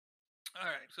All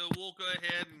right, so we'll go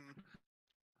ahead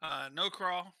and no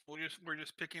crawl. We're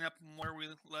just picking up from where we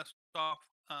left off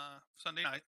Sunday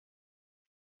night.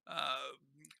 Uh,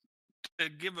 to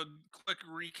give a quick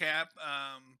recap,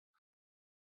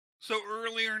 so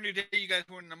earlier in the day, you guys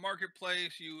were in the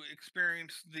marketplace. You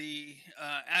experienced the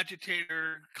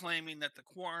agitator claiming that the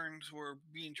Quarrens were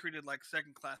being treated like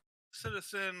second-class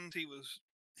citizens. He was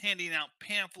handing out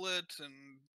pamphlets and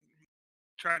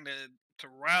trying to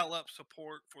rile up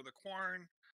support for the Quarren.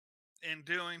 In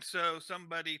doing so,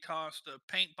 somebody tossed a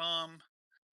paint bomb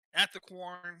at the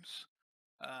Quarrens.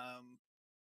 Um,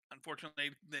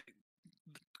 Unfortunately, they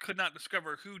could not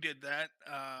discover who did that.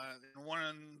 And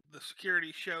when the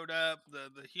security showed up, the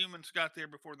humans got there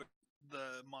before the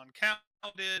Mon Cal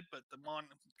did, but the Mon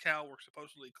Cal were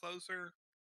supposedly closer.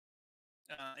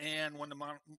 And when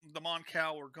the Mon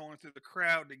Cal were going through the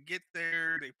crowd to get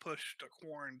there, they pushed a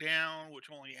Quarren down,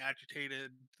 which only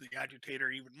agitated the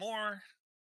agitator even more.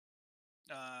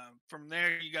 From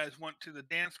there, you guys went to the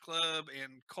dance club,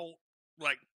 and Colt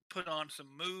like put on some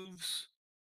moves.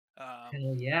 Um,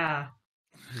 Hell yeah.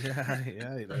 Yeah,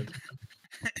 yeah, he did.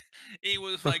 he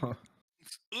was like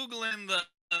oogling the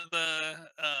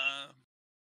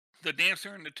the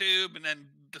dancer in the tube, and then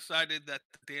decided that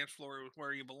the dance floor was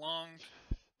where he belonged.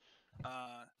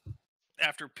 Uh,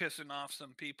 After pissing off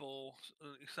some people,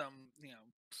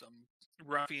 some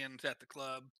ruffians at the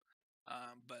club,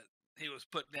 but he was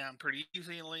put down pretty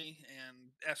easily and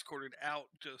escorted out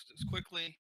just as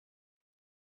quickly.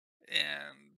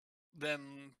 And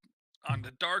then on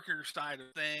the darker side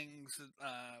of things,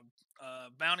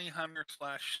 bounty hunter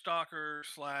slash stalker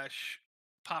slash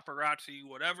paparazzi,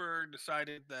 whatever,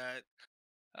 decided that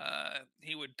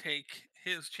he would take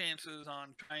his chances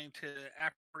on trying to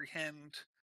apprehend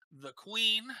the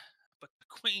queen. But the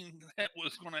queen that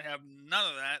was going to have none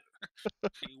of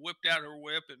that. She whipped out her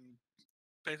whip and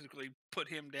basically put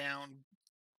him down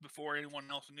before anyone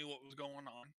else knew what was going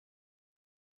on.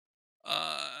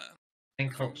 Uh, And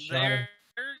from Colt shot there, him.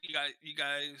 you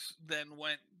guys then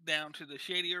went down to the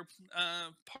shadier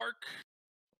park,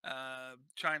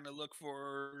 trying to look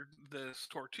for this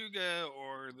Tortuga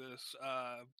or this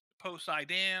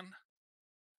Poseidon,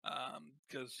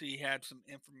 because he had some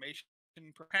information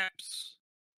perhaps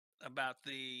about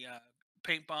the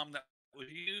paint bomb that was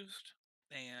used.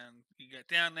 And you get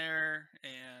down there,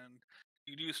 and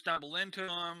you do stumble into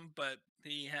him, but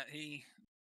he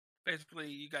basically,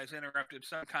 you guys interrupted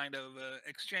some kind of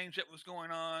exchange that was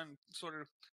going on. Sort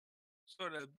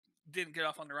of didn't get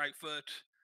off on the right foot,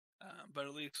 but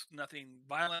at least nothing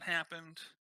violent happened.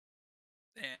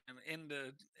 And in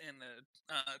the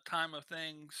time of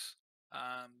things,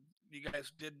 you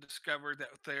guys did discover that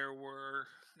there were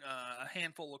a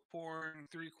handful of corn,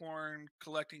 3 corn,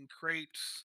 collecting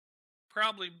crates,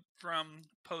 probably from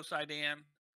Poseidon.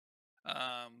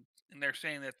 And they're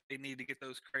saying that they need to get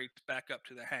those crates back up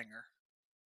to the hangar.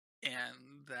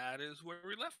 And that is where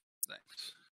we left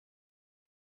things.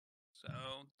 So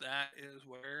that is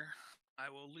where I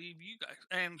will leave you guys.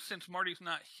 And since Marty's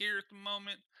not here at the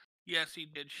moment, yes, he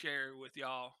did share with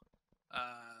y'all.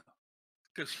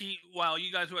 Because while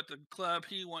you guys were at the club,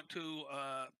 he went to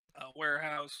a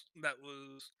warehouse that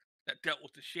dealt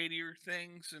with the shadier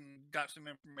things and got some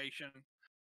information.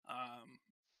 Um,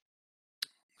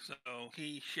 so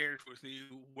he shared with you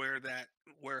where that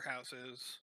warehouse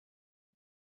is.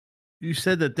 You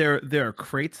said that there are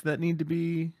crates that need to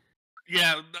be.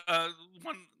 Yeah,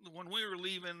 when we were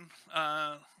leaving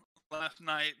last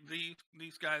night,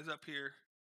 these guys up here.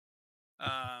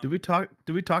 Did we talk?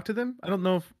 Did we talk to them? I don't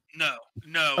know if. No,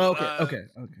 no. Oh, okay, okay,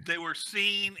 okay. They were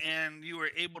seen, and you were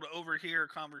able to overhear a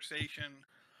conversation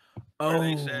where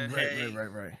they Oh, said, right, "Hey,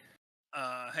 right.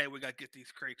 hey, we got to get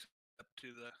these crates up to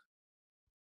the."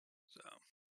 So,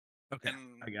 Okay,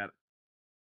 and I got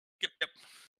it. yep.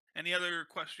 Any other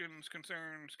questions,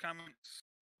 concerns, comments?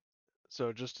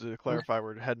 So just to clarify,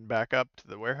 we're heading back up to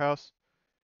the warehouse.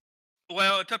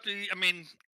 Well, it's up to you. I mean,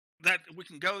 that we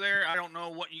can go there. I don't know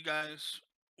what you guys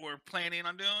were planning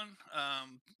on doing. I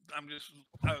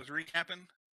was recapping,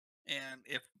 and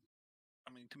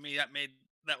to me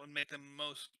that would make the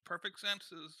most perfect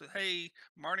sense. Is that, hey,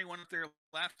 Marty went up there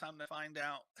last time to find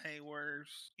out, hey,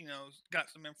 where's got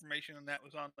some information, and that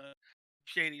was on the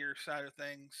shadier side of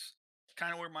things.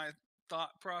 Kind of where my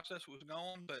thought process was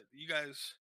going, but you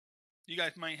guys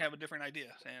might have a different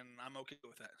idea, and I'm okay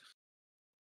with that.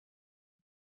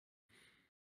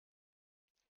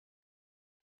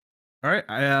 All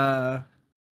right,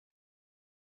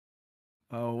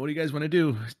 Oh, what do you guys want to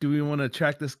do? Do we want to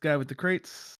track this guy with the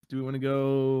crates? Do we want to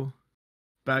go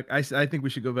back? I think we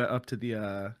should go back up to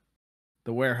the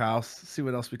warehouse, see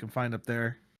what else we can find up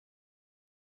there.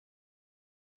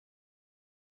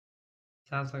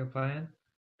 Sounds like a plan.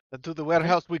 Then to the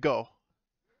warehouse we go.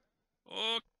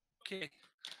 Okay.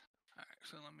 Alright,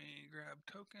 so let me grab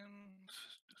tokens.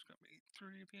 There's gonna be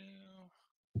 3 of you.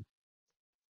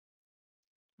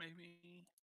 Maybe.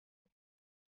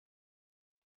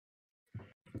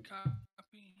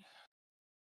 Copy.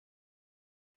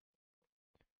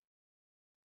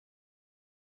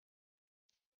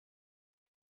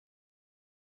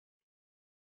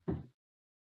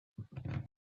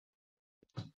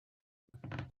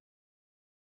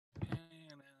 And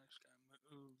then I just gotta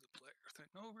move the player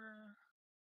thing over.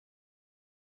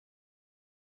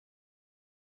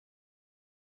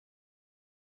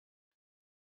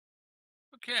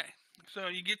 Okay, so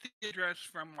you get the address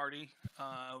from Marty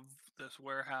of this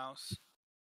warehouse.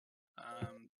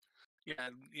 Yeah,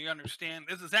 you understand.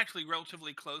 This is actually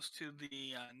relatively close to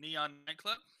the Neon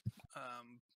nightclub.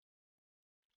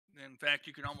 In fact,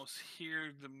 you can almost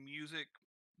hear the music,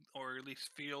 or at least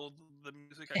feel the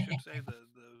music, I should say,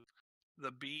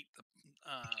 the beat,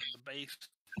 the bass,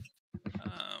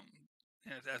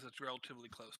 as it's relatively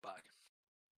close by.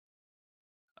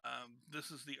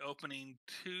 This is the opening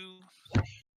to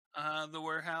the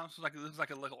warehouse. This is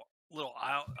like a little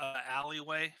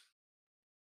alleyway,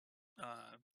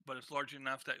 but it's large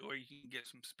enough that where you can get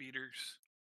some speeders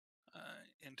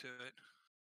into it.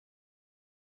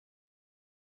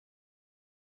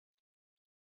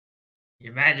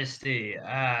 Your Majesty,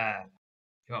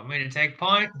 you want me to take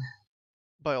point?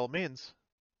 By all means.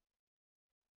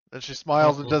 And she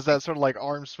smiles and does that sort of like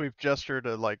arm sweep gesture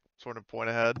to like sort of point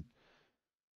ahead.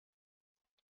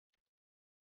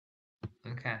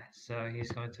 Okay, so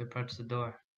he's going to approach the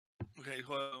door. Okay,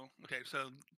 so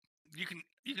you can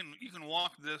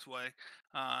walk this way.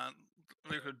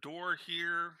 There's a door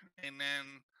here, and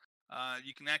then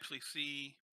you can actually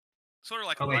see sort of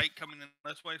like light coming in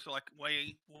this way. So like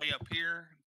way up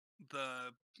here,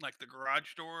 the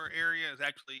garage door area is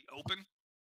actually open.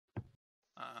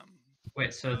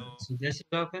 Wait, so this is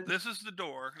open? This is the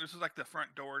door. This is like the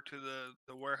front door to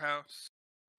the warehouse.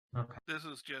 Okay. This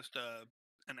is just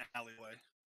an alleyway.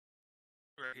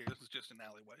 Right here. This is just an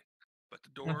alleyway. But the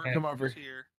door is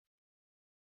here.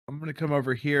 I'm gonna come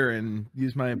over here and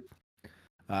use my.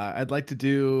 I'd like to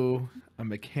do a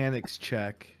mechanics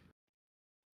check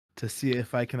to see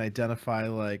if I can identify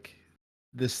like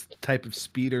this type of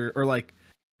speeder, or like,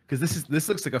 because this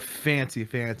looks like a fancy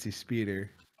speeder.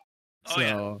 Oh so,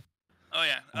 yeah.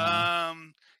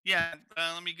 Yeah.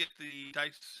 Let me get the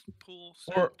dice pool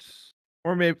set.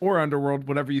 Or Underworld,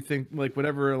 whatever you think, like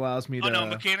whatever allows me to. Oh no,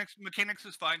 mechanics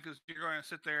is fine because you're going to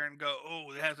sit there and go,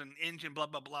 oh, it has an engine, blah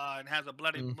blah blah, and has a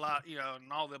bloody blah,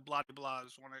 and all the blah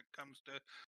blahs when it comes to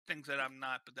things that I'm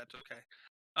not, but that's okay.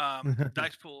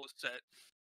 Dice pool is set.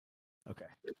 Okay.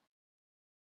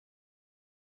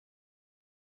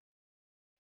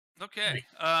 Okay.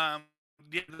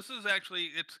 Yeah, this is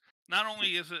actually, it's not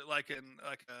only is it like a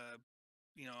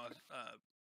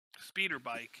speeder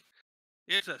bike,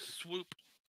 it's a swoop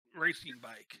racing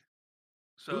bike.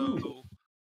 So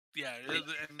yeah,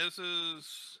 and this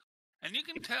is, and you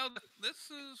can tell that this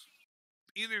is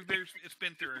either it's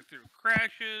been through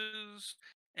crashes,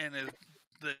 and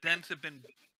the dents have been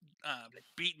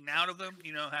beaten out of them.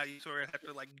 You know how you sort of have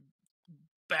to like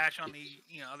bash on the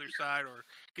other side or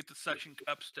get the suction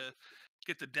cups to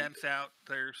get the dents out.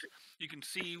 You can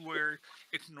see where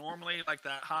it's normally like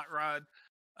that hot rod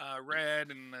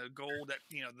red and the gold, that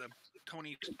the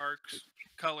Tony Stark's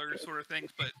color sort of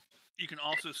things, but you can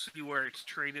also see where it's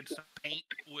traded some paint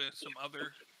with some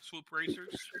other swoop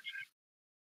racers.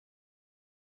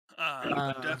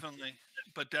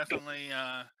 But definitely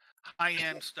high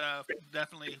end stuff.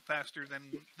 Definitely faster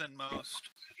than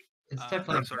most. It's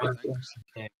definitely a one-person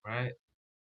thing, right?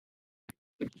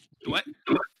 What?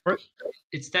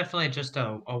 It's definitely just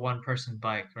a one-person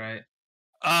bike, right?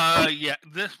 Yeah.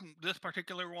 This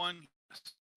particular one.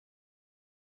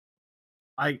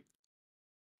 I'm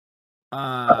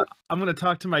gonna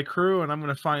talk to my crew and I'm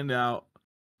gonna find out.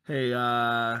 Hey,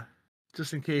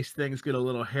 just in case things get a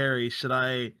little hairy, should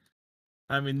I?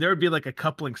 I mean, there would be like a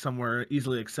coupling somewhere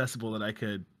easily accessible that I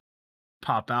could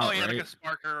pop out. Oh yeah, right? like a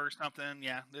sparker or something.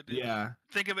 Yeah. Yeah.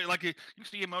 Think of it like you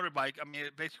see a motorbike. I mean,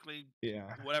 it basically.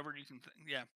 Yeah. Whatever you can.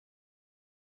 Yeah.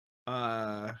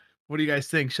 What do you guys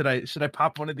think? Should I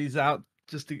pop one of these out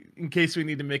just in case we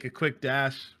need to make a quick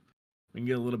dash? We can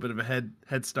get a little bit of a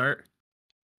head start.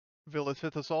 Will it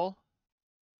fit us all?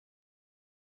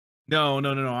 No.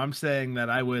 I'm saying that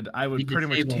I would pretty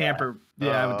much tamper.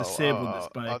 I would disable this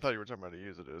bike. I thought you were talking about to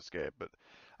use it to escape, but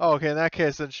okay. In that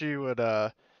case, then she would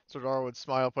Sordara would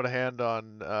smile, put a hand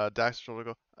on Dax's shoulder,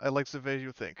 go, "I like the way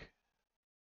you think."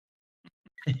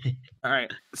 All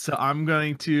right. So I'm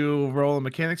going to roll a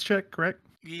mechanics check, correct?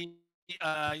 We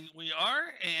are,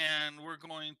 and we're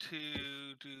going to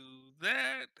do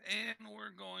that, and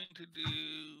we're going to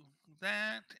do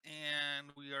that, and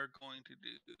we are going to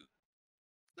do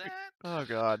that. Oh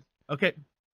god. Okay.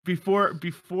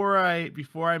 Before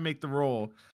I make the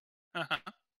roll,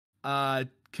 Uh-huh.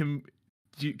 can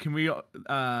we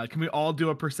all do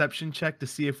a perception check to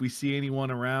see if we see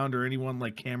anyone around or anyone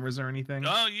like cameras or anything?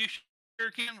 Oh, you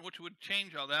sure can, which would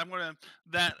change all that.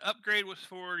 That upgrade was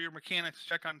for your mechanics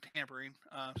check on tampering,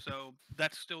 so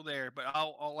that's still there. But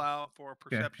I'll allow for a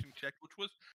perception check, which was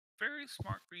very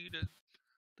smart for you to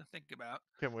think about.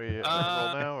 Can we roll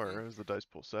now, or is the dice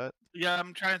pool set? Yeah,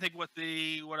 I'm trying to think what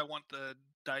I want the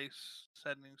dice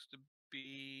settings to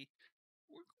be.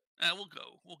 We'll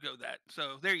go that.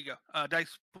 So there you go.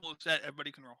 Dice pool is set.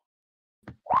 Everybody can roll.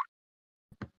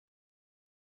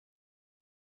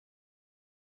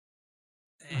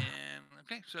 And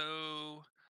okay, so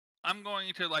I'm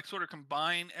going to like sort of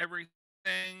combine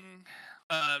everything.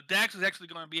 Dax is actually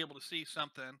going to be able to see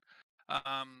something, but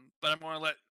I'm going to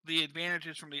let the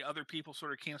advantages from the other people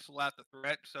sort of cancel out the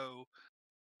threat. So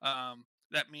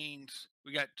that means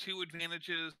we got 2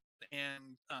 advantages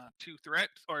and 2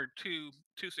 threats, or two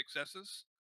successes,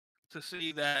 to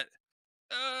see that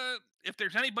if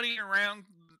there's anybody around,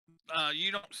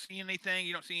 you don't see anything.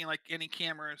 You don't see like any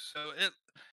cameras, so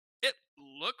it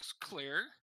looks clear,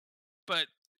 but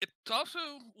it's also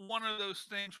one of those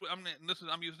things.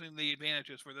 I'm using the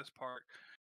advantages for this part.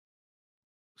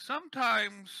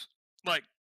 Sometimes, like,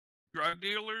 drug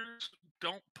dealers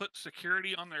don't put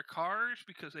security on their cars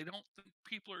because they don't think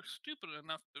people are stupid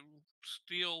enough to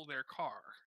steal their car.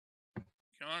 You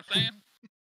know what I'm saying?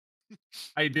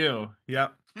 I do.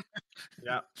 Yep.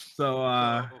 Yep. So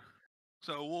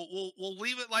So we'll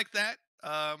leave it like that.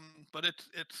 But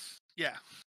it's yeah.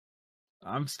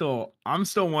 I'm still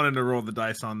wanting to roll the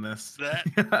dice on this.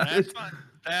 That's fine.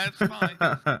 That's fine.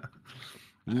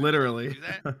 Literally. Do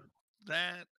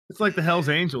that. It's like the Hell's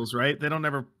Angels, right? They don't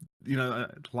ever, a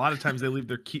lot of times they leave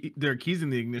their keys in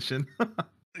the ignition.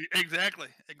 Exactly.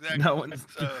 No one's.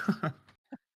 So, all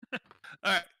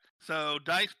right. So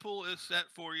dice pool is set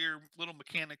for your little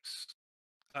mechanics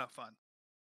fun.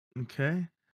 Okay.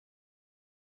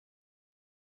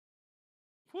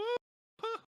 Woo!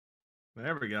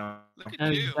 There we go. Look Oh,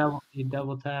 at you. you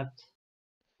double tapped.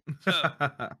 So,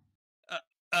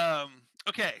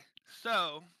 okay.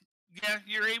 So, yeah,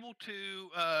 you're able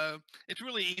to. It's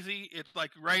really easy. It's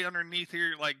like right underneath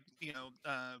here, like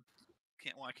I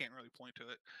can't really point to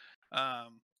it.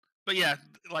 But yeah,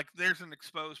 like there's an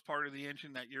exposed part of the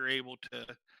engine that you're able to,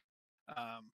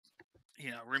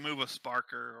 remove a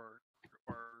sparker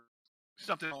or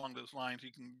something along those lines.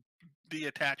 You can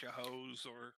deattach a hose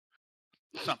or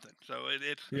something. So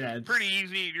it's pretty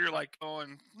easy. You're like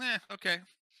going, okay.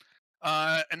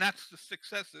 And that's the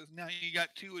successes. Now you got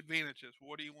 2 advantages.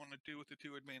 What do you want to do with the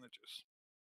 2 advantages?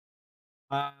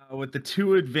 With the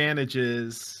 2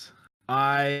 advantages,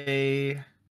 I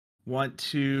want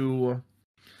to.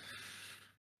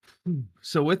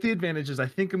 So with the advantages, I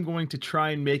think I'm going to try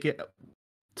and make it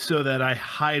so that I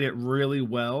hide it really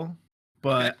well,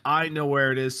 but I know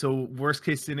where it is. So worst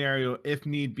case scenario, if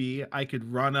need be, I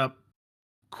could run up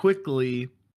quickly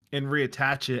and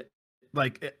reattach it,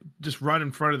 like just run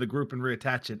in front of the group and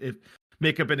reattach it. If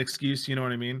make up an excuse, you know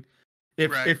what I mean?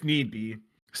 If need be.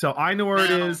 So I know where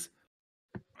it is.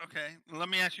 Okay, let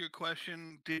me ask you a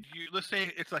question. Let's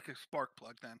say it's like a spark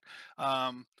plug then.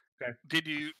 Okay.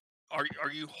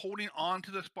 Are you holding on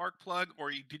to the spark plug,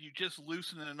 or did you just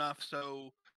loosen it enough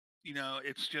so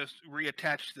it's just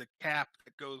reattached to the cap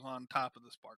that goes on top of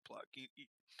the spark plug?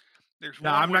 There's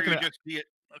one I'm where not gonna. you just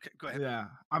okay, go ahead. Yeah,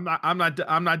 I'm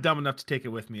not dumb enough to take it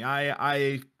with me.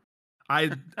 I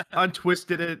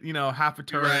untwisted it, half a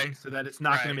turn so that it's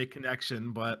not gonna make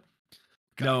connection, but.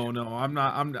 Gotcha. No, I'm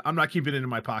not keeping it in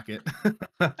my pocket.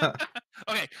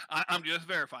 Okay, I'm just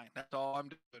verifying. That's all I'm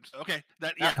doing. So, okay,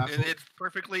 it's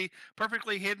perfectly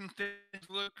hidden. Things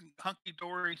look hunky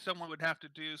dory. Someone would have to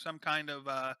do some kind of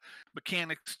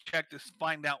mechanics check to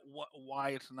find out why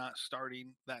it's not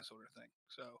starting, that sort of thing.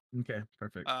 So okay,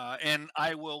 perfect. And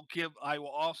I will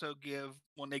also give,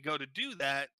 when they go to do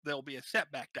that, there'll be a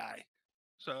setback die.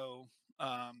 So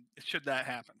should that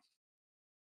happen,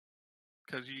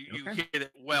 because you hit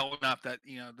it well enough that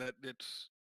that it's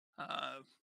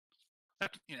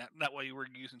that way we're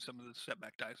using some of the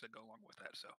setback dice that go along with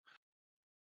that. So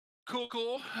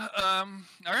cool.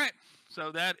 All right,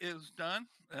 so that is done.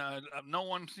 No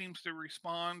one seems to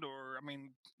respond, or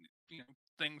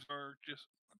things are just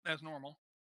as normal.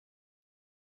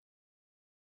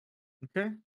 Okay.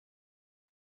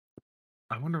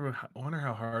 I wonder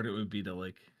how hard it would be to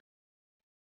like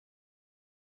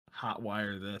hot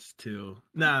wire this too.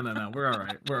 No, we're all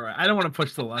right. We're all right. I don't want to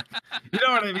push the luck. You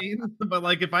know what I mean? But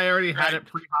like, if I already had Right. it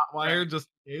pre-hot wired, just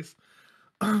in case.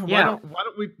 why Yeah.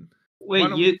 don't we? Wait,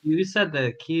 don't you said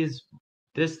the keys.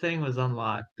 This thing was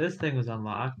unlocked. This thing was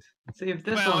unlocked. Let's see if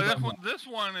this Well, one's unlocked. this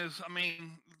one is. I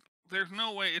mean, there's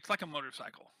no way. It's like a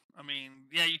motorcycle. I mean,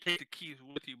 yeah, you take the keys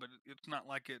with you, but it's not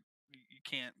like it. You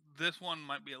can't. This one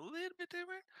might be a little bit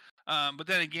different. But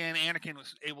then again, Anakin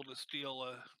was able to steal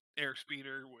a air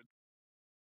speeder with,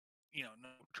 no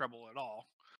trouble at all.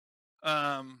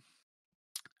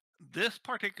 This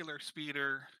particular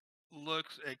speeder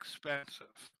looks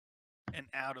expensive and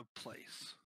out of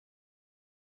place.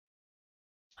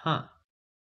 Huh.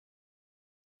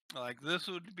 Like this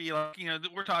would be like,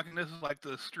 we're talking. This is like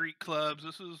the street clubs.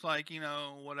 This is like,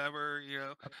 whatever,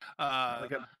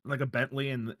 like a Bentley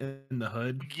in the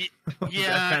hood. Like yeah,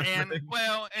 that kind of and thing.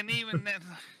 well, and even that,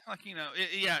 like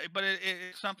but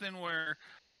it's something where,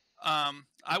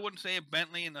 I wouldn't say a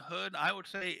Bentley in the hood. I would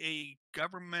say a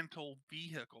governmental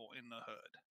vehicle in the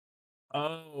hood.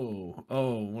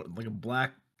 Oh, like a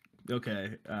black.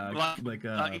 Okay, like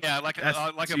a yeah, like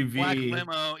a black SUV,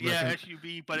 limo, like yeah, an-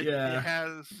 SUV, but yeah.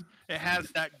 it has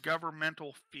that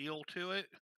governmental feel to it.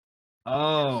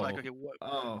 Oh, It's like, okay, what,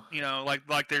 oh,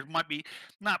 like there might be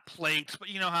not plates, but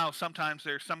you know how sometimes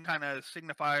there's some kind of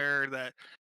signifier that,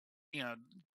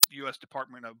 U.S.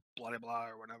 Department of blah blah blah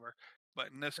or whatever. But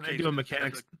in this Can case, I do a it's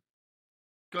mechanics?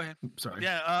 go ahead. Sorry.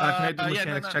 Yeah. Can I do a yeah,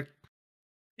 mechanics check?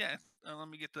 Yeah. Let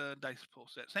me get the dice pull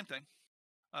set. Same thing.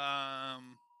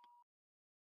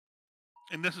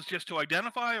 And this is just to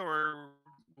identify, or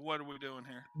what are we doing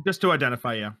here? Just to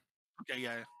identify, yeah. Okay.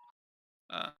 Yeah.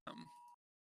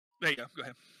 There you go. Go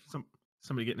ahead.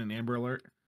 Somebody getting an Amber Alert.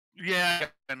 Yeah,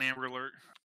 an Amber Alert.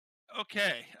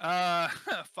 Okay.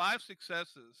 5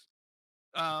 successes.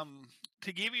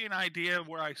 To give you an idea of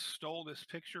where I stole this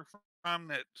picture from,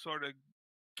 that sort of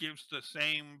gives the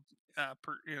same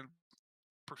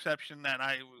perception that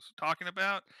I was talking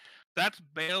about. That's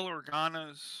Bail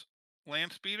Organa's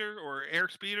land speeder or air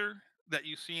speeder that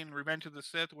you see in Revenge of the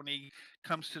Sith when he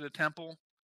comes to the temple,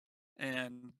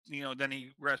 and then he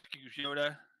rescues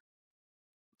Yoda.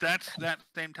 That's that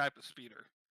same type of speeder.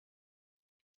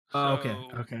 Oh,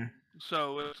 okay.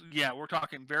 So we're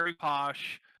talking very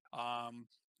posh,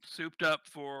 souped up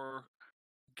for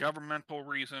governmental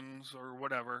reasons or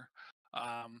whatever.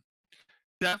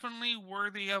 Definitely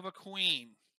worthy of a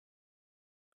queen.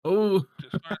 Oh,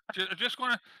 Just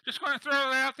gonna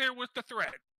throw it out there with the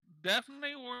threat.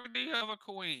 Definitely worthy of a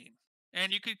queen.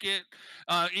 And you could get,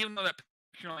 even though that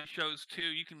picture only shows 2,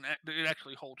 it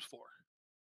actually holds 4.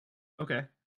 okay.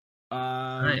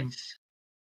 Nice.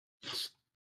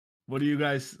 What do you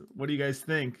guys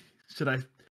think? Should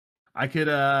I could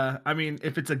I mean,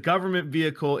 if it's a government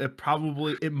vehicle,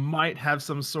 it might have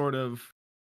some sort of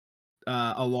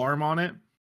alarm on it,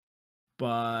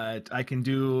 but I can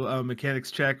do a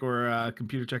mechanics check or a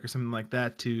computer check or something like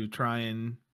that to try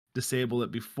and disable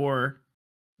it before,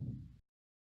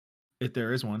 if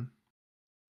there is one.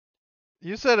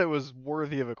 You said it was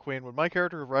worthy of a queen. Would my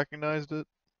character have recognized it?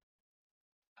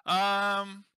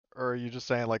 Or are you just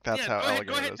saying like that's how elegant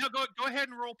go ahead. it is? No, go ahead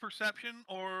and roll perception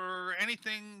or any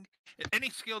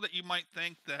skill that you might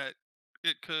think that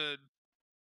it could.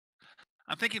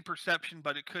 I'm thinking perception,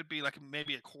 but it could be like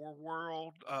maybe a core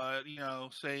world.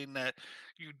 Saying that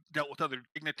you dealt with other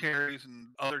dignitaries and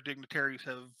other dignitaries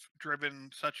have driven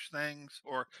such things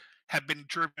or have been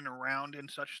driven around in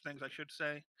such things, I should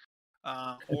say.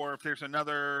 Or if there's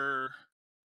another,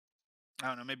 I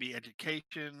don't know, maybe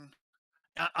education.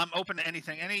 I'm open to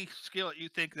anything. Any skill that you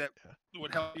think that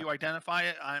would help you identify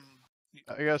it, I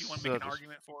if guess you want to make an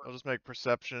argument for I'll it. just make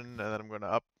perception, and then I'm going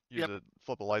to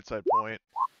flip a light side point.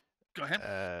 Go ahead.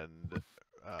 And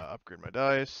upgrade my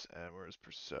dice. And where's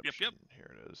perception? Yep.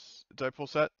 Here it is. Did I pull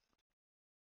set?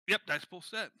 Yep, dice pool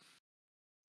set.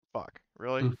 Fuck.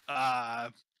 Really?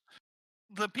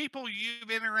 The people you've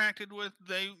interacted with,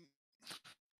 the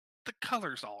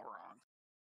color's all wrong.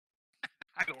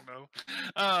 I don't know.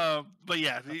 But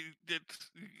yeah,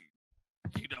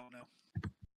 you don't know.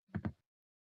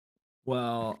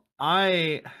 Well,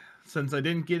 since I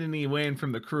didn't get any weighing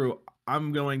from the crew,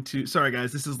 I'm going to. Sorry,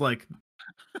 guys. This is like,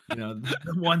 the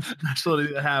one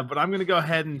specialty I have, but I'm going to go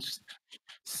ahead and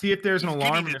see if there's an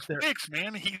alarm. And if there, fix,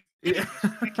 man. Yeah.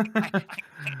 I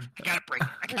gotta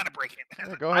break it.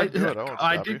 Yeah, go ahead, do it. I won't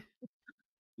stop you.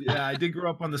 Yeah, I did grow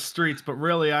up on the streets, but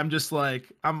really, I'm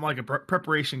like a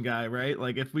preparation guy, right?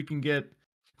 Like, if we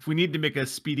need to make a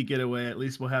speedy getaway, at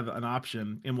least we'll have an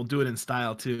option, and we'll do it in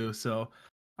style too. So,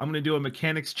 I'm gonna do a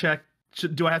mechanics check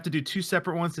do I have to do 2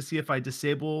 separate ones to see if I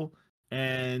disable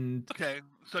and Okay,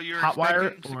 so you're hotwire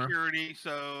expecting or security.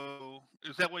 So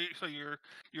is that what? So you're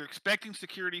expecting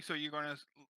security. So you're going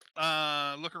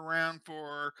to look around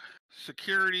for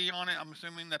security on it. I'm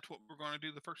assuming that's what we're going to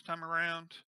do the first time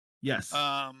around. yes?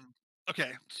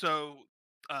 Okay, so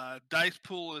dice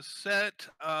pool is set.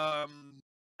 I'm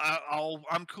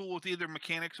cool with either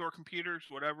mechanics or computers,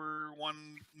 whatever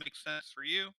one makes sense for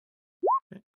you.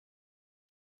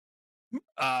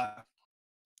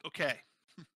 Okay.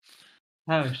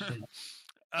 Oh shit.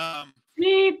 um,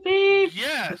 Beep beep.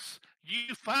 yes,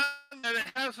 you find that it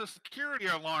has a security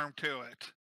alarm to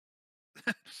it.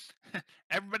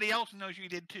 Everybody else knows you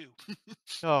did too.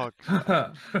 Oh,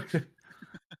 Okay.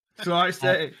 So I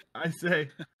say, let's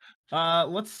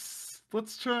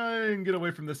try and get away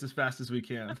from this as fast as we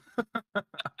can.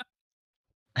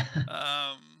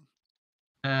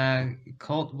 um,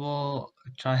 Colt will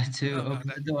try to oh, no,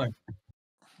 open the door.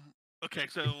 okay,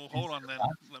 so hold on then.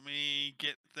 Let me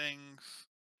get things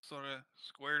sort of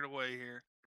squared away here.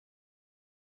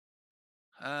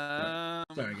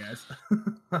 Sorry, guys.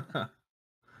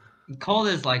 Colt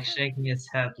is like shaking his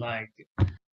head like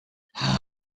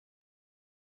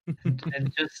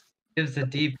and just gives a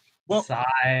deep Well-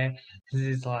 sigh. 'Cause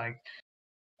he's like,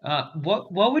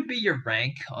 what would be your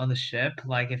rank on the ship?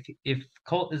 Like if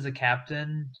Colt is a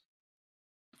captain,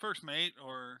 first mate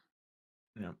or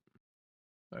Yeah.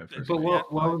 Sorry, But first mate. yeah,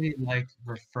 what would he like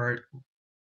refer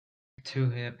to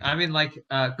him? I mean, like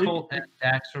Colt and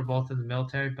Dax were both in the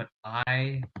military, but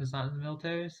I was not in the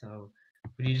military, so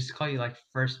would you just call you like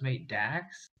first mate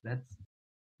Dax? That's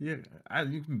Yeah,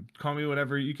 you can call me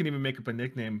whatever. You can even make up a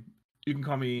nickname. You can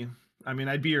call me. I mean,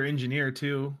 I'd be your engineer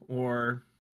too, or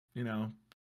you know,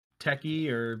 Techie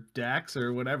or Dax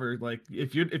or whatever. Like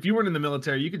if you weren't in the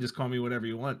military, you could just call me whatever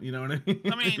you want. You know what I mean?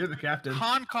 I mean, You're the captain.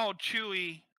 Han called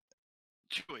Chewie.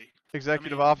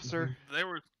 executive I mean, officer. They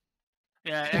were,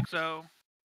 yeah, XO,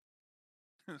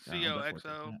 Yeah, CO, I'll definitely take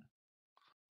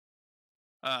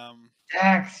XO.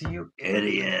 Dax, you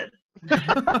idiot.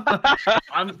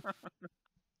 that.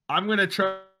 I'm gonna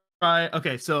try.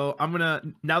 Okay, so I'm gonna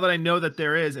now that I know that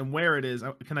there is and where it is,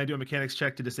 can I do a mechanics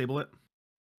check to disable it?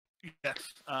 Yes.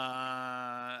 And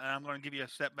I'm going to give you a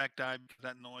setback die because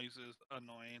that noise is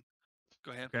annoying.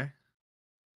 Go ahead. Okay.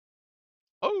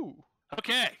 Oh,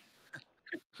 Okay.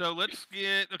 So let's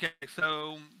get. Okay.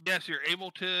 So yes, you're able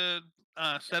to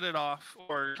set it off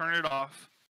or turn it off.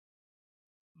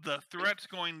 The threat's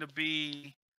going to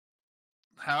be,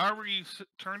 however you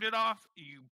turned it off,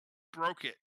 you broke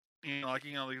it.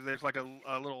 There's like a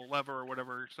little lever or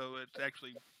whatever, so it's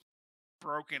actually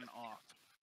broken off.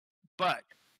 But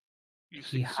you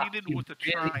succeeded with the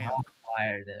triumph.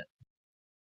 Fired it.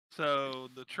 So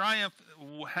the triumph.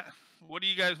 What do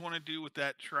you guys want to do with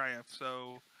that triumph?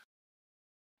 So,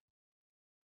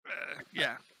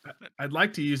 yeah, I'd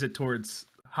like to use it towards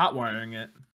hot wiring it.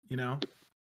 You know,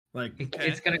 like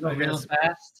It's gonna go I real guess.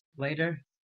 fast later.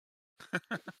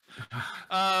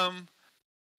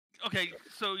 Okay.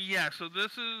 So yeah. So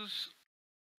this is.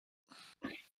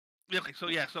 Okay. So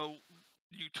yeah. So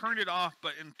you turned it off,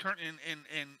 but in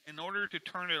order to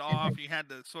turn it off, you had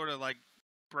to sort of like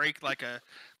break like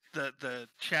the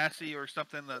chassis or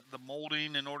something, the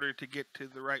molding, in order to get to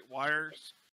the right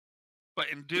wires. But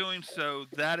in doing so,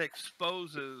 that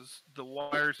exposes the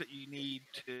wires that you need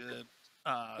to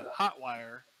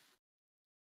hotwire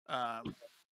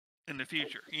in the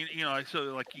future. So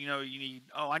like you need.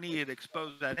 Oh, I needed to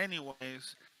expose that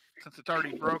anyways. Since it's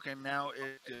already broken, now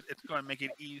it's going to make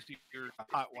it easier to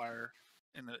hotwire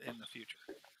in the future.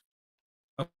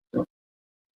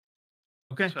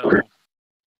 Okay. So,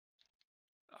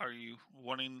 are you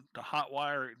wanting to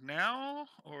hotwire it now,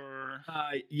 or?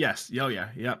 Yes. Oh yeah.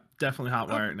 Yep. Definitely hot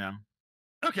wire it now.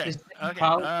 Okay. This thing Okay.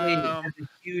 probably has a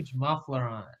huge muffler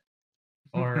on it,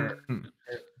 or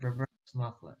reverse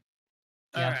muffler.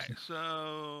 All right.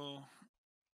 So,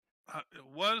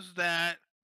 was that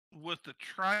with the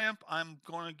Triumph? I'm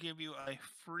going to give you a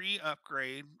free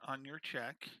upgrade on your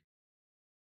check.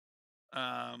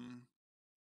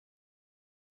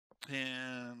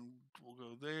 And we'll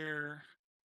go there.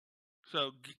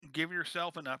 So give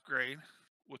yourself an upgrade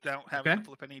without having to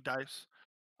flip any dice.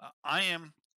 I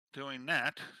am doing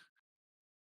that.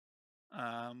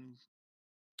 And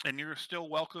you're still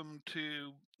welcome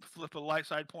to flip a light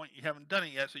side point. You haven't done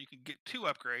it yet, so you can get 2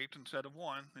 upgrades instead of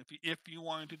 1. If you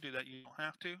wanted to do that, you don't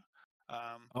have to.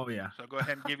 Oh yeah. So go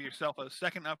ahead and give yourself a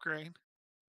second upgrade.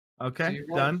 Okay.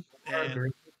 So done. 4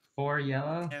 green, 4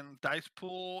 yellow. And dice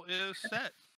pool is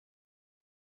set.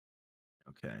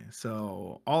 Okay.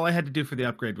 So all I had to do for the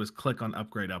upgrade was click on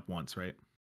upgrade up once, right?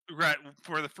 Right,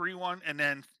 for the free one, and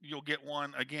then you'll get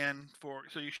one again for.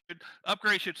 So you should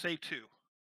upgrade. Should say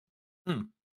 2.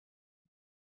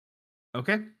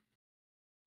 Okay.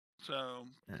 So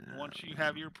once you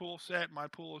have your pool set, my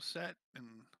pool is set, and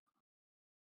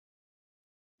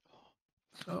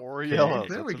Four Okay, yellows.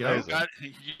 there we That's go.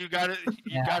 amazing. you got it. You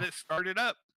Yeah. got it started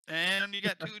up, and you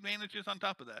got 2 advantages on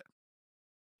top of that.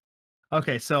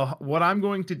 Okay, so what I'm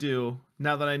going to do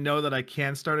now that I know that I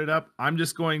can start it up, I'm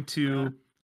just going to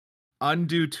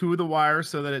undo 2 of the wires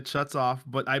so that it shuts off,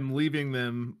 but I'm leaving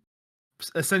them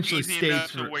essentially Easy staged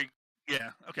enough to for. wait.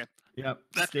 Yeah. Okay. Yep,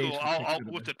 That's staged cool. for I'll kick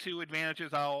with the 2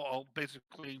 advantages, I'll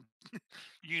basically,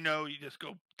 you just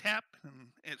go tap and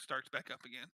it starts back up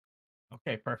again.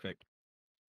 Okay, perfect.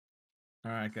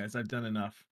 All right, guys, I've done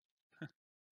enough.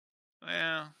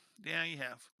 Well, yeah, you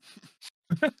have.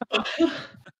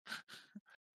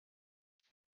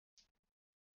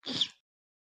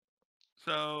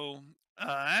 So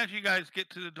as you guys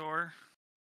get to the door,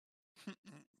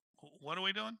 what are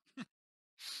we doing?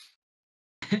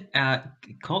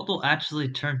 Colt will actually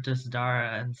turn to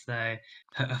Sadara and say,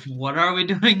 "What are we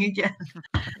doing again?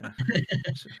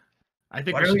 I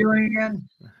think What are we doing again?"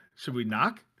 Should we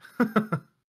knock?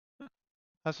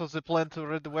 I thought the plan to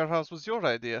raid the warehouse was your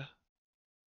idea.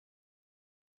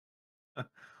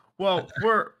 Well,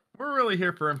 we're really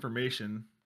here for information.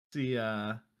 See,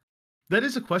 that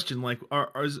is a question. Like,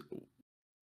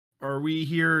 are we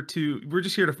here to? We're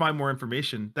just here to find more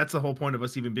information. That's the whole point of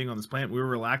us even being on this planet. We were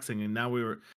relaxing, and now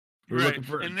we're Right. looking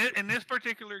for. In this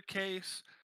particular case,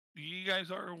 you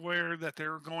guys are aware that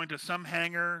they're going to some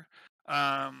hangar.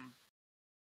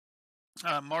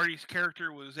 Marty's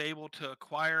character was able to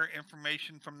acquire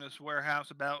information from this warehouse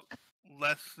about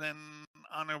less than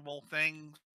honorable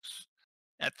things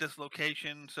at this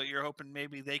location. So you're hoping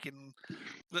maybe they can.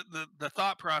 The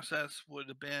thought process would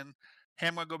have been, hey,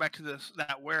 I'm gonna go back to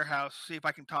that warehouse, see if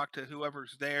I can talk to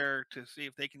whoever's there to see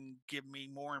if they can give me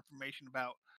more information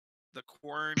about the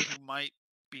Quarren who might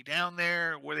be down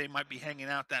there, where they might be hanging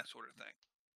out, that sort of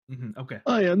thing. Okay.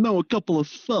 I know a couple of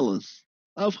fellas.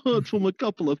 I've heard from a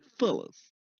couple of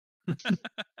fellas.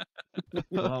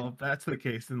 Well, if that's the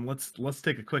case, then let's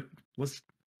take a quick let's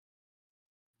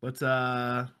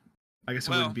I guess it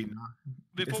Well, wouldn't be knock.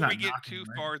 It's Before not we get knocking, too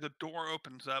right? far, the door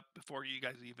opens up before you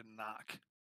guys even knock.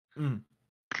 Mm.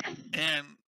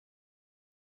 And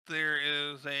there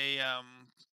is a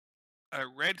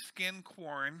red-skinned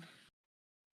Quarren.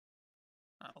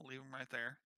 I'll leave him right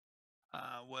there.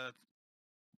 With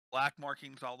black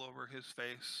markings all over his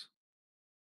face.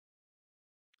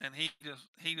 And he just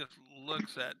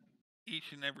looks at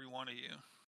each and every one of you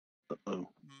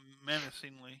Uh-oh.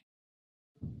 menacingly.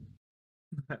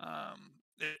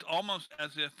 It's almost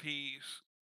as if he's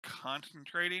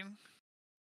concentrating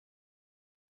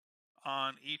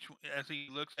on as he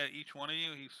looks at each one of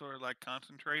you. He's sort of like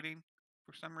concentrating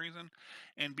for some reason,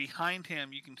 and behind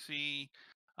him you can see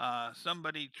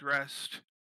somebody dressed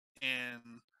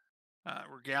in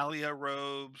regalia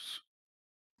robes,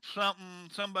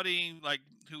 somebody like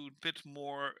who fits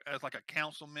more as like a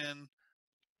councilman.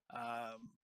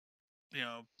 You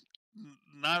know,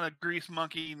 not a grease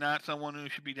monkey, not someone who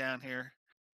should be down here.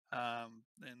 And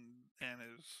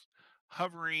is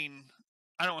hovering.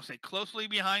 I don't want to say closely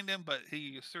behind him, but he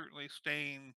is certainly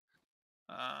staying,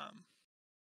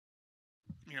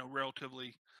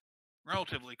 relatively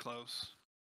close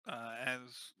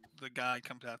as the guy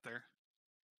comes out there.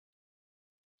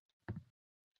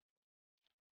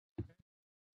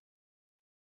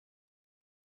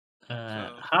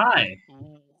 Hi.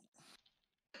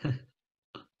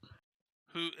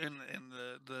 Who and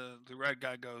the red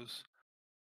guy goes,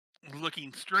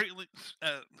 looking straight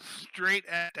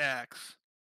at Dax.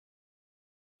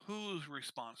 Who's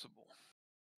responsible?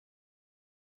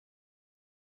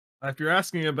 If you're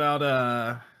asking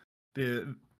about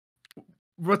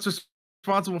what's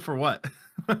responsible for what?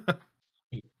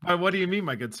 What do you mean,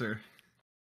 my good sir?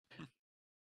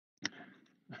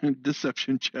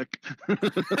 Deception check.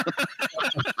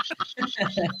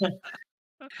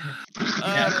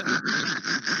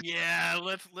 Yeah,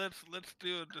 let's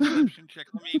do a deception check.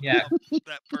 Let me pull up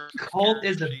that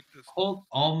person's Colt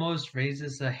almost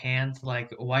raises a hand to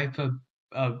like wipe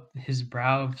his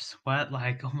brow of sweat,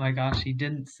 like, oh my gosh, he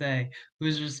didn't say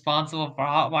who's responsible for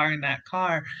hotwiring that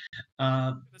car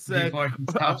before he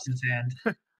stops his hand.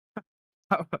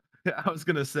 I was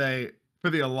gonna say for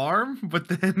the alarm, but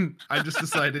then I just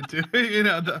decided to,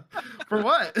 for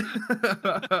what?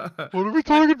 What are we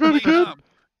talking about again?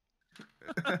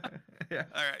 Yeah.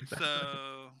 All right,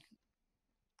 so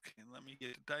okay, let me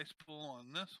get a dice pool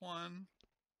on this one.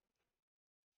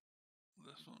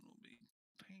 This one will be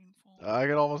painful. I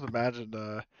can almost imagine.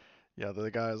 Yeah,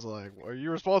 the guy's like, "Are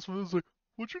you responsible?" He's like,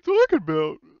 "What you talking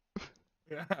about?"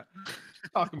 Yeah.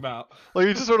 Talking about. Like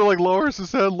he just sort of like lowers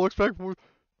his head, and looks back and forth.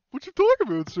 "What you talking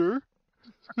about, sir?"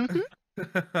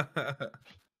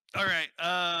 All right.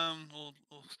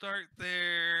 We'll start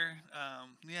there.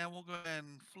 Yeah, we'll go ahead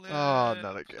and flip. Oh,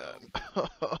 not So, again.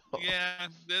 yeah,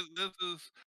 this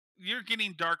is you're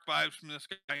getting dark vibes from this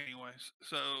guy, anyways.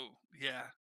 So yeah,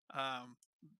 um,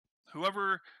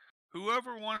 whoever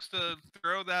wants to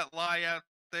throw that lie out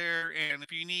there, and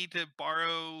if you need to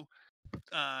borrow,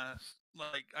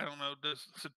 like I don't know, does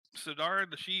Sidara,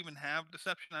 does she even have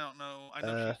deception? I don't know. I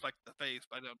know she's like the face,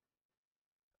 but I don't.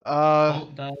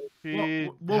 Colt does. He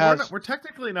Well, has. we're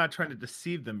technically not trying to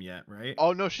deceive them yet, right?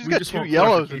 Oh no, she's We got just 2 want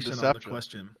yellows in clarification on the deception.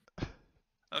 question.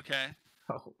 Okay.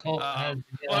 Oh. Colt has.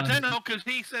 Well, I know because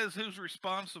he says who's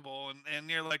responsible, and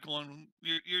you're like, well,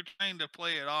 you're trying to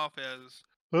play it off as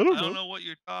I I don't don't know. know what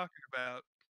you're talking about.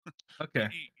 Okay.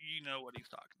 You know what he's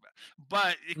talking about,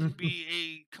 but it can be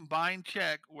a combined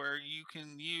check where you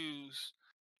can use.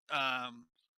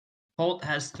 Colt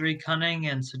has 3 cunning,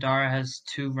 and Sidara has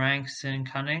 2 ranks in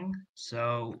cunning.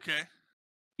 So Okay.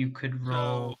 you could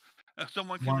roll. So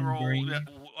someone can 1 roll green.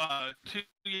 2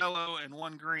 yellow and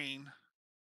 1 green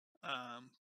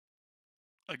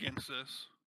against this.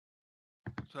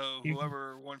 So You can-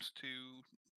 whoever wants to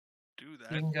do You that.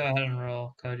 can go ahead and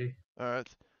roll, Cody. All right.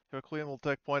 Quickly, and we'll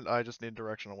take point. I just need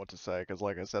direction on what to say because,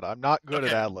 like I said, I'm not good at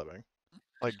Okay. ad-libbing.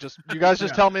 Like, just you guys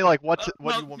just Yeah. tell me like what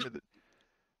Well, you want me to.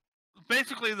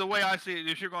 basically the way I see it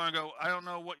is you're going to go, I don't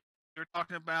know what you're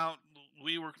talking about.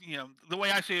 We were, the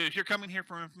way I see it is you're coming here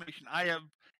for information. I have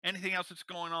anything else that's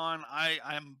going on.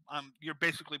 I'm you're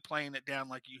basically playing it down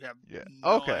like you have Yeah.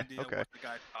 no Okay. idea Okay. what the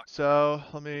guy's talking about. So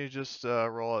let me just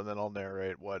roll it, and then I'll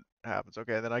narrate what happens.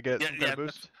 Okay. And then I get some kind of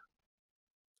boost.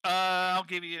 I'll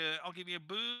give you a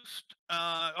boost.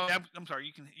 I'm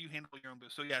sorry. You handle your own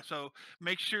boost. So yeah. So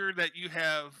make sure that you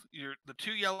have the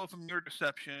 2 yellow from your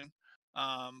deception.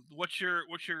 What's your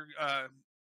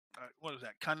what is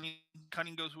that?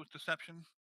 Cunning goes with deception.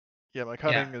 Yeah, my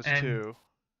cunning is and 2,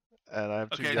 and I have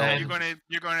 2 Okay, yellows. so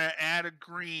you're gonna add a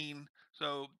green.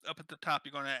 So up at the top,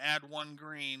 you're gonna add 1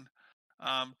 green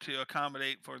to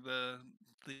accommodate for the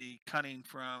cunning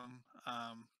from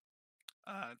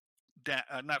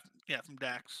from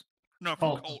Dax. No, from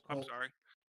Colt. Colt. I'm sorry,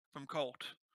 from Colt.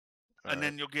 All And right.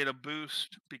 then you'll get a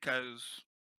boost because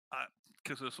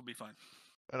this will be fun.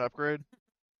 An upgrade.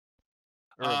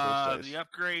 Or a boost dice. The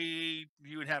upgrade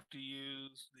you would have to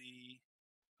use the.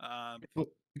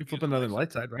 You flip another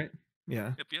light side, right?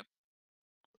 Yeah. Yep.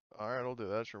 All right, I'll do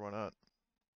that. Sure, why not?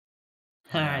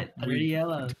 All right, 3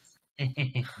 yellows.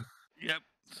 Yep.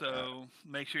 So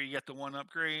make sure you get the 1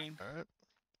 upgrade. All right.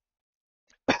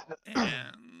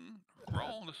 And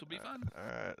roll. This will be fun. All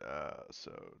right.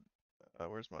 So,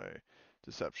 where's my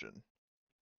deception?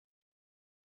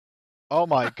 Oh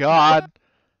my God!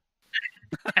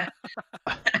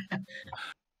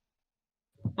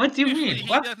 What do you Usually mean? he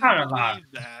What doesn't part of that?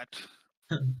 believe that.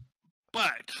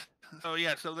 But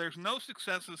so there's no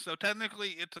successes. So technically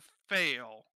it's a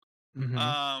fail.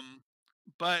 Mm-hmm.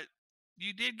 But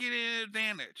you did get an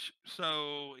advantage.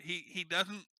 So he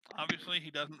doesn't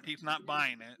he's not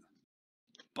buying it.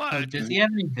 But Oh, does he have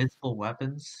any visible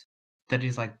weapons that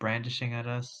he's like brandishing at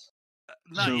us?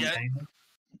 not yet.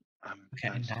 Okay,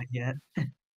 Guys, not yet.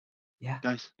 Yeah.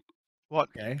 guys, What?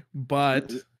 Okay,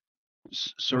 but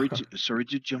sorry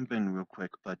to jump in real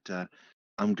quick, but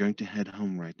I'm going to head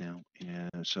home right now, and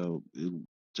so it'll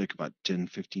take about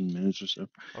 10-15 minutes or so,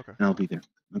 Okay. and I'll be there.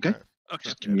 Okay. Alright. Okay.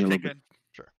 Just give me a Okay, little bit. good.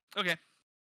 Sure. Okay.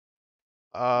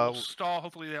 Uh, We'll stall.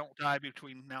 Hopefully they don't die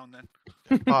between now and then.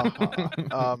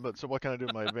 But so what can I do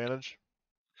with my advantage?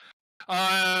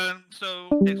 So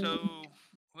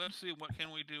let's see what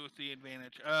can we do with the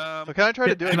advantage. So can I try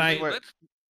to do it? can I- Wait, let's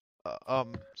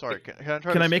sorry. Can I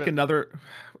try? can to I make spin- another?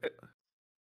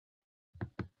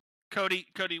 Cody,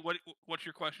 what's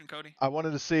your question, Cody? I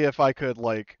wanted to see if I could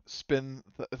like spin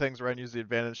things around, use the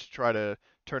advantage to try to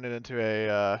turn it into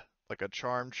a like a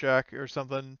charm check or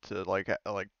something to like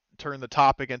turn the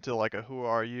topic into like a who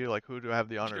are you, like who do I have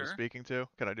the honor of Sure. speaking to?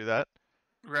 Can I do that?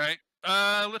 Right.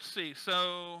 Let's see.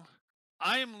 So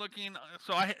I am looking.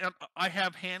 So I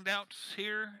have handouts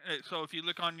here. So if you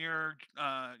look on your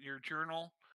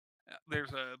journal,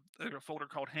 there's a folder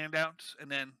called handouts, and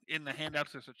then in the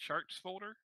handouts there's a charts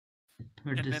folder,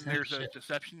 Or and then there's a deception.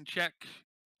 deception check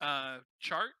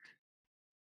chart.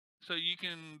 So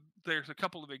there's a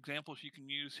couple of examples you can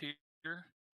use here.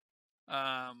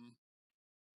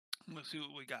 Let's see what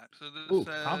we got. So this Ooh,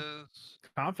 says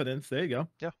confidence. There you go.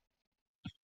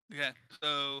 yeah.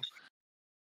 So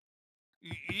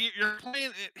You're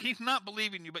playing. He's not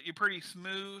believing you, but you're pretty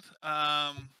smooth.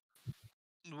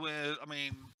 With, I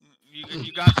mean,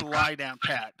 you got the lie down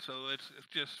pat, so it's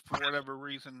just for whatever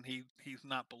reason he's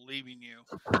not believing you.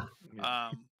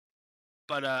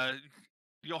 But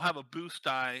you'll have a boost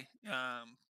die.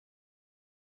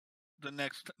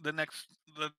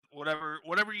 The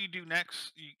whatever you do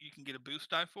next, you can get a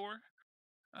boost die for.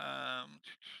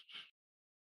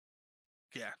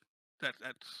 Yeah, that's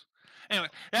anyway.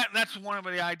 That's one of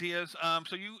the ideas.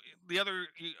 So the other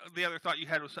thought you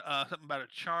had was something about a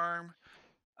charm.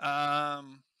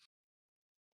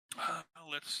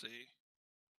 Let's see.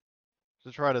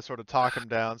 To try to sort of talk him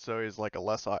down so he's like a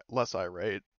less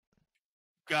irate.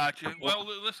 Gotcha. Well,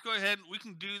 let's go ahead. We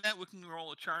can do that. We can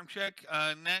roll a charm check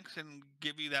next and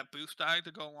give you that boost die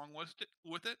to go along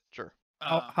with it. Sure.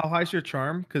 How high's your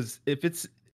charm? Because if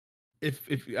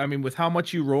I mean, with how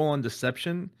much you roll on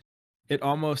deception, it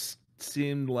almost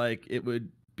seemed like it would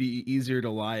be easier to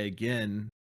lie again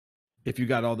if you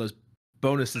got all those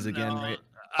bonuses again, right?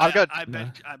 I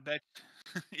bet.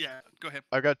 Yeah, go ahead.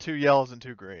 I've got 2 yellows and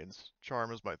 2 greens.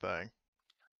 Charm is my thing.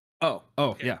 Oh,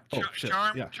 Okay. yeah. Oh, shit.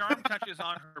 Charm Yeah. touches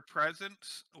on her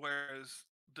presence, whereas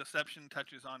deception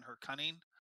touches on her cunning.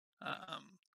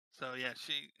 So yeah,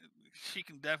 she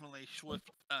can definitely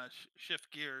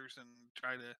shift gears and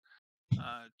try to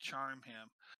charm him.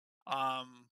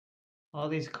 All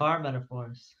these car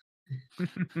metaphors.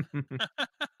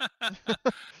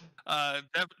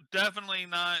 Definitely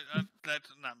not.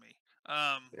 That's not me.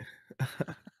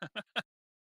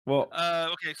 Well,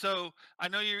 Okay, so I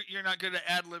know you're not good at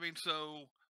ad-libbing. So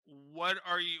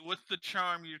what's the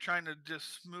charm? You're trying to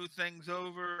just smooth things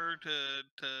over to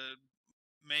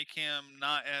make him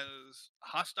not as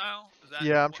hostile? Is that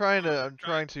Yeah, I'm what trying you're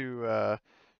to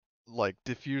like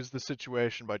diffuse the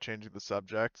situation by changing the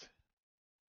subject.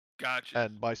 Gotcha.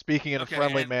 And by speaking in a Okay,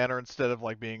 friendly and- manner instead of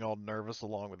like being all nervous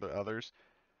along with the others.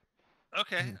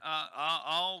 Okay,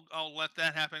 I'll let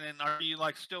that happen. And are you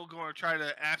like still going to try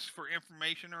to ask for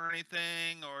information or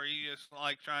anything, or are you just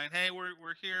like trying? Hey,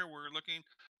 we're here. We're looking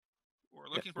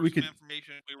for some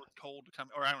information. We were told to come,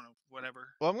 or I don't know, whatever.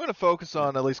 Well, I'm going to focus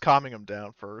on at least calming him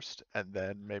down first, and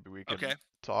then maybe we can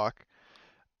talk.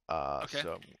 Okay.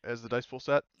 So, is the dice pool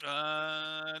set?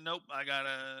 Nope. I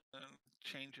gotta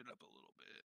change it up a little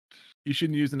bit. you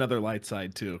shouldn't use another light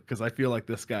side too, because I feel like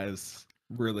this guy's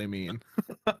really mean.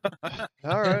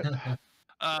 All right.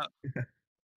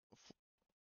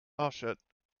 Oh shit.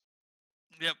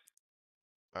 Yep.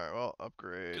 All right. Well,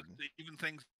 upgrade. Just to even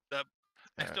things up.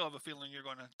 I still have a feeling you're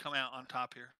going to come out on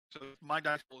top here. So my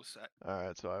dice pool is set. All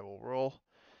right. So I will roll.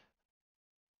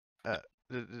 Did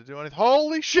it do anything?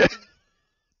 Holy shit!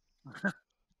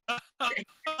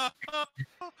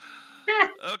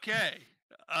 Okay.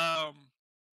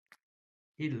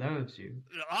 He loves you.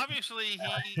 Obviously,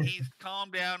 he's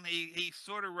calmed down. He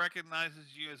sort of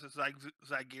recognizes you as a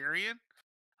Zygerian.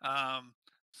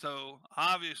 So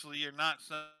obviously you're not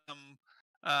some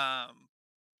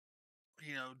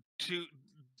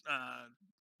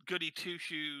goody two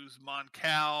shoes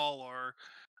Moncal or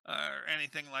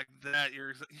anything like that.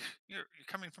 You're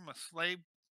coming from a slave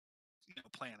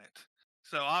planet.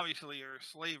 So obviously you're a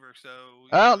slaver. So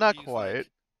not quite. Like,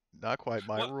 not quite.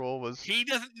 My rule was he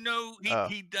doesn't know.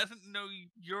 He doesn't know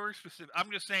your specific. I'm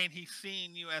just saying he's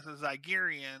seeing you as a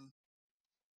Zygerian,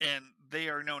 and they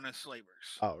are known as slavers.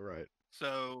 Oh, right.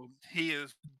 So he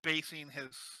is basing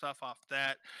his stuff off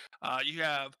that. You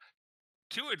have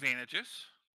 2 advantages.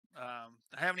 I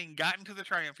haven't even gotten to the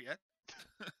triumph yet.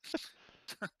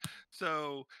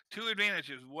 So 2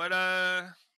 advantages. What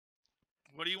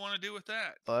do you want to do with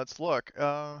that? Let's look.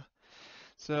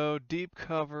 So deep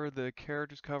cover, the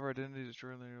character's cover identity is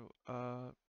really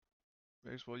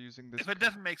well using this. If it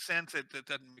doesn't make sense, it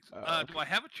doesn't make sense. Okay. Do I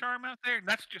have a charm out there?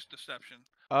 That's just deception.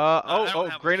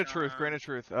 Grain of truth.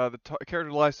 The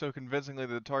character lies so convincingly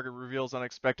that the target reveals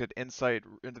unexpected insight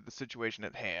into the situation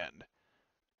at hand.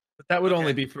 But that would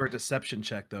only be for a deception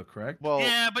check, though, correct? Well,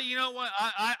 yeah, but you know what?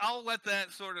 I'll let that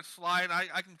sort of slide.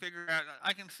 I can figure out.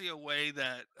 I can see a way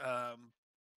that.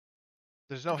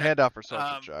 There's no handout for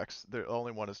social checks. The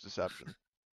only one is deception.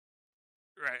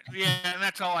 Right. Yeah, and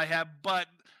that's all I have. But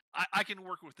I can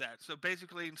work with that. So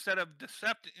basically, instead of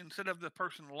the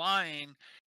person lying,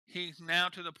 he's now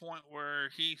to the point where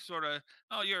he sort of,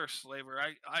 oh, you're a slaver.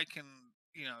 I can,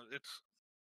 it's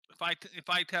if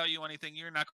I tell you anything,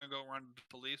 you're not going to go run to the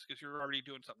police because you're already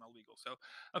doing something illegal. So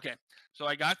okay, so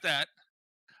I got that.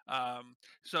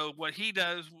 So what he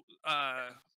does,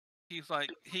 he's like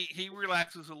he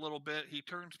relaxes a little bit. He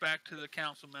turns back to the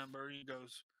council member. He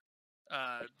goes,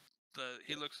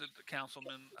 he looks at the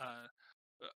councilman,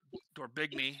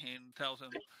 Dorbigny, and tells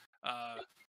him,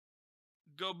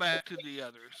 Go back to the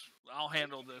others. I'll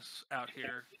handle this out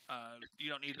here. You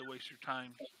don't need to waste your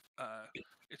time.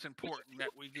 It's important that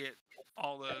we get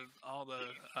all the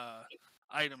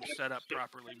items set up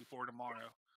properly before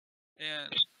tomorrow.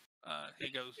 And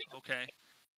he goes, okay.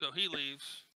 So he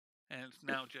leaves, and it's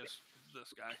now just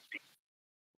this guy.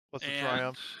 What's the And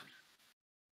triumph?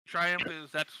 Triumph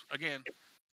is, that's, again,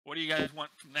 what do you guys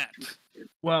want from that?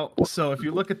 Well, so if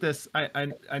you look at this,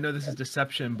 I know this is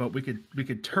deception, but we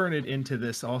could turn it into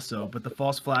this also. But the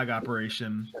false flag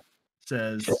operation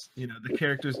says, the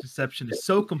character's deception is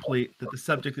so complete that the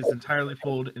subject is entirely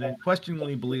fooled and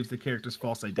unquestioningly believes the character's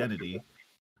false identity.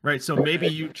 Right. So maybe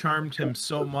you charmed him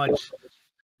so much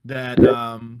that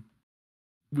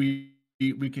we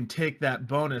can take that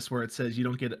bonus where it says you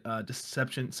don't get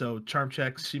deception. So charm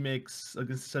checks she makes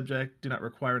against the subject do not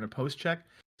require an opposed check.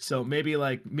 So maybe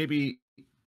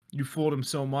you fooled him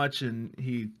so much and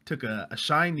he took a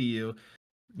shine to you.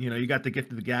 You got the gift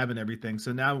of the gab and everything.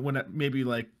 So now maybe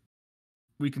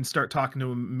we can start talking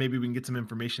to him. Maybe we can get some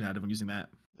information out of him using that.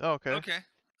 Oh, okay. Okay.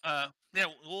 Yeah,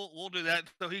 we'll do that.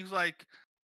 So he's like,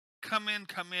 come in.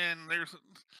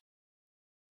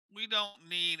 We don't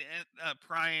need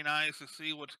prying eyes to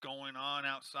see what's going on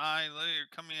outside.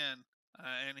 Come in.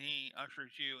 And he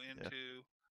ushers you into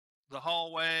the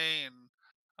hallway and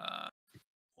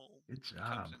Good job.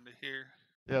 comes into here.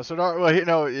 Yeah. So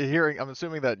hearing. I'm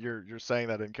assuming that you're saying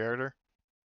that in character.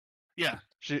 Yeah.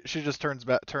 She just turns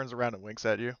around and winks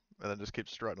at you, and then just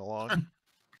keeps strutting along.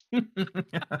 So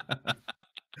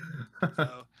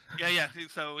yeah.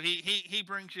 So he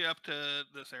brings you up to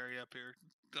this area up here.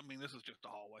 I mean, this is just a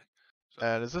hallway. So,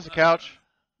 And is this a couch?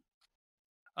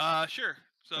 Sure.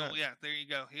 So Right. yeah, there you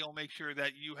go. He'll make sure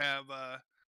that you have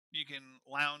you can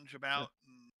lounge about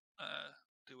and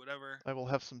do whatever. I will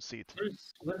have some seat.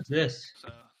 What is this? So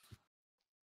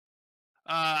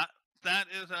that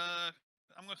is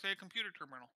I'm gonna say a computer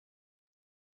terminal.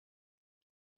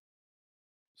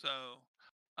 So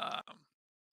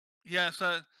yes,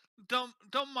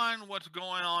 don't mind what's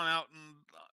going on out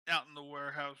in the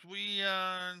warehouse. We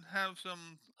have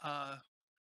some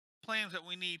plans that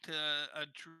we need to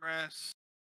address.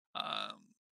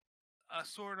 A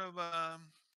sort of a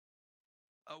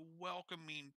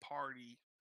welcoming party,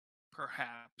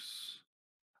 perhaps.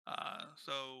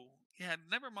 So yeah,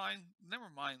 never mind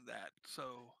that.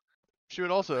 So She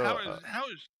would also. how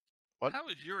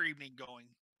is your evening going?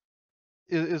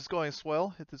 It is going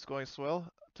swell. It is going swell.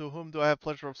 To whom do I have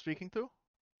pleasure of speaking to?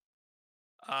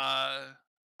 I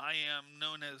am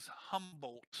known as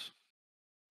Humboldt.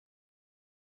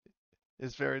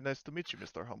 It's very nice to meet you,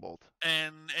 Mr. Humboldt.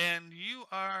 And you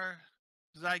are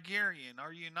Zygerian,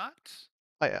 are you not?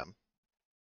 I am.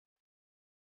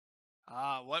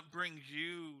 What brings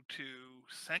you to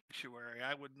Sanctuary?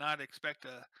 I would not expect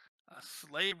a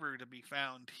slaver to be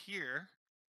found here.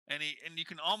 And you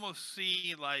can almost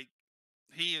see like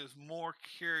he is more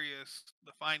curious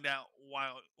to find out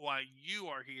why you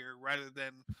are here rather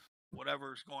than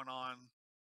whatever's going on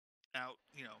out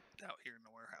here in the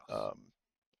warehouse.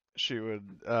 She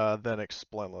would then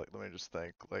explain. Let me just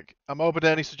think. I'm open to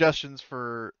any suggestions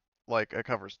for a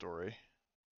cover story,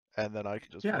 and then I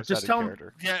can just voice just that tell in him.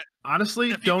 character. Yeah.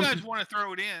 Honestly, if don't. you guys want to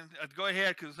throw it in, go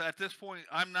ahead, because at this point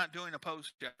I'm not doing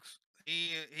opposed checks.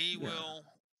 He will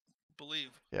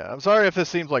believe. Yeah, I'm sorry if this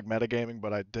seems like metagaming,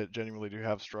 but I genuinely do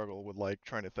have struggle with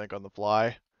trying to think on the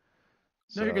fly.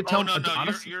 No, you're good. Oh Tell no,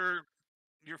 honestly,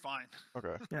 you're fine.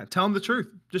 Okay. Yeah, tell him the truth.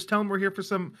 Just tell him we're here for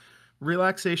some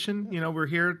relaxation. We were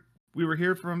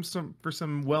here for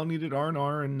some well-needed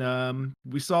R&R, and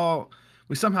we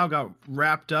somehow got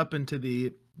wrapped up into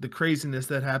the craziness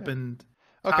that happened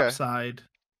topside.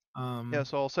 Yeah,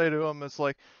 so I'll say to him, it's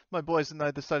like my boys and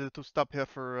I decided to stop here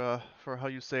for how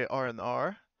you say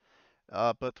R&R,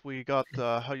 but we got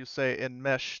how you say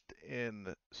enmeshed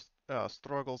in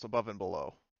struggles above and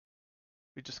below.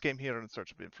 We just came here in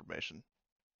search of information.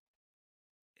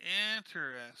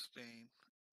 Interesting.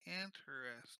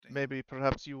 Maybe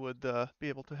perhaps you would be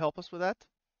able to help us with that?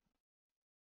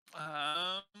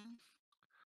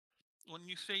 When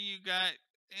you say you got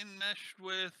enmeshed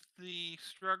with the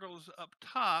struggles up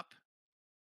top,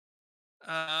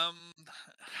 how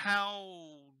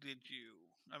did you?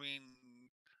 I mean,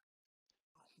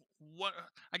 what?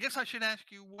 I guess I should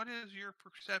ask you, what is your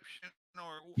perception,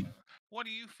 or what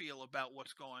do you feel about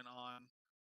what's going on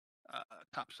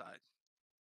topside?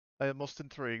 I am most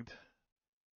intrigued.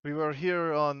 We were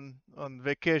here on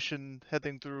vacation,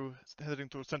 heading through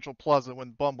Central Plaza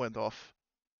when bomb went off.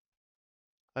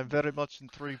 I'm very much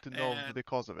intrigued to know the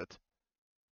cause of it.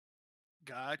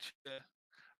 Gotcha.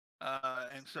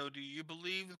 And so, do you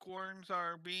believe the Quarrens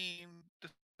are being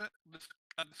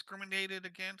discriminated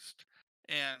against.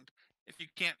 And if you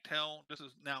can't tell, this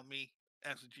is now me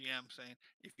as a GM saying,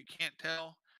 if you can't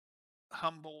tell,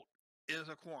 Humboldt is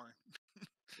a Quarren.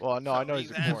 Well, no, So I know he's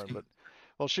he's a Quarren, asking. but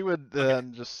well, she would Okay.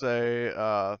 then just say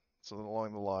something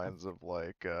along the lines of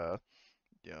like,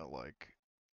 like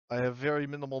I have very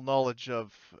minimal knowledge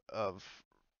of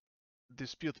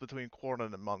dispute between Quarren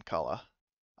and Moncala.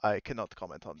 I cannot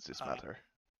comment on this matter.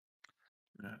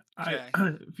 Okay.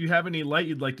 If you have any light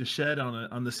you'd like to shed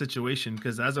on the situation,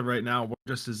 because as of right now we're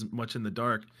just as much in the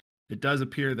dark. It does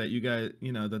appear that you guys,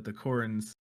 that the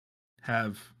Corins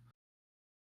have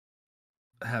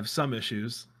some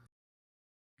issues.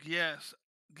 Yes.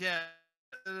 Yeah.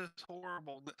 It is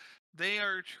horrible. They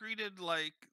are treated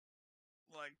like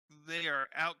they are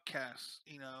outcasts,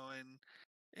 and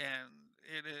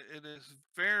it is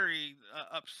very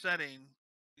upsetting.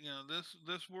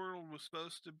 This world was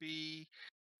supposed to be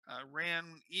ran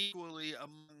equally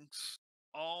amongst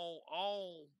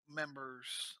all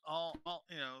members, all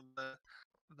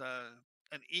the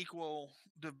an equal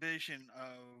division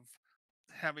of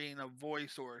having a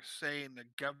voice or a say in the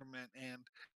government, and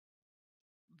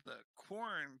the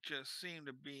Quarren just seem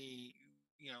to be,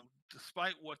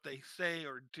 despite what they say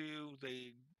or do,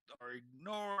 they are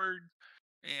ignored,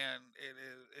 and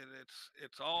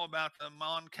it's all about the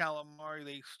Mon Calamari.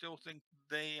 They still think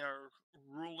they are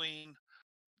ruling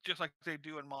just like they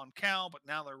do in Mon Cal, but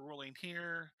now they're ruling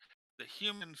here. The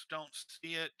humans don't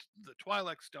see it. The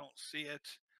Twi'leks don't see it.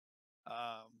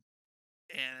 Um,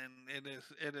 and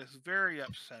it is very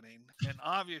upsetting. And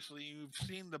obviously, you've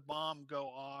seen the bomb go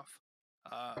off.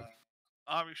 Uh,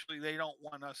 obviously, they don't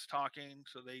want us talking,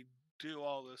 so they do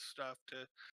all this stuff to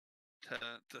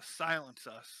silence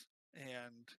us,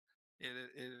 and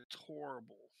it's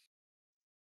horrible.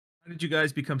 How did you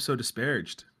guys become so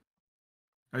disparaged?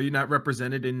 Are you not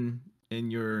represented in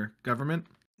your government?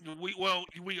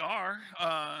 We are,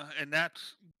 and that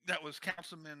was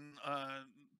Councilman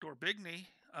Dorbigny.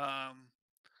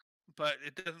 But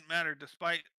it doesn't matter.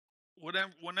 Despite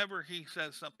whenever he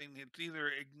says something, it's either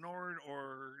ignored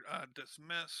or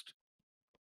dismissed,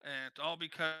 and it's all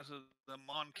because of the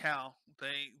Mon Cal.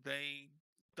 They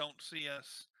don't see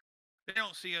us. They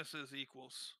don't see us as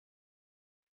equals.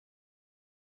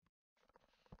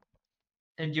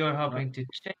 And you're hoping to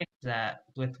change that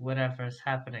with whatever's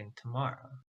happening tomorrow.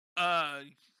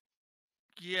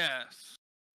 Yes.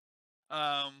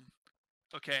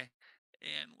 Okay.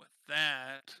 And with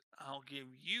that, I'll give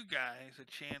you guys a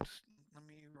chance. Let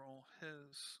me roll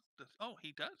his. Oh,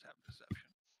 he does have deception.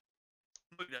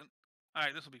 No, he doesn't. All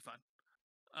right, this will be fun.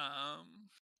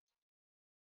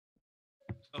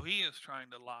 So he is trying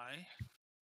to lie.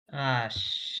 Ah,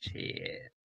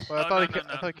 shit. Well, I Oh, thought no.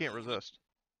 I thought he can't resist.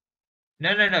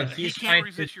 No. He He's can't trying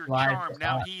resist to your lie charm. to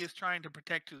Now us. he is trying to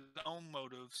protect his own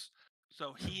motives.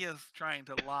 So he is trying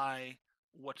to lie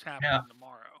what's happening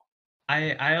tomorrow.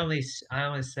 I only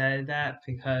said that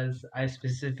because I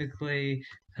specifically,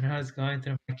 when I was going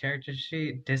through my character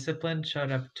sheet, discipline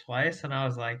showed up twice, and I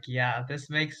was like, yeah, this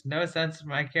makes no sense for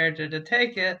my character to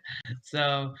take it.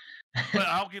 So, But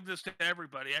I'll give this to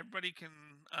everybody. Everybody can.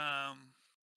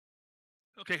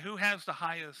 Okay, who has the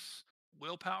highest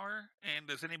willpower? And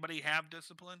does anybody have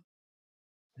discipline?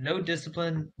 no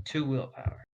discipline, 2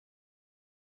 willpower.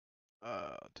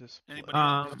 Discipline. Anybody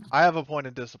else? I have a point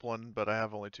in discipline, but I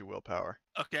have only 2 willpower.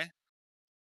 Okay.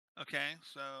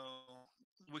 So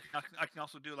I can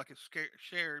also do like a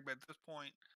shared, but at this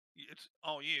point, it's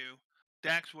all you.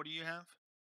 Dax, what do you have?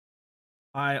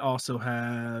 I also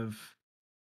have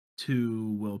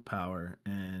 2 willpower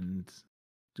and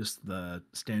just the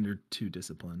standard 2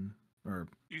 discipline, or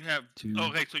You have 2.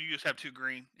 Okay, so you just have 2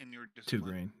 green in your discipline. 2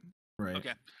 green, right?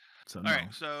 Okay. So All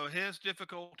right. So his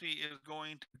difficulty is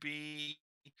going to be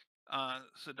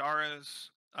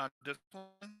Sidara's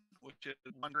discipline, which is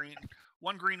 1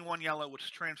 green, 1 yellow,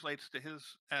 which translates to his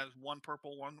as 1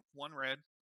 purple, one red.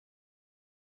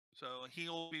 So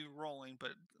he'll be rolling,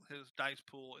 but his dice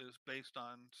pool is based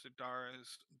on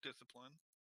Sidara's discipline.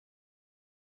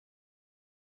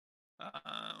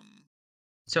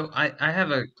 So I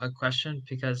have a question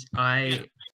because I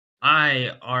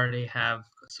already have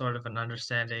sort of an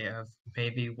understanding of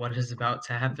maybe what is about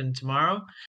to happen tomorrow.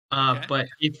 Okay. But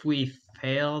if we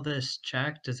fail this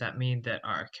check, does that mean that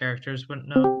our characters wouldn't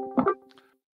know?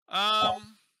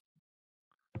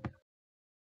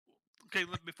 Okay,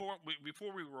 before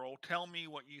we roll, tell me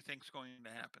what you think's going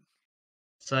to happen.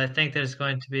 So I think there's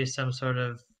going to be some sort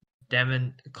of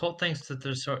Colt thinks that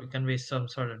there's going to be some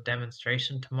sort of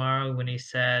demonstration tomorrow when he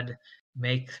said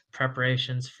make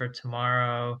preparations for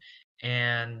tomorrow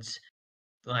and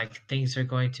like things are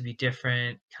going to be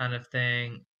different kind of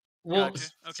thing. Well, Gotcha.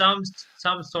 Okay.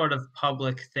 some sort of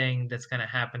public thing that's going to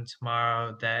happen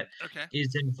tomorrow that Okay.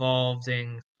 is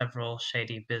involving several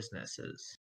shady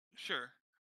businesses. Sure.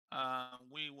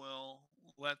 We will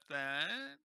let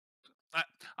that.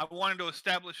 I wanted to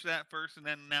establish that first, and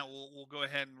then now we'll go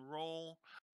ahead and roll.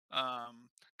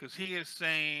 Because he is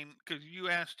saying, because you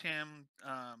asked him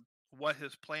what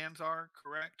his plans are,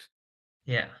 correct?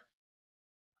 Yeah.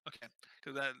 Okay.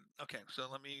 Because that. Okay. So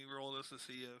let me roll this to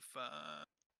see if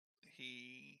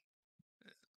he,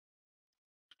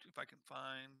 if I can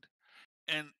find.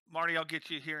 And Marty, I'll get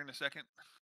you here in a second.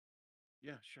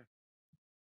 Yeah, sure.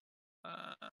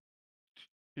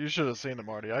 You should have seen it,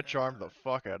 Marty. I charmed the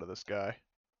fuck out of this guy.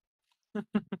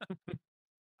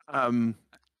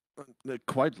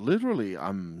 Quite literally,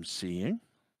 I'm seeing.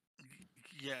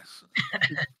 Yes.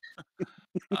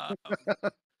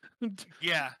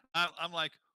 Yeah, I'm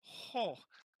like, oh,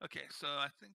 okay. So I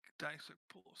think dice are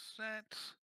pull set.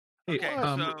 Hey, Okay,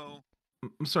 so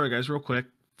I'm sorry, guys, real quick.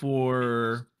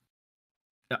 For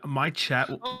my chat,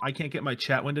 Oh. I can't get my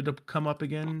chat window to come up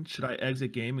again. Should I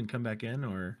exit game and come back in,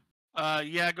 or?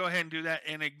 Yeah, go ahead and do that,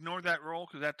 and ignore that roll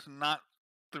because that's not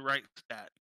the right stat.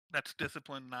 That's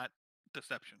discipline, not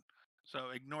deception.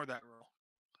 So ignore that roll.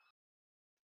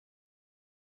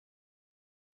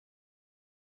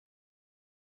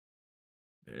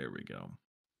 There we go.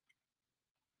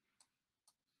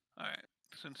 All right.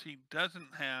 Since he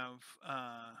doesn't have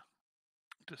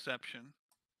deception,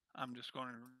 I'm just going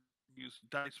to use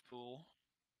dice pool.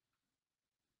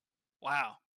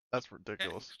 Wow. That's Okay,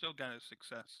 ridiculous. still got a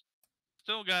success.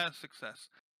 Still got a success.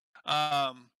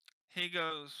 He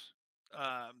goes,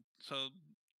 so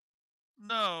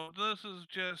no, this is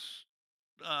just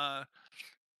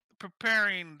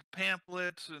preparing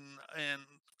pamphlets and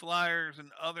flyers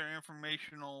and other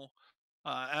informational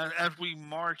as we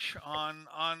march on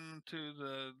to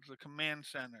the command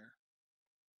center.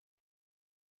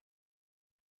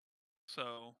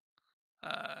 So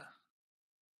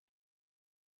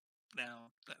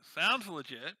now that sounds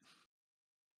legit.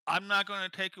 I'm not going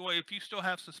to take away if you still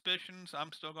have suspicions.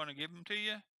 I'm still going to give them to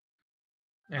you.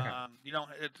 Okay. You know,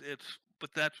 it's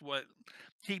but that's what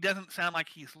he doesn't sound like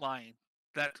he's lying.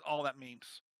 That's all that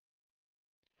means.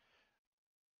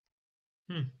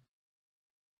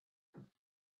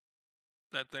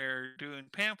 That they're doing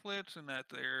pamphlets and that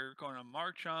they're going to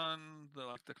march on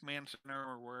the command center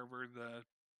or wherever the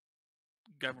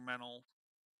governmental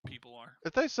people are.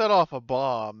 If they set off a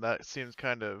bomb, that seems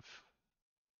kind of.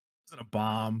 It wasn't a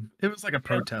bomb. It was like a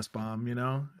protest bomb, you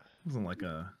know? It wasn't like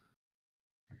a.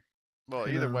 Well,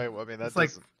 you either know, way, I mean, that it's like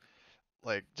doesn't.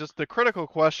 Like, just the critical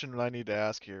question I need to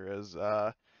ask here is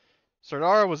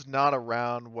Sardara was not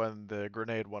around when the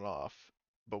grenade went off,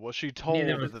 but was she Neither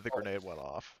told was that the Paul. grenade went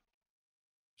off?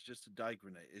 It's just a die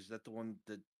grenade. Is that the one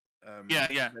that Yeah.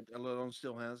 that Elon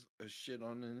still has a shit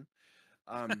on in?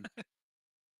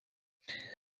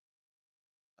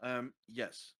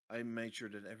 Yes, I made sure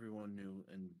that everyone knew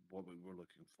and what we were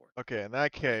looking for. Okay, in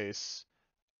that case,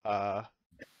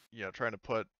 you know, trying to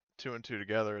put two and two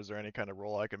together, is there any kind of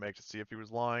roll I can make to see if he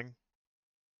was lying?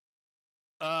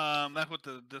 That's what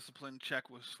the discipline check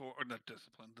was for, or not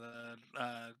discipline,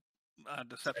 the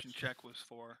deception check was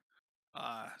for.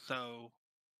 So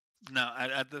no,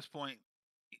 at this point,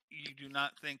 you do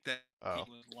not think that he Oh.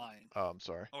 was lying. Oh, I'm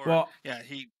sorry. Or well, yeah.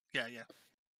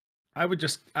 I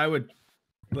would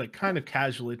like kind of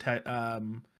casually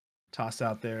toss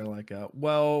out there like,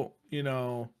 well, you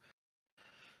know,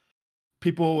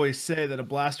 people always say that a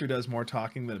blaster does more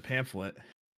talking than a pamphlet.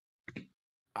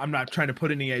 I'm not trying to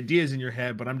put any ideas in your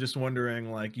head, but I'm just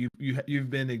wondering, like, you've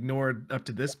been ignored up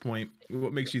to this point.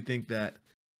 What makes you think that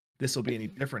this will be any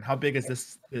different? How big is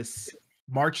this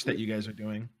march that you guys are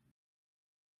doing?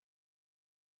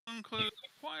 Includes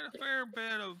quite a fair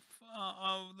bit of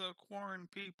the Quarren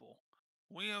people.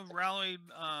 We have rallied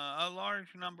a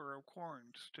large number of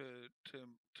Quarrens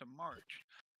to march.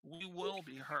 We will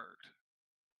be heard.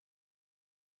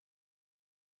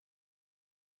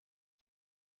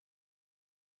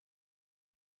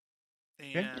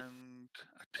 And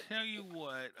I tell you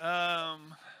what,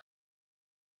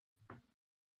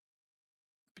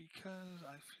 because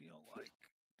I feel like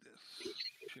this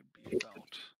should be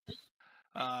felt.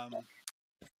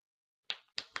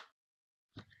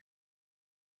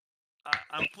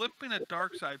 I'm flipping a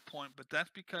dark side point, but that's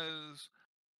because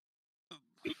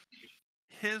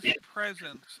his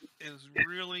presence is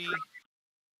really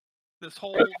this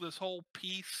whole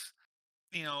peace,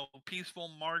 you know, peaceful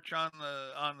march on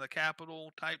the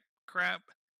Capitol type crap.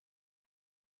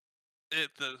 It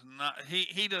does not.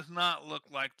 He does not look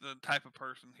like the type of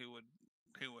person who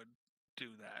would do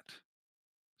that.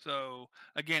 So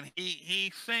again,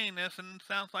 he's saying this, and it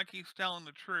sounds like he's telling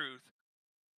the truth,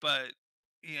 but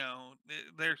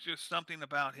there's just something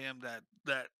about him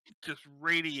that just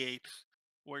radiates,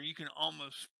 where you can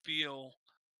almost feel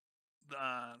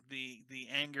the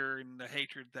anger and the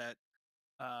hatred that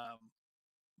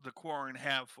the Quarren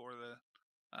have for the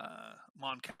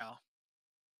Moncal.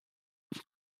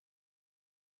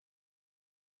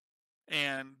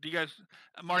 And do you guys,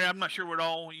 Marty? I'm not sure what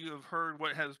all you have heard,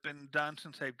 what has been done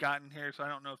since they've gotten here, so I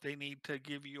don't know if they need to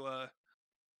give you a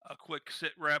quick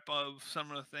sit rep of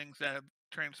some of the things that have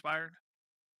transpired.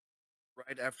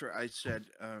 Right after I said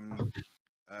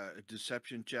a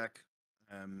deception check,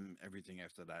 everything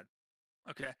after that.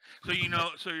 Okay, so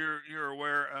so you're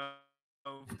aware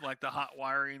of like the hot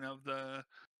wiring of the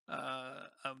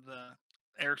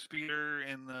airspeeder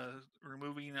and the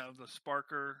removing of the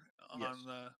sparker on Yes.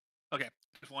 the. Okay,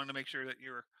 just wanted to make sure that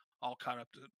you're all caught up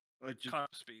to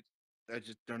speed. I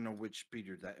just don't know which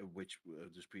speeder which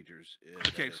of the speeders.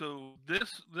 Okay, so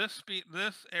this airspeed,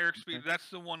 Okay. that's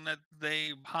the one that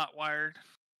they hot wired,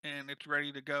 and it's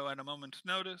ready to go at a moment's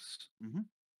notice. Mhm.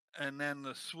 And then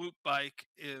the swoop bike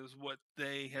is what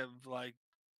they have like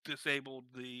disabled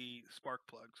the spark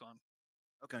plugs on.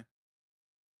 Okay.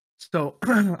 So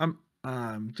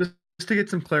I'm just to get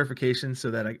some clarification, so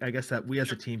that I guess that we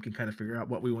as a team can kind of figure out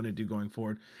what we want to do going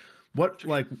forward. What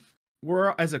like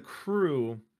we're as a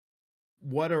crew,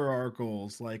 what are our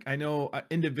goals? Like, I know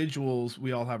individuals,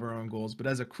 we all have our own goals, but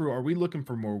as a crew, are we looking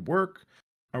for more work?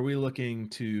 Are we looking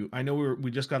to? I know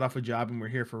we just got off a job and we're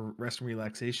here for rest and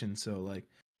relaxation. So like,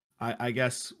 I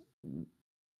guess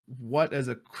what as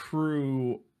a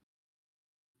crew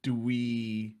do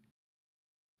we?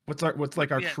 What's our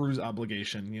Yeah. crew's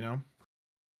obligation? You know.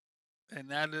 And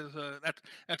that is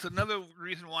that's another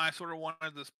reason why I sort of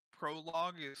wanted this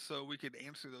prologue, is so we could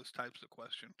answer those types of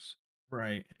questions.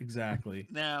 Right. Exactly.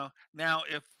 Now,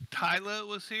 if Tyla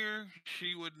was here,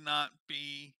 she would not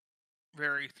be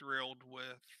very thrilled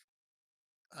with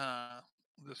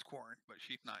this Quarren, but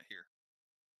she's not here.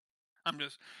 I'm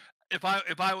just, if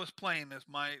I was playing this,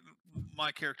 my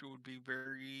character would be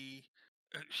very.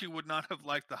 She would not have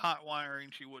liked the hot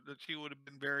wiring. She would have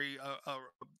been very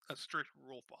a strict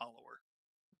rule follower.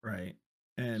 Right.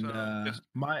 And So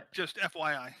just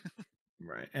FYI.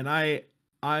 right. And I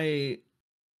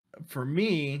for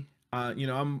me,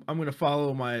 I'm gonna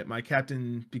follow my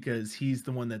captain, because he's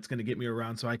the one that's gonna get me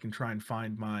around, so I can try and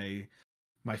find my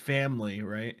family,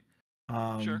 right?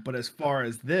 Sure. But as far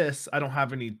as this, I don't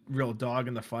have any real dog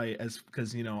in the fight,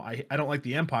 because I don't like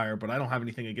the Empire, but I don't have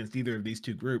anything against either of these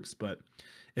two groups. But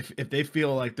if they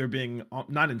feel like they're being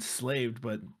not enslaved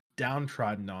but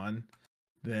downtrodden on,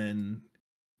 then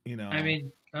I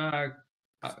mean,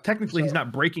 technically he's so,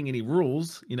 not breaking any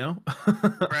rules,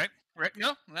 Right.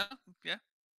 No. Yeah.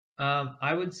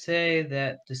 I would say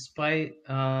that despite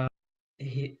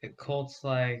Colt's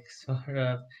like sort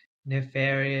of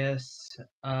nefarious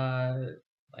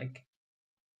like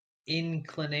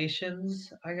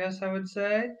inclinations, I guess I would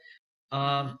say,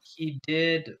 he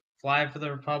did fly for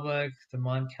the Republic. The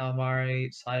Mon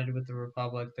Calamari sided with the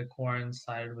Republic. The Quarren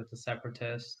sided with the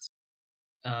Separatists.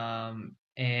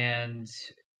 And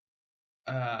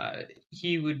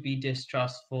he would be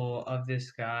distrustful of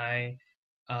this guy,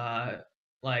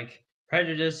 like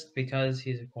prejudiced because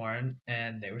he's a Quarren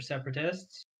and they were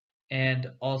separatists,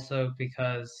 and also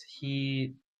because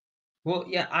he, well,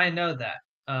 yeah, I know that.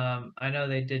 I know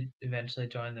they did eventually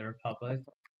join the Republic,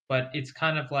 but it's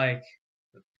kind of like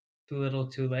too little,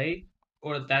 too late,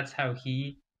 or that's how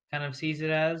he kind of sees it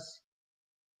as.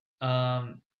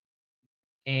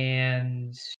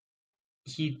 And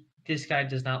this guy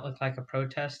does not look like a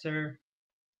protester,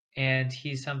 and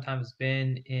he's sometimes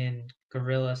been in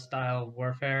guerrilla style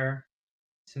warfare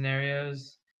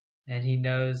scenarios, and he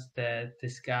knows that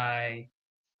this guy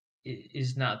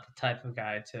is not the type of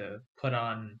guy to put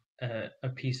on a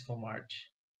peaceful march.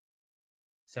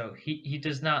 So he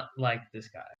does not like this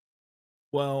guy.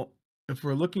 Well, if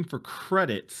we're looking for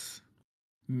credits,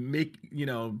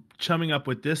 chumming up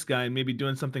with this guy and maybe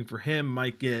doing something for him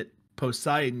might get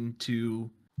Poseidon to,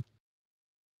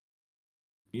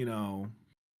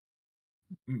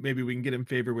 maybe we can get him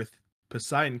favor with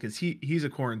Poseidon, because he's a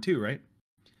Quarren too, right?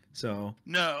 So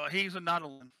No, he's a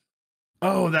Nautilin.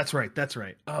 oh, that's right.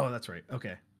 Oh, that's right.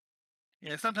 Okay.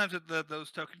 Yeah, sometimes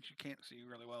those tokens you can't see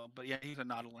really well, but yeah, he's a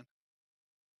Nautilin.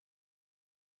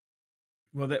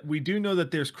 Well, that we do know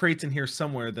that there's crates in here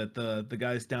somewhere that the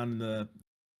guys down in the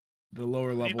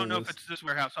lower level. You don't know if it's this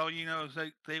warehouse. All you know is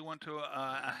they went to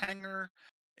a hangar,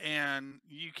 and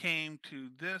you came to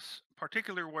this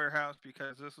particular warehouse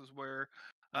because this is where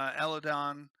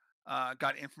Eladon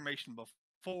got information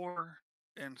before,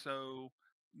 and so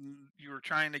you were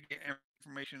trying to get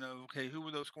information of, okay, who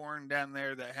were those Quarren down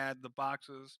there that had the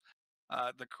boxes,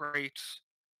 the crates,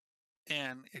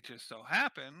 and it just so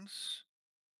happens,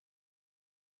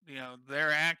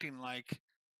 they're acting like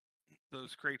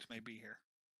those crates may be here.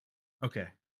 Okay.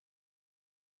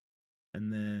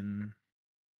 And then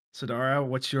Sadara,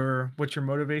 what's your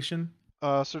motivation?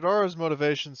 Sardara's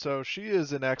motivation, so she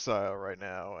is in exile right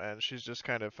now, and she's just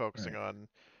kind of focusing Right.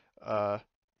 on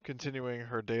continuing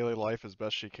her daily life as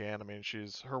best she can. I mean,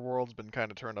 her world's been kind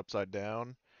of turned upside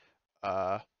down,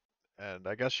 and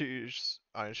I guess she's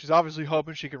obviously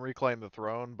hoping she can reclaim the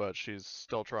throne, but she's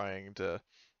still trying to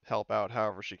help out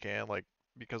however she can, like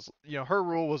because her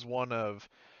rule was one of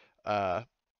uh,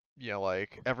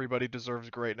 like everybody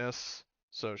deserves greatness,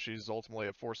 so she's ultimately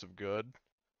a force of good.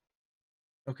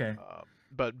 Okay.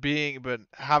 But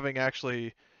having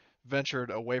actually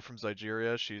ventured away from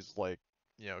Zygeria, she's like,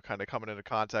 kind of coming into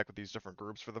contact with these different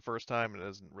groups for the first time and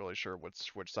isn't really sure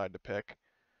which side to pick.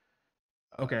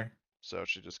 Okay. So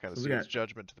she just kind of So we seals got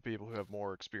judgment to the people who have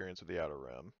more experience with the Outer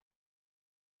Rim.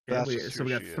 yeah, That's we just so who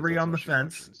we got she is. 3 That's on how the she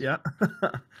fence. functions. Yeah.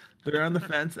 3 on the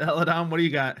fence. Eladon, what do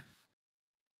you got?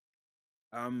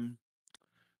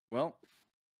 Well,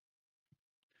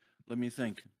 let me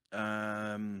think.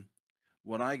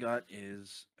 What I got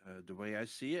is the way I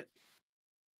see it.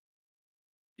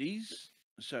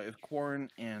 So if Quarren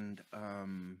and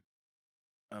Mon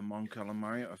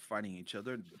Calamari are fighting each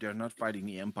other, they're not fighting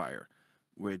the Empire,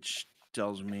 which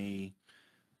tells me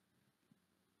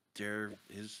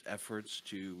his efforts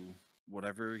to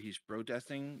whatever he's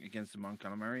protesting against the Mon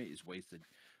Calamari is wasted,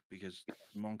 because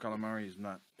Mon Calamari is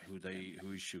not who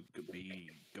he should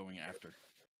be going after.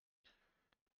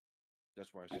 That's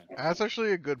what I said. That's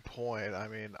actually a good point. I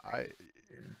mean,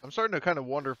 I'm starting to kind of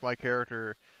wonder if my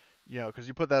character, because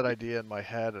you put that idea in my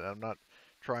head, and I'm not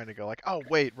trying to go like, oh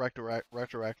wait,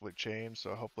 retroactively change,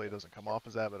 so hopefully it doesn't come off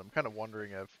as that. But I'm kind of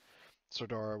wondering if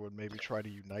Sardara would maybe try to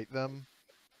unite them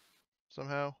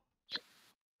somehow,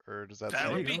 or does that That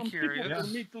seem? would be curious. Yeah.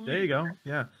 There you go.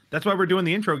 Yeah. That's why we're doing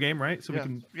the intro game, right? So Yeah. we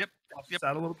can Yep. toss Yep. this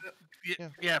out a little bit.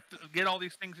 Yeah. Get all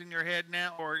these things in your head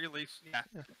now, or at least, yeah.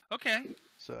 Okay.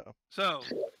 So.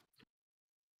 Because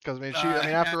I mean, after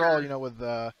Hacker- all, with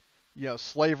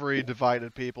slavery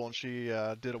divided people, and she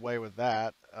did away with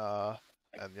that,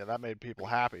 and that made people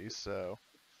happy. So,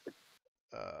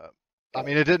 I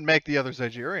mean, it didn't make the other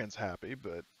Zygerians happy,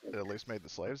 but it at least made the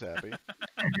slaves happy.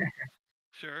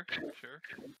 Sure.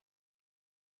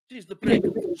 She's the pick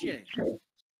of the chain.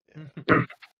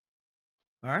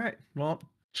 All right. Well,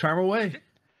 charm away.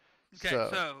 Okay.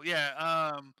 So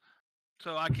yeah.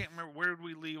 So I can't remember, where did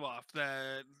we leave off?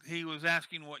 That he was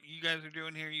asking what you guys are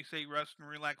doing here. You say rest and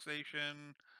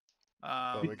relaxation.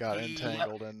 But we got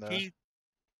entangled in the.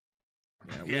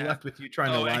 We left with you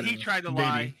trying to lie. And he to tried to baby.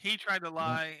 lie. He tried to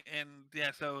lie, and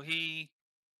so he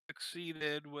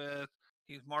succeeded with.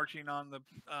 He's marching on the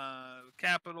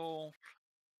capital,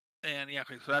 and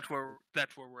okay, so that's where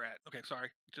we're at. Okay,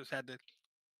 sorry, just had to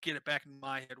get it back in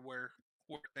my head where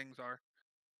things are.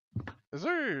 Is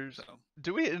there?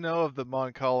 Do we know of the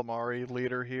Mon Calamari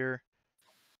leader here?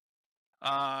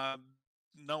 No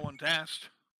one's asked.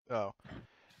 Oh.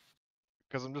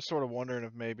 Because I'm just sort of wondering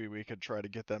if maybe we could try to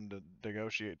get them to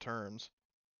negotiate terms.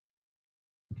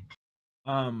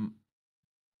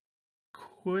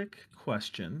 Quick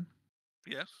question.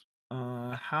 Yes.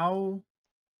 How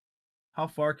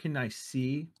far can I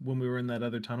see when we were in that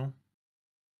other tunnel?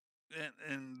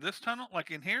 In this tunnel,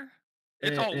 like in here,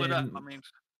 it's all lit up. I mean,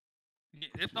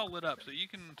 it's all lit up, so you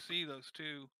can see those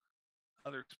 2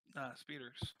 other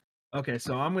speeders. Okay,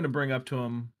 so I'm gonna bring up to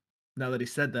him. Now that he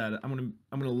said that, I'm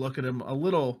gonna look at him a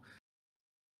little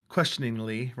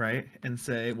questioningly, right, and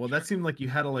say, "Well, that seemed like you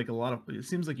had a lot of. It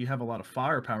seems like you have a lot of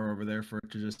firepower over there for it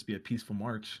to just be a peaceful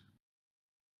march."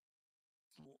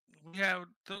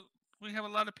 We have a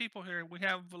lot of people here. We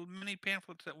have many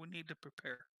pamphlets that we need to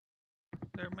prepare.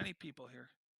 There are many people here.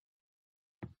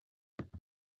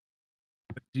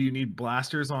 Do you need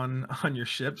blasters on your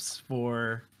ships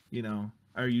for,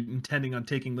 are you intending on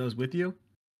taking those with you?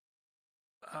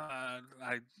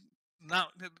 It's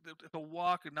a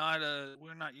walk,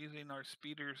 we're not using our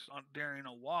speeders during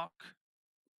a walk,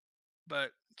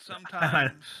 but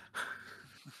sometimes.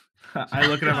 I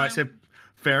look at him and I say,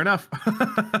 fair enough.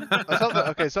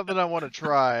 Something I want to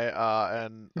try,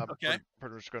 and I'm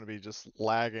pretty much going to be just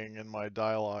lagging in my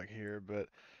dialogue here, but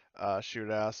she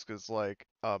would ask is like,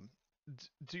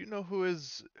 do you know who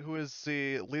is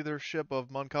the leadership of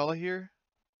Mon Cala here?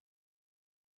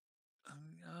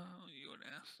 You would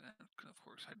ask that, because of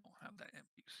course I don't have that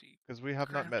NPC. Because we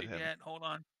have not met him yet. Hold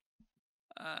on.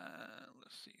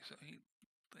 Let's see. So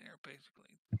they are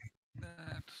basically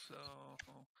that. So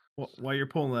While you're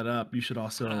pulling that up, you should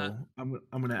also. Uh-huh. I'm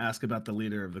going to ask about the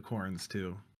leader of the Corns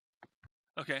too.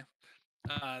 okay,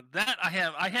 that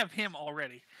I have him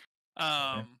already.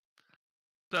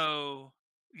 So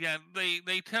yeah,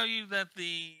 they tell you that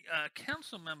the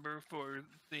council member for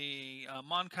the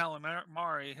Mon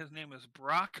Calamari, his name is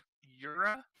Brock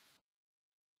Ura,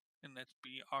 and that's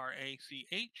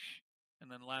Brach,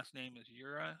 and then last name is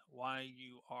Ura,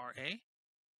 Yura.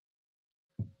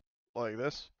 Like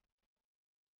this?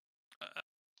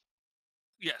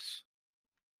 Yes.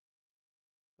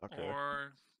 Okay.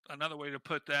 Or another way to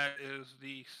put that is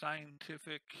the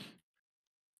scientific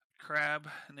crab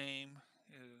name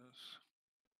is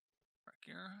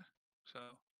Rakira. So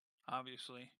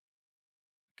obviously,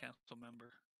 council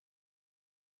member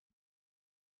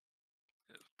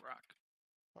is Brock.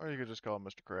 Or you could just call him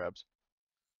Mr. Krabs.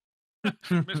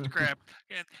 Mr. Crab.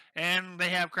 And they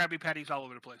have Krabby Patties all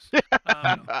over the place. No,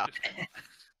 just kidding.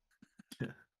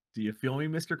 Do you feel me,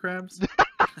 Mr. Krabs?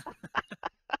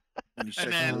 And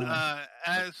then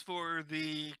as for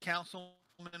the councilman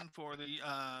for the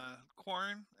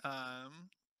corn,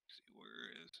 see, where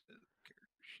is his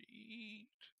character sheet?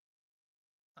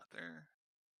 Not there.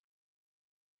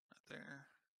 Not there.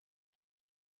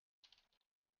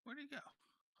 Where'd he go?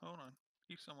 Hold on.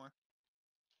 He's somewhere.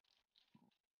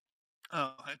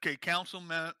 Oh, okay.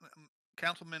 Councilman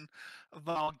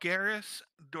Valgaris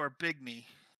Dorbigny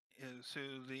is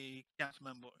who the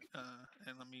councilman.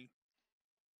 And let me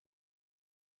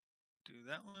do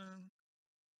that one.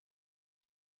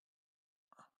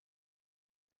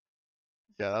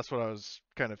 Yeah, that's what I was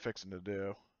kind of fixing to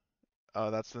do.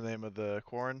 That's the name of the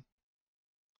corn?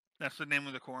 That's the name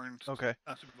of the corn Okay.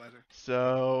 supervisor.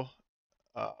 So,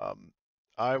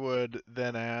 I would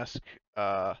then ask,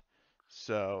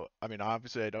 so, I mean,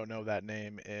 obviously I don't know that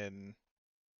name in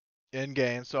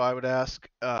game, so I would ask,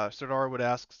 Serdar would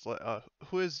ask,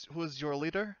 who is your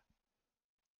leader?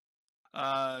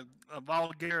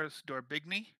 Valgaris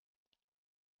Dorbigny.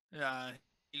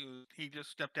 He just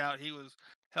stepped out. He was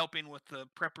helping with the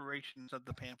preparations of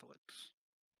the pamphlets.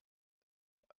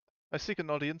 I seek an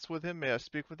audience with him. May I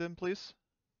speak with him, please?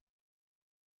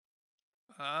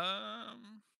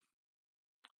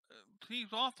 He's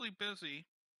awfully busy.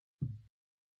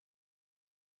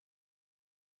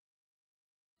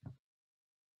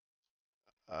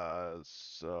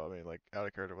 So, I mean, like, out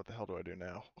of character, what the hell do I do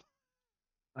now?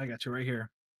 I got you right here.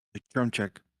 The charm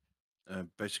check.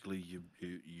 Basically,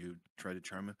 you try to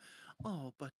charm him.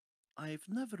 Oh, but I've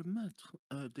never met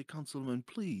the councilman.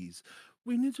 Please,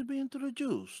 we need to be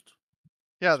introduced.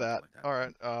 Yeah, Something that. like that. All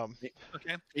right.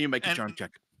 Okay. You make a And- charm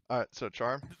check. All right. So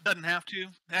charm. Doesn't have to.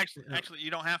 Actually,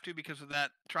 you don't have to because of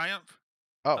that triumph.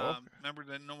 Oh. Okay. Remember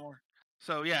that no more.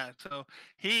 So yeah. So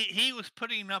he was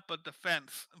putting up a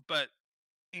defense, but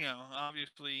you know,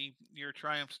 obviously your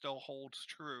triumph still holds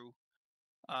true.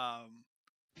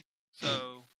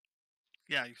 So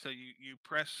yeah. So you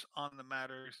press on the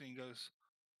matters, and he goes,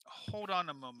 "Hold on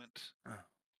a moment,"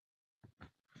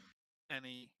 and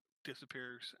he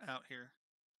disappears out here.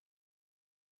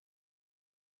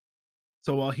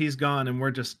 So while he's gone and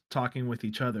we're just talking with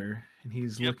each other and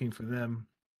he's Yep. looking for them,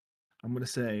 I'm gonna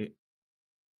say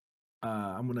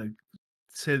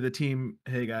to the team,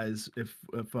 hey guys, if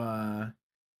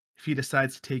he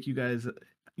decides to take you guys,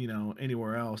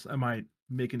 anywhere else, I might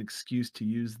make an excuse to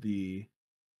use the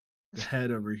head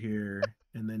over here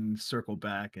and then circle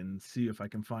back and see if I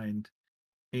can find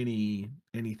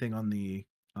anything on the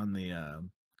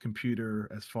computer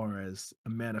as far as a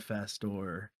manifest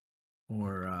or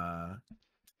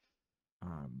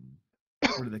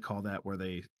what do they call that where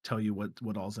they tell you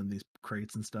what all's in these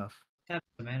crates and stuff? That's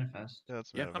the manifest. Yeah,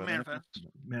 that's Yeah, A manifest.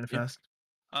 Manifest.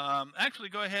 Actually,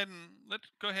 let's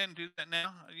go ahead and do that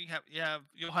now.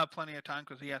 You'll have plenty of time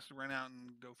because he has to run out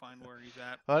and go find where he's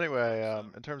at. Well, anyway,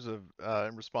 So- in terms of,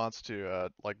 in response to,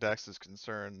 like Dax's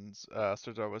concerns,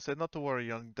 Serdar would say, not to worry,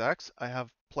 young Dax. I have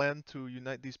planned to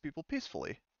unite these people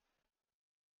peacefully.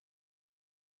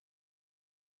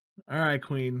 All right,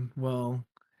 Queen. Well,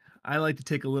 I like to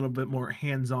take a little bit more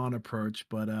hands-on approach,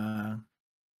 but I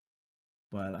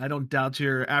don't doubt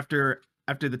your after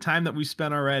the time that we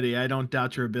spent already, I don't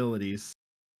doubt your abilities.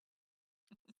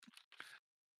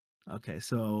 Okay,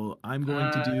 so I'm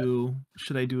going to do.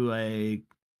 Should I do a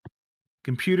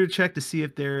computer check to see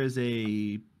if there is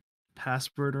a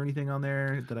password or anything on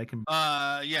there that I can?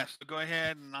 Yes. Go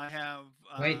ahead, and I have.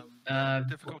 Wait,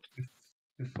 difficult.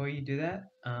 before you do that,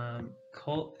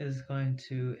 Colt is going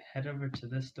to head over to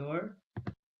this door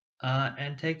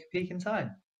and take a peek inside.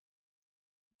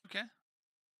 Okay.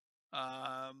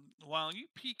 While you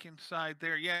peek inside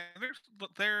there, yeah,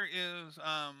 there is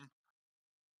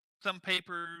some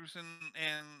papers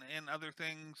and other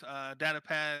things, data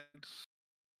pads.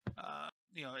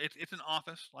 It's an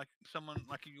office like someone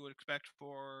like you would expect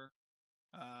for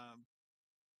um,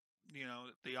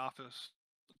 the office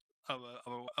of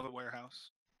a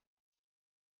warehouse.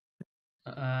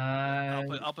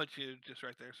 I'll put you just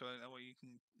right there so that way you can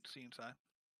see inside.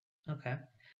 Okay.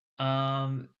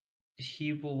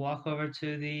 He will walk over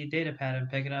to the data pad and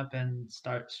pick it up and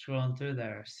start scrolling through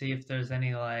there. See if there's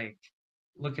any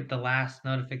look at the last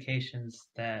notifications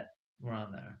that were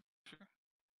on there. Sure.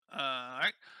 All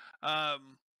right.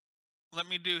 Um, Let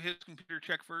me do his computer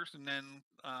check first, and then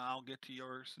I'll get to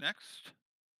yours next.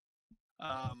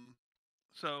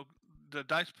 So the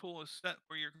dice pool is set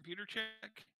for your computer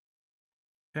check.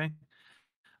 Okay.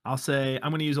 I'll say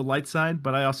I'm going to use a light side,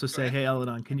 but I also Go say, ahead. hey,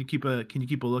 Eladon, can you keep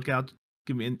a lookout?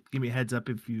 Give me a heads up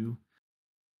if you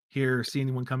hear or see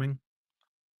anyone coming.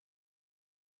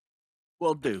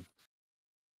 Will do.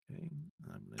 Okay.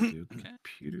 I'm going to do a Okay.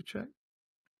 computer check.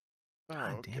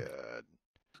 God Oh, damn it. God.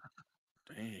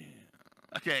 Damn.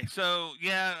 Okay, so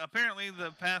yeah, apparently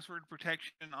the password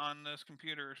protection on this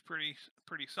computer is pretty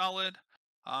solid.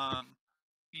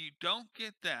 You don't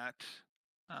get that,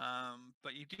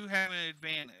 but you do have an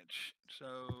advantage.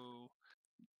 So,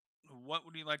 what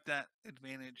would you like that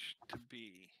advantage to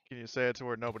be? Can you say it to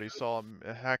where nobody saw him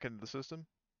hack into the system?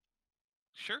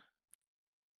 Sure.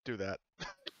 Do that.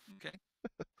 Okay.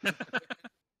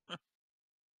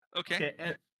 Okay. Okay.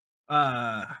 And,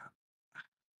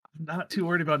 I'm not too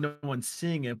worried about no one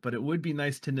seeing it, but it would be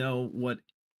nice to know what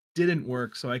didn't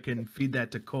work so I can feed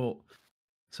that to Colt.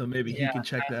 So maybe he Yeah, can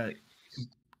check that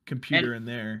computer in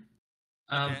there.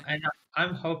 Okay. And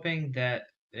I'm hoping that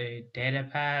a data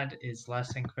pad is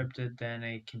less encrypted than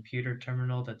a computer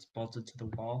terminal that's bolted to the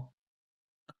wall.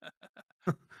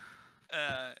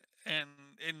 And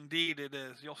indeed it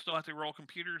is. You'll still have to roll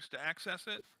computers to access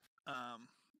it.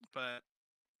 But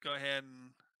go ahead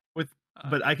and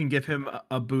But I can give him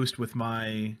a boost with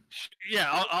my. yeah,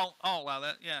 I'll allow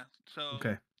that. Yeah. So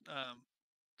Okay.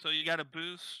 So you got a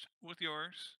boost with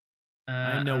yours,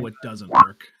 I know I'm what doesn't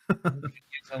work. gonna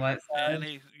use a light and side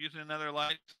he's using another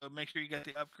light. So make sure you get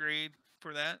the upgrade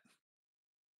for that.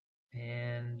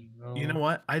 and roll. You know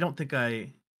what? I don't think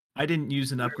I didn't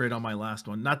use an upgrade on my last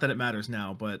one. Not that it matters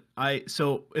now, but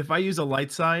so if I use a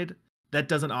light side, that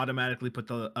doesn't automatically put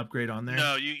the upgrade on there.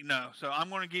 No. So I'm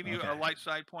going to give you a Okay. light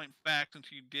side point back since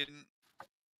you didn't.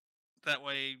 That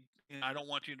way, I don't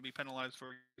want you to be penalized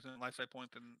for using a light side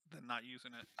point than not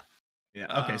using it.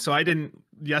 Yeah. Okay. So I didn't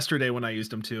yesterday when I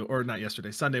used them too, or not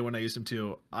yesterday, Sunday when I used them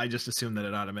too. I just assumed that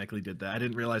it automatically did that. I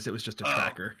didn't realize it was just a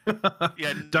tracker.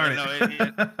 Yeah. Darn no,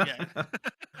 it. yeah.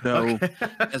 So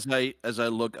Okay. as I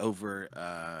look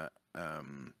over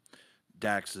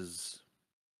Dax's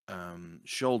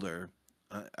shoulder,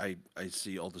 I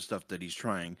see all the stuff that he's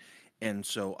trying, and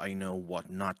so I know what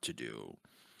not to do.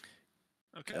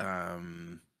 Okay.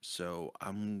 So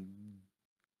I'm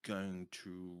going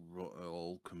to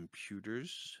roll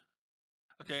computers.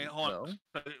 Okay, hold on.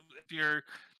 So if you're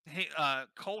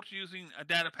Colt's using a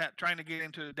data pad, trying to get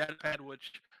into a data pad,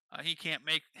 which he can't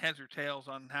make heads or tails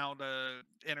on how to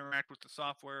interact with the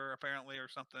software, apparently, or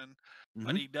something.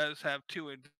 But he does have two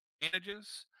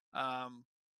advantages. Colt,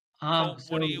 so,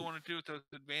 what do you want to do with those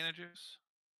advantages?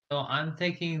 so I'm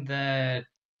thinking that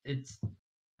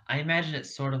I imagine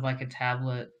it's sort of like a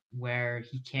tablet where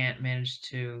he can't manage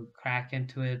to crack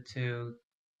into it to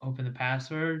open the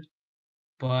password,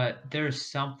 but there's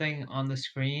something on the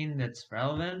screen that's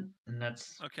relevant, and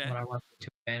that's Okay. what I want the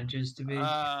two advantages to be.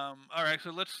 All right.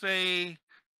 So let's say,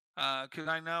 because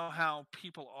I know how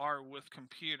people are with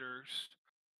computers,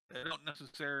 they don't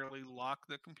necessarily lock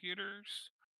the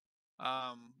computers.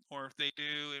 Or if they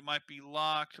do, it might be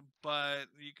locked, but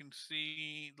you can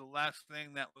see the last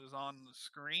thing that was on the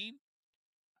screen.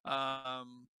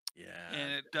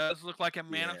 And it does look like a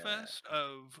manifest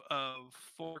of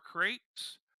 4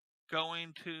 crates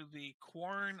going to the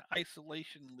Quarren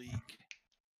Isolation League.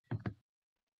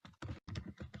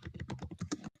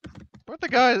 Weren't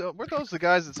those the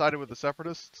guys that sided with the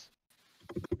Separatists?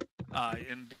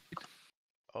 Indeed.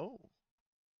 Oh.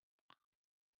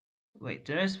 Wait,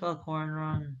 did I spell corn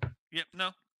wrong? Yep.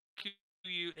 No.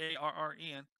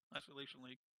 Quarren Isolation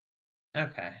League.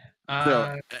 Okay.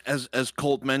 So as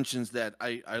Colt mentions that,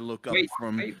 I look up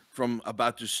from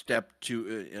about to step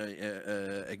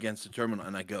to against the terminal,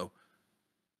 and I go,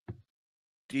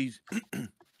 these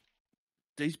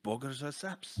these buggers are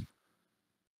saps.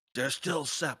 They're still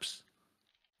saps.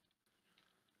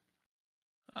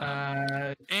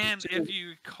 And if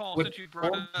you recall, since you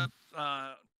brought up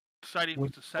siding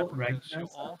Would with the Colt Separatists, you'll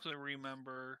recognize that? also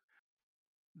remember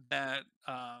that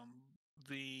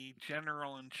the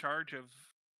general in charge of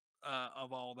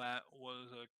all that was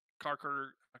a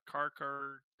Karkarodon.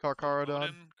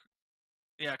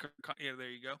 Yeah, yeah, there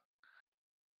you go.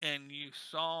 And you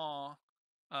saw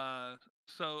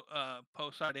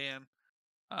Poseidon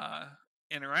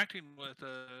interacting with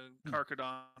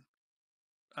Karkadon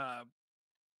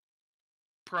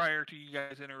prior to you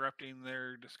guys interrupting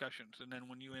their discussions, and then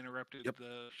when you interrupted, Yep.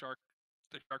 the shark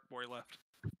boy left.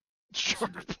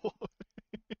 Shark boy.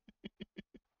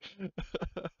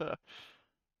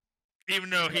 Even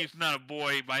though he's not a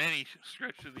boy by any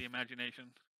stretch of the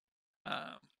imagination,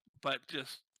 but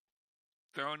just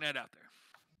throwing that out there.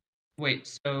 Wait,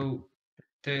 so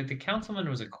the councilman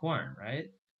was a Corn,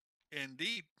 right?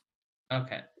 Indeed,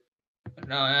 Okay.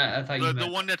 No, I thought you the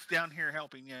meant one that's down here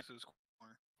helping, yes, is Corn.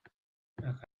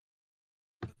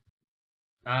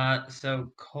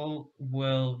 so Colt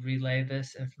will relay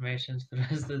this information to the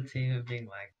rest of the team of being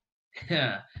like,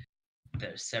 yeah,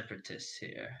 there's separatists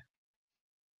here.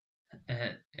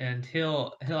 And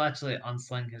he'll actually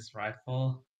unsling his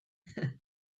rifle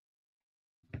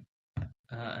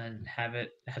and have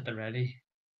it at the ready.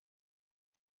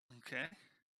 Okay.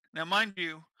 Now, mind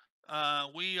you,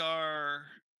 we are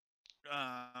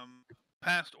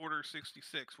past Order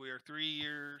 66. We are 3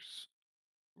 years,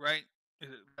 right? Is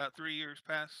it about 3 years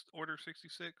past Order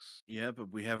 66? Yeah,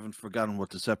 but we haven't forgotten what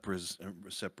the separatists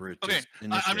Okay,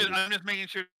 initiated. I'm just making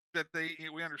sure that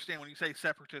we understand when you say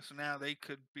separatists now, they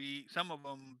could be, some of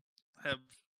them have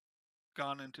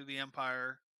gone into the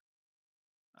Empire.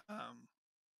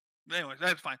 Anyways,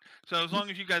 that's fine. So as long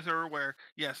as you guys are aware,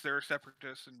 yes, there are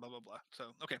separatists and blah blah blah.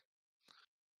 So okay,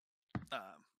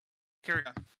 carry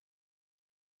on.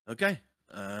 Okay.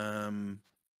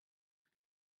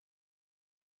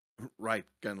 Right,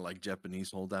 kind of like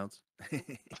Japanese holdouts.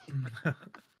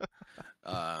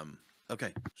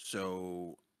 Okay,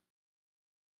 so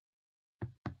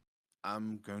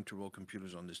I'm going to roll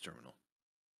computers on this terminal.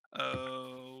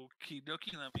 Okie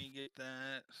dokie, let me get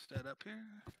that set up here.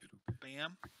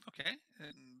 Bam. Okay,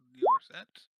 and you're set.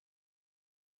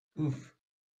 Oof.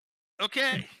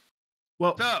 Okay,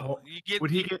 Well, so you get.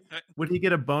 would he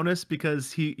get a bonus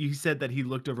because he said that he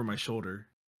looked over my shoulder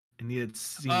and he had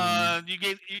seen. You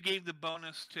gave the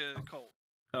bonus to Colt.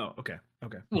 Oh, okay.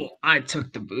 Well, I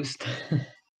took the boost.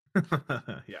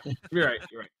 Yeah, you're right.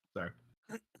 Sorry.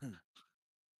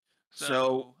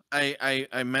 So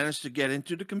I managed to get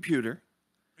into the computer.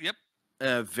 Yep.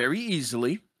 Very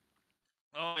easily.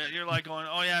 Oh yeah, you're like going.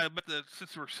 Oh yeah, but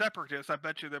since we're separatists, I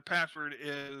bet you the password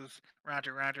is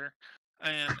Roger,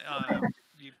 and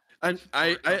you. And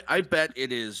I bet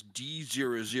it is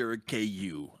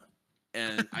D00KU,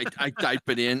 and I type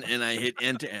it in and I hit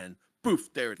end to end.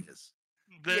 Poof, there it is.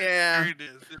 There it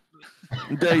is.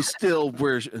 They still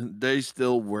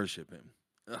worship him.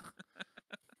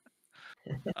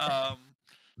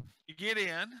 You get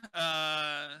in.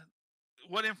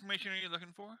 What information are you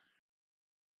looking for?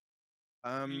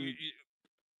 The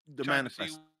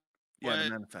manifest. Yeah,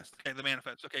 the manifest. Okay, the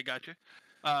manifest. Okay, gotcha.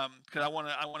 Because I want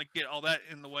to get all that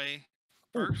in the way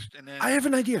first, and then I have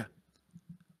an idea.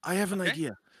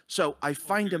 So I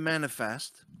find a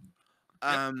manifest.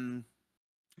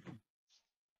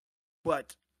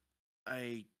 But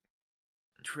I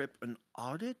trip an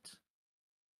audit,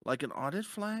 like an audit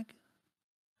flag.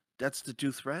 That's the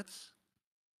 2 threats.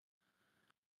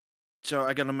 So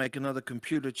I gotta make another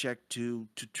computer check to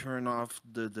turn off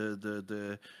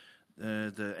the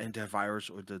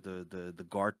antivirus or the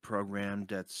guard program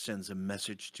that sends a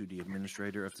message to the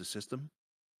administrator of the system.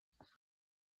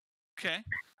 Okay.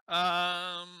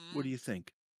 What do you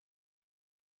think?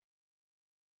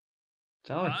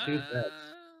 It's only 2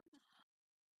 threats.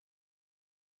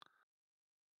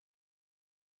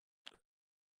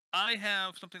 I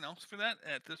have something else for that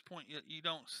at this point you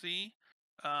don't see,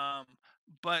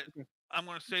 but I'm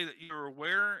going to say that you're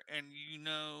aware and you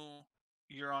know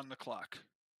you're on the clock.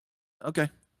 Okay.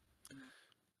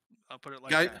 I'll put it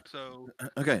like that. So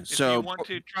okay, if you want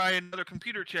to try another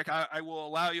computer check, I will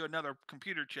allow you another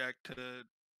computer check to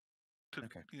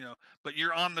but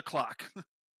you're on the clock.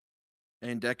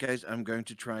 In that case, I'm going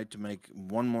to try to make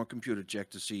one more computer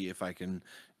check to see if I can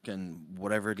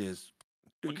whatever it is.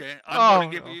 Okay, I'm going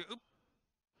to give you.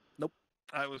 Nope.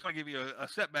 I was going to give you a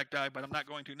setback die, but I'm not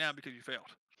going to now because you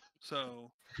failed.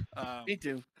 So. Me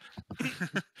too.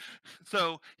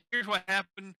 So here's what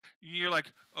happened. You're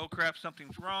like, oh crap,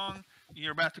 something's wrong.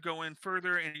 You're about to go in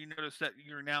further, and you notice that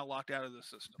you're now locked out of the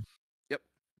system. Yep.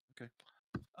 Okay.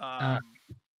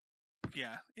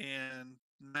 Yeah, and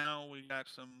now we got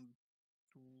some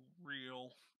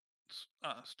real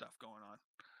stuff going on.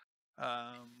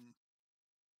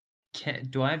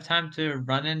 Do I have time to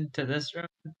run into this room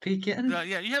and peek in?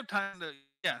 Yeah, you have time to.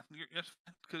 Yeah,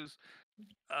 because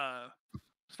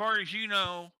as far as you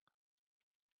know,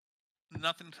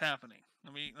 nothing's happening.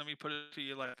 Let me put it to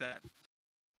you like that.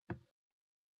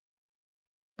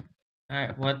 All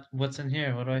right, what's in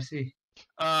here? What do I see?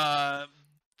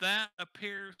 That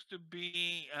appears to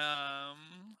be a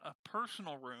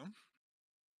personal room.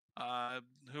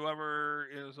 Whoever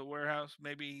is a warehouse,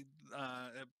 maybe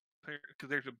because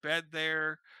there's a bed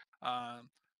there.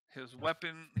 His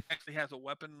weapon actually has a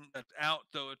weapon that's out,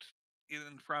 though it's in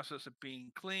the process of being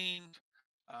cleaned.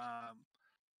 A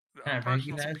Can I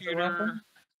personal recognize the computer weapon?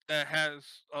 that has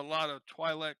a lot of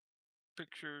Twilight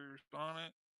pictures on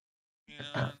it. You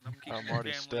know, I'm keeping it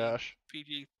Marty's family stash.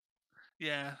 PG.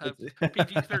 Yeah, It's-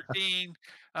 PG-13.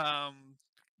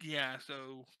 Yeah,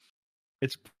 so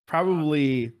It's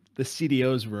probably the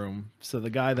CDO's room, so the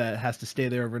guy that has to stay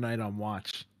there overnight on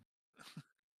watch.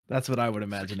 That's what I would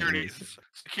imagine it is.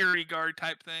 security guard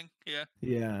type thing. Yeah.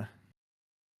 Yeah.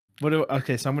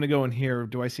 Okay, so I'm gonna go in here.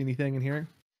 Do I see anything in here?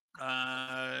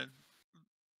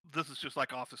 This is just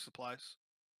like office supplies.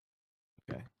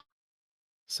 Okay.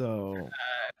 So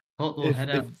Colt will If- head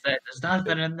if- up and say, "There's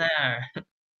nothing in there."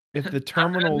 if the Nothing in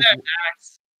terminal's there,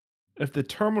 Max. if the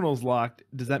terminal's locked,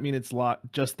 does that mean it's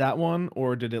locked just that one,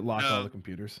 or did it lock all No. the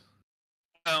computers?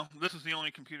 Well, this is the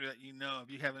only computer that you know of.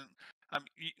 You haven't.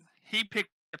 He picked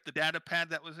up the data pad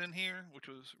that was in here, which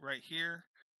was right here.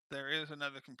 There is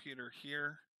another computer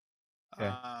here. Okay.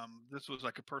 This was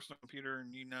like a personal computer,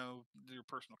 and you know your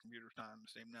personal computer's not on the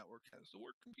same network as the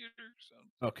work computer, so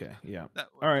Okay, yeah. that.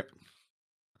 All right.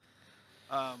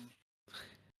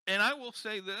 And I will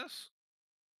say this.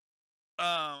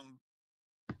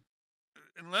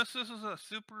 Unless this is a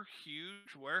super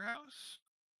huge warehouse,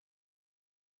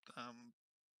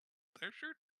 they're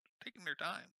sure taking their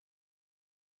time.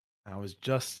 I was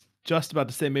just about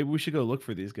to say maybe we should go look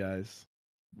for these guys.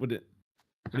 What do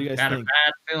you guys Got think? a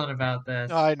bad feeling about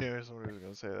this. I knew somebody was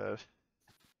gonna say that.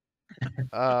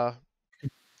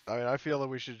 I mean, I feel that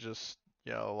we should just,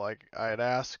 like I had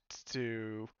asked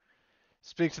to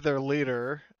speak to their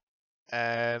leader,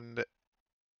 and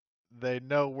they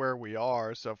know where we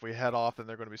are. So if we head off, then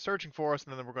they're going to be searching for us,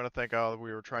 and then we're going to think, oh,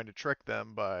 we were trying to trick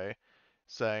them by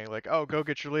saying like, oh, go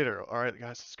get your leader. All right,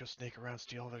 guys, let's go sneak around,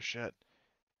 steal their shit,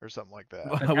 or something like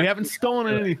that. We haven't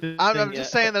stolen anything. I'm yet.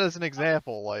 just saying that as an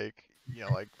example, like,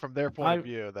 like from their point I- of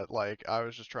view, that like I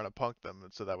was just trying to punk them,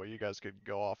 and so that way you guys could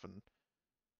go off and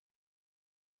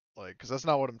like, because that's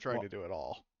not what I'm trying to do at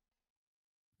all.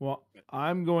 Well,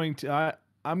 I'm going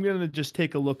to just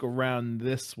take a look around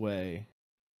this way.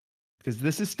 Because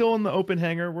this is still in the open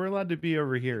hangar. We're allowed to be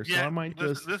over here. So I might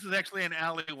this is actually an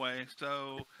alleyway,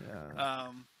 so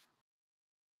Yeah.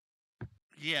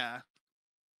 yeah.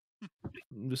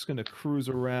 I'm just gonna cruise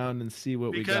around and see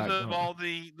what we got. Because of going. all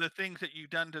the things that you've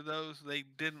done to those, they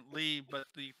didn't leave, but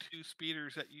the two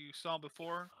speeders that you saw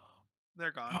before,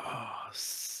 they're gone. Oh,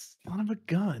 son of a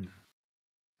gun.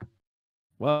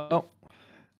 Well,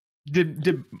 did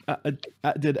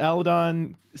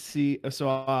Aladon see? So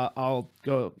I'll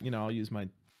go. I'll use my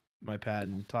pad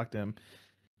and talk to him.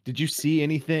 Did you see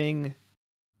anything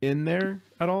in there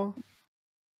at all?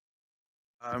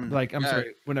 Like, I'm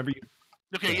sorry. Whenever you.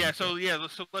 Okay, yeah. So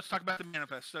let's talk about the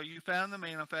manifest. So you found the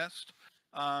manifest.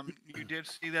 You did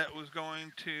see that it was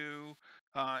going to.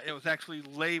 It was actually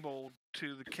labeled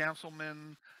to the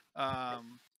councilman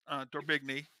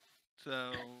Dorbigny.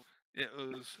 So it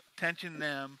was attention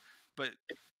them, but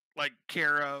like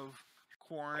care of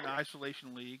Quarren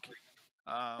Isolation League.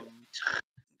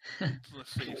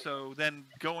 Let's see. So then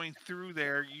going through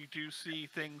there, you do see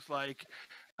things like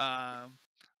a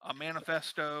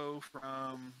manifesto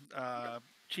from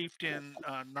Chieftain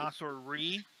Nasor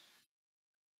Ree,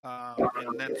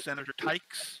 and then Senator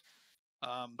Tykes.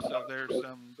 So there's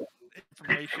some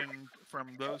information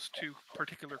from those two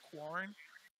particular Quarren.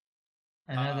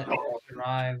 I know that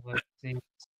Dry was the.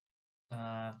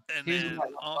 And then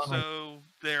also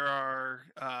there are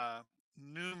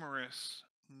numerous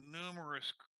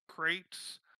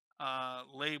crates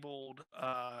labeled.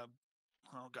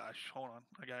 Oh gosh, hold on.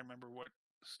 I gotta remember what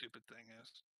the stupid thing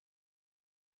is.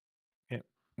 Yeah.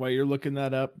 While you're looking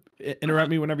that up, interrupt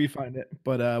me whenever you find it.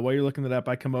 But while you're looking that up,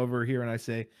 I come over here and I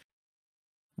say,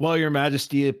 "Well, Your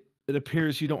Majesty, it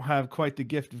appears you don't have quite the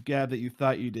gift of gab that you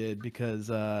thought you did, because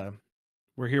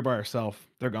we're here by ourselves.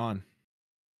 They're gone."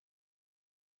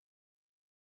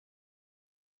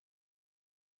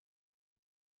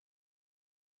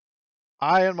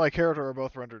 I and my character are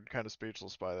both rendered kind of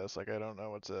speechless by this. Like, I don't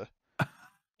know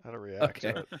how to react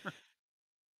to it.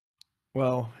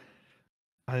 Well,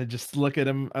 I just look at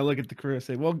him. I look at the crew and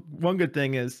say, "Well, one good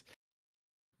thing is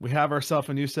we have ourselves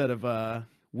a new set of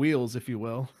wheels, if you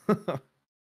will."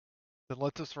 Then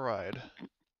let us ride.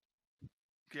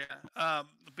 Yeah.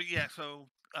 But yeah, so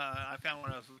I found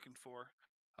what I was looking for.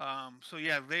 So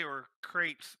yeah, they were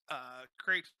crates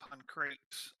upon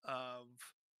crates of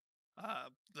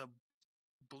the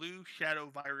blue shadow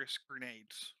virus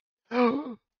grenades.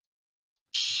 Oh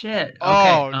Shit.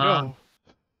 Okay. no.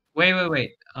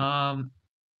 Wait. Colt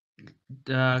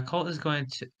is going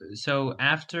to. So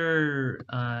after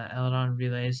Eladon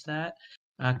relays that,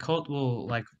 Colt will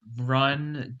like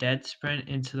run dead sprint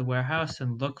into the warehouse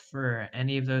and look for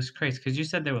any of those crates because you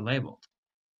said they were labeled.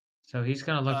 So he's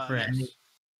gonna look for Yes. any.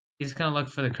 He's gonna look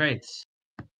for the crates.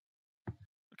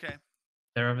 Okay.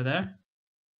 They're over there.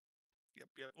 Yep.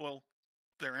 Well,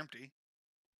 they're empty.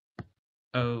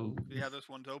 Oh. Yeah, this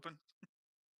one's open.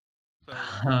 So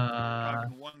we're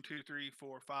talking 1, 2, 3,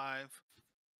 4, 5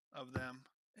 of them,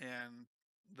 and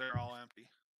they're all empty.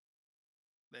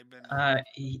 They've been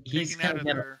He's taken out gonna of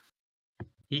get. their.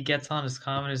 He gets on his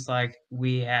comm and is like,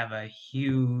 "We have a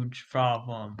huge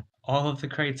problem. All of the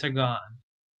crates are gone."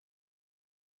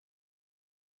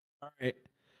 All right,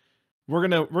 we're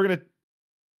gonna.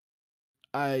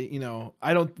 I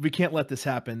don't. We can't let this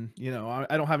happen.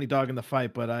 I don't have any dog in the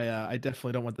fight, but I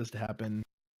definitely don't want this to happen.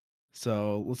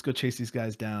 So let's go chase these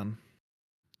guys down.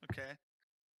 Okay.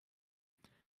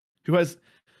 Who has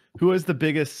the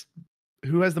biggest?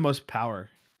 Who has the most power?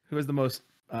 Who has the most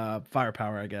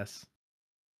firepower? I guess.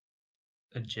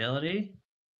 Agility.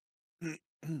 I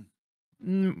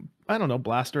don't know,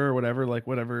 blaster or whatever. Like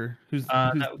whatever. Who's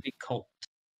That would be Colt.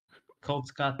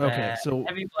 Colt's got the okay? So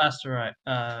heavy blaster,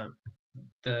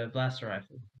 the blaster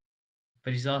rifle,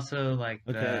 but he's also like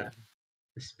okay.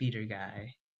 the speeder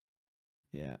guy.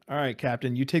 Yeah. All right,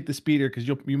 Captain. You take the speeder because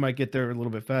you might get there a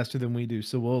little bit faster than we do.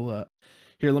 So we'll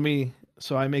here. Let me.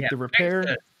 So I make the repair.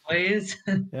 Fix it, please.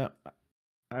 Yeah.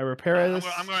 I repair this.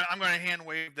 I'm going to hand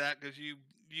wave that because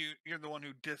you're the one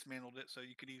who dismantled it, so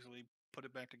you could easily put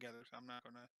it back together. So I'm not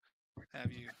going to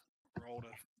have you roll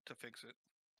to fix it.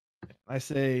 I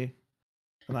say,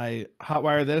 and I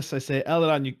hotwire this. I say,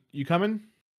 Eladon, you coming?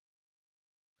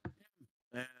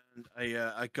 And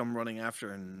I come running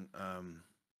after and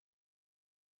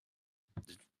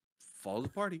just follow the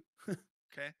party.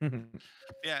 Okay.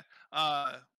 Yeah.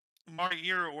 Marty,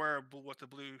 you're aware of what the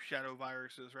blue shadow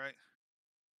virus is, right?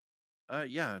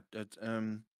 Yeah, that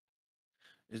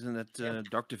isn't that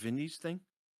Dr. Vinny's thing?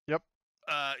 Yep.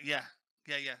 Yeah.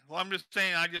 Well, I'm just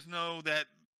saying. I just know that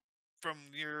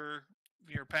from your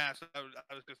past, I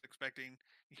was just expecting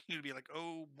you to be like,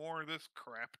 oh, more of this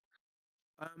crap.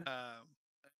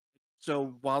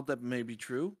 So while that may be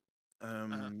true,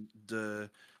 Uh-huh. the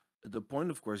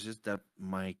point, of course, is that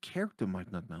my character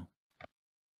might not know.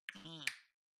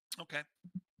 Okay.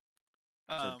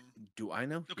 So do I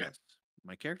know? Okay. Yes.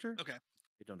 My character? Okay.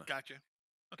 I don't know. Gotcha.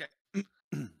 Okay.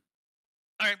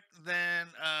 All right, then.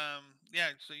 Yeah.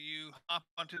 So you hop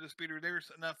onto the speeder.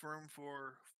 There's enough room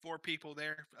for 4 people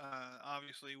there.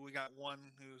 Obviously, we got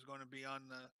one who's going to be on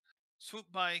the swoop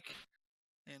bike,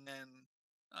 and then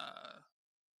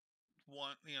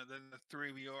one. Then the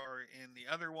 3 of you are in the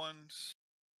other ones.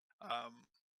 I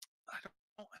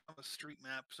don't have a street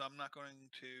map, so I'm not going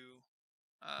to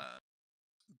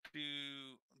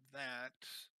do that.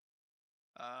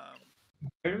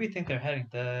 Where do we think they're heading?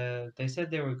 They said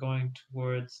they were going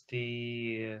towards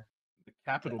the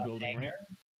Capitol building, right?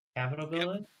 Capitol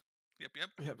building. Yep.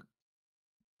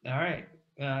 All right.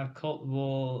 Colt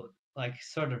will like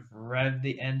sort of rev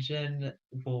the engine.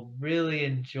 Will really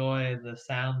enjoy the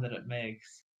sound that it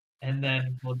makes, and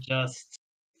then we'll just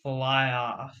fly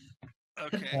off.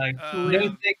 Okay. Like no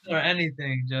signal or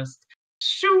anything, just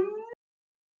shoot.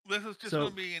 This is just going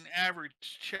to be an average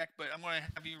check, but I'm going to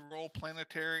have you roll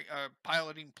planetary,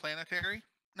 piloting planetary.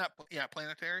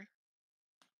 Planetary.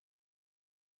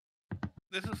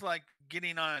 This is like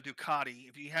getting on a Ducati.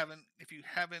 If you haven't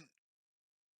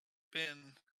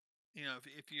been,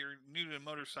 if you're new to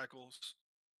motorcycles,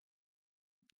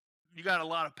 you got a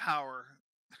lot of power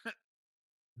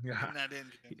in that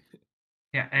engine.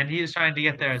 Yeah, and he's trying to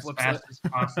get there as fast as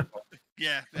possible.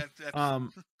 Yeah, that's Go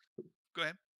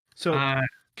ahead. So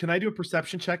can I do a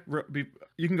perception check?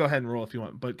 You can go ahead and roll if you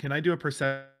want, but can I do a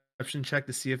perception check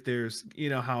to see if there's,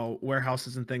 how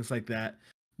warehouses and things like that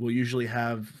will usually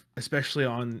have, especially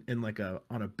on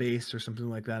a base or something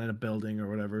like that in a building or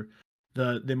whatever,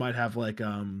 they might have like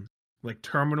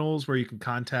terminals where you can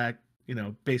contact,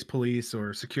 base police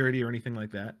or security or anything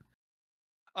like that.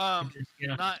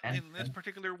 Not in this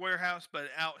particular warehouse, but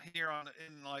out here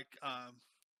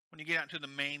when you get out to the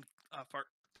main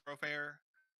thoroughfare,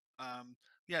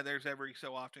 yeah, there's every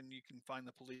so often you can find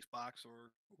the police box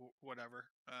or whatever,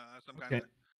 some kind Okay.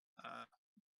 of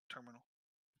terminal.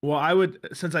 Well, I would,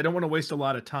 since I don't want to waste a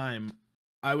lot of time,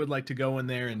 I would like to go in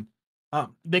there and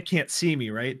they can't see me,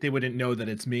 right? They wouldn't know that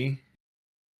it's me.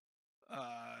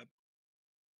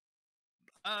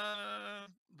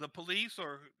 The police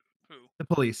or who? The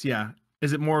police, yeah.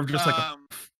 Is it more of just Um,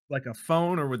 like a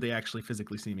phone, or would they actually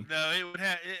physically see me? No, it would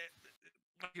have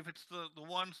like if it's the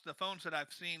phones that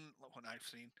I've seen,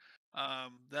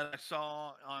 that I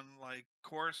saw on like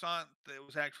Coruscant, it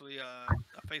was actually a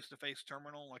face-to-face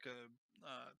terminal, like a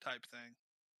type thing.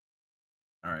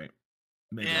 All right.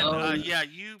 Maybe And I'll- yeah,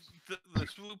 the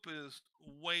swoop is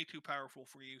way too powerful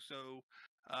for you. So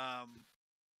I'm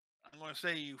going to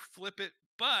say you flip it,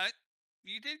 but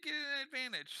you did get an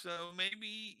advantage. So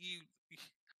maybe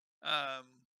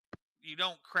you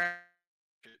don't crash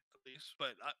it at least,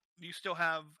 but you still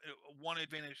have one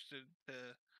advantage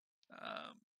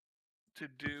to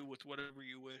do with whatever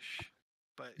you wish.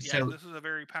 But yeah, So- this is a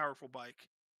very powerful bike.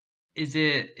 Is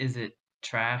it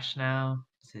trash now?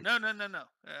 Is it? No.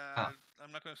 Oh.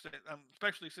 I'm not going to say,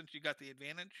 especially since you got the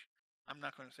advantage. I'm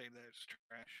not going to say that it's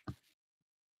trash.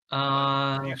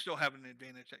 But you still have an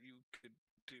advantage that you could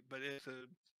do. But it's a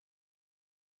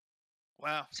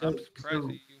wow. I'm surprised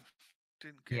that you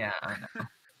didn't get Yeah, it. I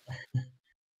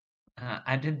know.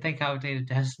 I didn't think I would need a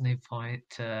destiny point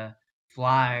to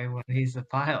fly when he's a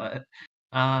pilot.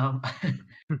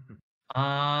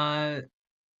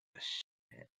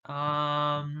 Shit.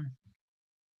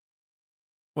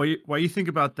 While you think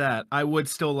about that, I would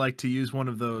still like to use one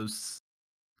of those.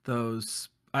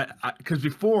 I because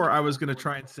before I was gonna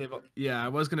try and save. Yeah, I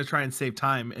was gonna try and save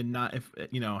time and not if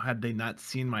had they not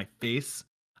seen my face,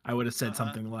 I would have said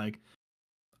something like,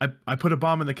 I put a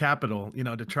bomb in the Capitol,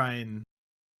 to try and.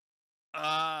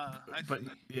 I But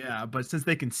see. yeah, but since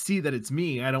they can see that it's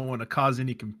me, I don't want to cause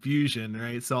any confusion,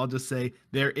 right? So I'll just say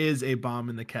there is a bomb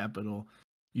in the Capitol.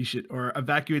 You should or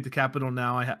evacuate the Capitol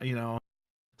now.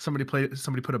 Somebody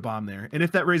put a bomb there, and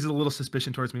if that raises a little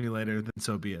suspicion towards me later, then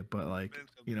so be it. But like,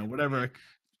 whatever. Yeah.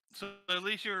 So at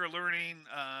least you're learning.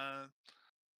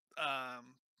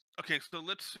 Okay, so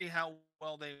let's see how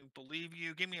well they believe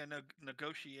you. Give me a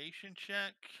negotiation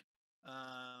check.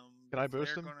 Can I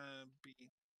boost they're them? gonna be,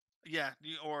 yeah.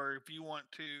 Or if you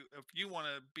want to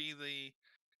be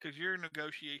because your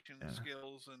negotiation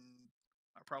skills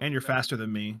are probably And you're better faster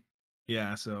than me.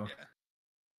 Yeah. So. Yeah.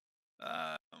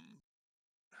 All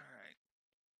right.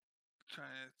 Trying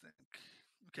to think.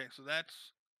 Okay, so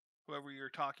that's whoever you're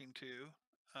talking to.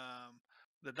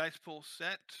 The dice pool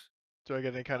set. Do I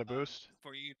get any kind of boost?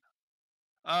 For you?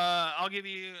 I'll give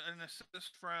you an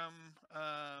assist from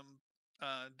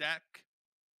Dak.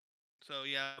 So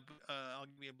yeah, I'll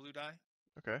give you a blue die.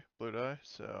 Okay, blue die.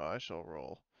 So I shall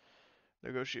roll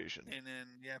negotiation. And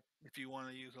then yeah, if you want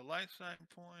to use a life sign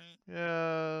point.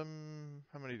 Yeah.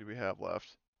 How many do we have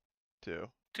left? 2.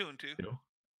 2 and 2.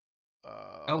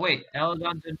 Oh wait,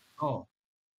 Eladon didn't roll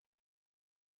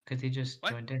because he just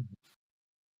What? joined in.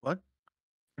 What?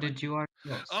 Did you already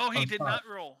roll? Oh, he did sorry. not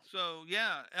roll. So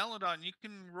yeah, Eladon, you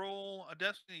can roll a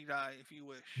destiny die if you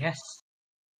wish. Yes.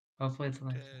 Hopefully it's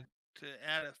like to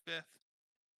add a 5th.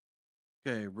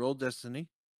 Okay, roll destiny.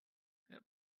 Yep.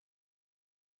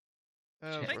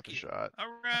 That was Thank worth you. a shot.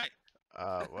 All right.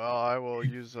 Well, I will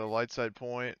use a light side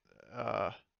point.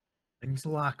 Things a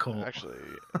lot, Cole. Actually,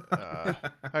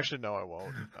 no, I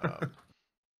won't.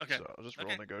 Okay. So I'll just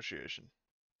roll negotiation.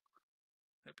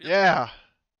 Yep. Yeah.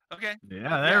 Okay.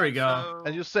 Yeah, there we go. So,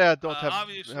 And you'll say I don't have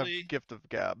obviously. gift of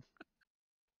gab.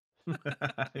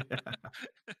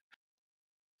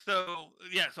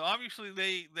 Yeah. So obviously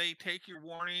they take your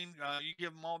warning. You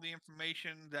give them all the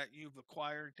information that you've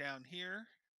acquired down here,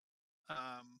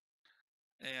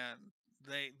 and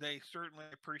they certainly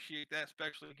appreciate that,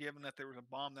 especially given that there was a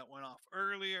bomb that went off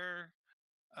earlier.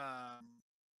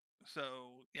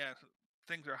 So yeah,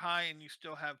 things are high, and you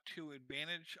still have 2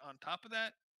 advantage on top of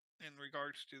that in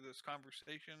regards to this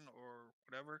conversation or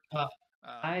whatever.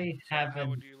 I have how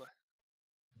would you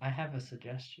I have a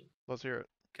suggestion. Let's hear it.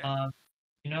 Okay.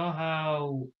 You know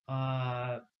how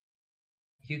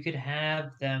you could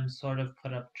have them sort of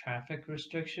put up traffic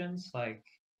restrictions like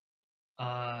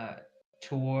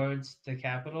towards the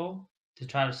capital to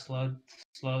try to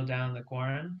slow down the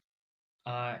quarren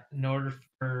in order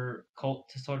for Colt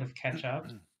to sort of catch up.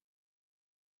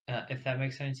 If that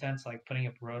makes any sense, like putting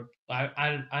up road.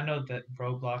 I know that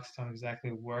roadblocks don't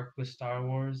exactly work with Star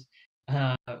Wars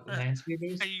land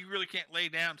speeders. You really can't lay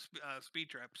down speed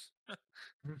traps.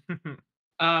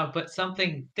 But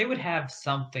they would have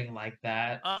something like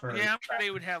that. Yeah, I'm sure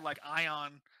they would have like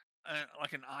ion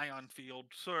like an ion field,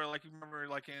 sort of like you remember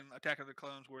like in Attack of the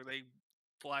Clones where they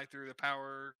fly through the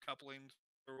power couplings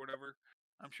or whatever.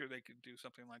 I'm sure they could do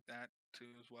something like that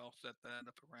too as well. Set that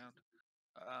up around.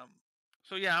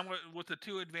 So yeah, with the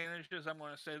 2 advantages, I'm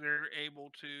going to say they're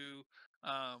able to.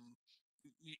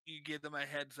 You give them a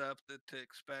heads up to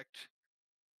expect,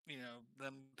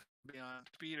 them to be on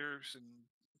speeders, and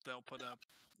they'll put up,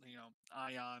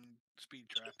 ion speed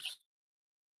traps.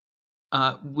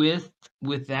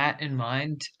 With that in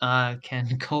mind,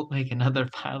 can Colt make another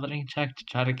piloting check to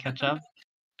try to catch up?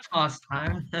 Lost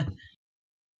time. I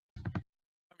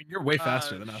mean, you're way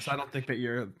faster Uh, than us. I don't think that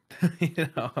you're, you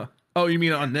know. Oh, you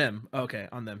mean on them? Okay,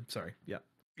 on them. Sorry. Yeah.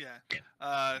 Yeah.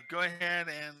 Go ahead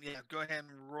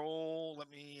and roll. Let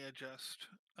me adjust.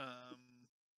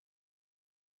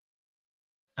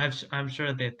 I'm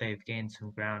sure that they've gained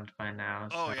some ground by now,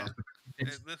 Oh so yeah.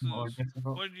 it's This more is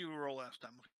difficult. what did you roll last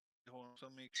time? Hold on. So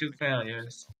let me 2 make sure I have the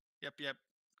failures. same roll. Yep.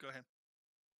 Go ahead.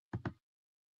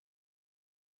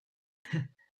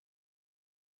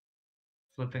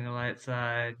 Flipping a light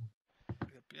side.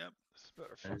 Yep. This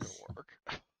better fucking Yes. work.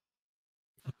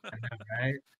 I know,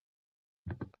 right?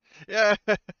 Yeah.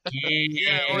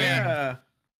 Yeah. Oh yeah. Yeah.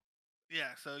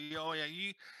 Yeah. So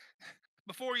you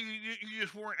before you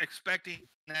just weren't expecting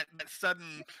that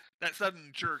sudden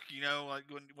jerk, like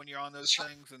when you're on those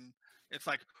things, and it's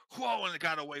like whoa, and it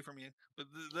got away from you. But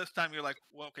this time you're like,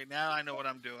 well, okay, now I know what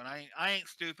I'm doing. I ain't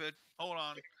stupid. Hold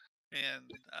on,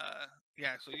 and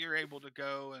yeah, so you're able to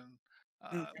go, and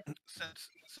since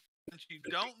you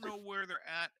don't know where they're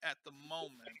at the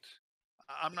moment,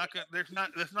 I'm not gonna. There's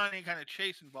not any kind of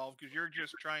chase involved because you're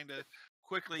just trying to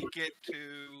quickly get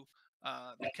to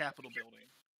the Capitol building.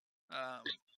 Um,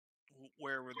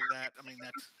 where that? I mean,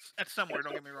 that's somewhere.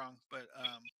 Don't get me wrong, but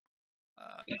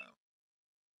uh,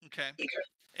 okay.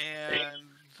 And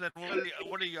then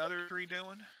what are the other 3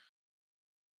 doing?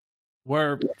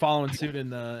 We're following suit in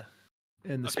the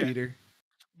Okay. speeder.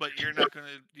 But you're not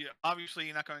gonna. Obviously,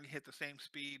 you're not going to hit the same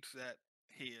speeds that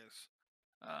he is.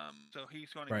 So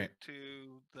he's going to Right. get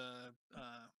to the.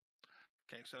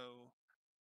 Okay, so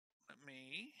let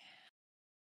me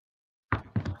do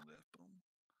all this. Boom,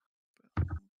 boom,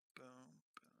 boom, boom,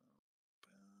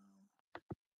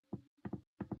 boom.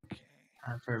 Okay.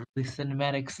 Time for a really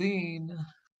cinematic scene.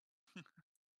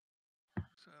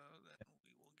 So then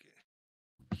we will get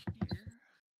here.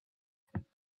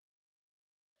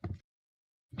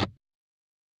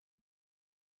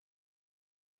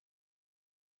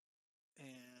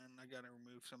 And I gotta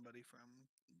remove somebody from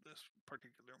this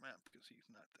particular map because he's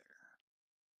not there.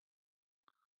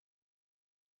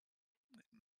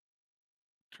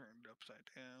 Turned upside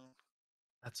down.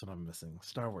 That's what I'm missing.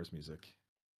 Star Wars music.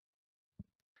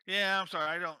 Yeah, I'm sorry.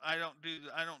 I don't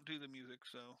do the music,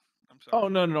 so I'm sorry. Oh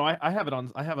no! I have it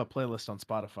on. I have a playlist on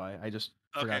Spotify. I just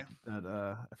Okay. forgot that.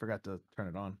 I forgot to turn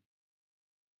it on.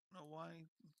 Know why?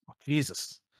 Oh,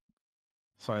 Jesus.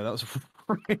 Sorry, that was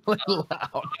really loud.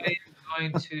 I'm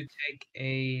going to take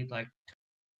a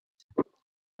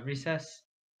recess.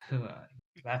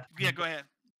 Yeah, go ahead.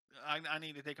 I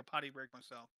need to take a potty break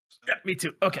myself. So, Yeah, me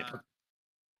too. Okay.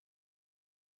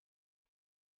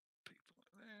 people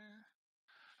are there.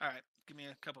 All right, give me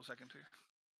a couple seconds here.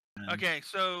 Okay,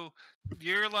 so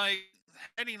you're like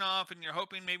heading off, and you're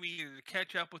hoping maybe to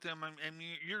catch up with them, and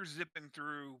you're zipping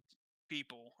through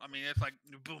people. I mean, it's like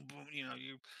boom, boom.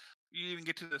 You even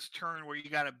get to this turn where you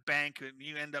got to bank, and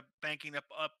you end up banking up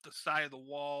the side of the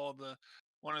wall, the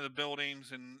one of the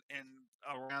buildings, and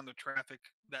around the traffic,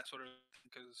 that sort of thing,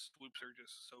 because swoops are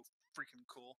just so freaking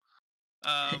cool.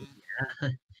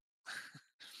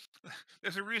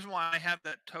 There's a reason why I have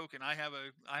that token. I have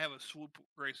a swoop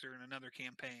racer in another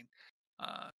campaign,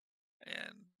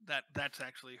 and that's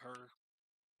actually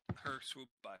her swoop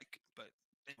bike. But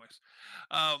anyways,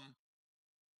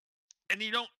 and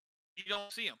you don't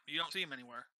see them. You don't see them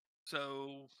anywhere.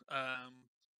 So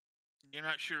you're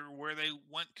not sure where they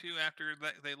went to after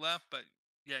they left. But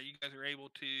yeah, you guys are able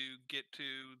to get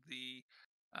to the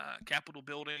Capitol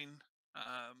building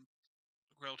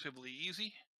relatively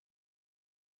easy.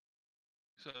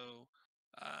 So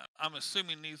I'm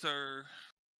assuming these are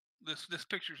this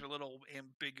picture's a little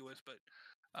ambiguous, but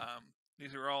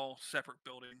these are all separate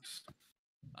buildings.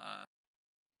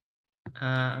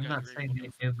 I'm not saying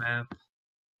the new map.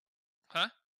 Huh?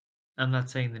 I'm not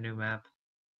saying the new map.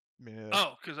 Yeah.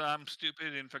 Oh, because I'm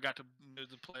stupid and forgot to move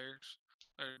the players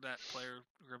or that player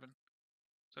ribbon.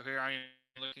 So here I am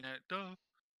looking at it. Duh.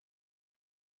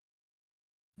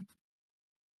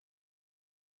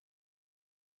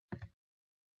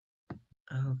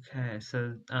 Okay,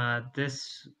 so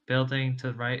this building to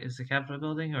the right is the Capitol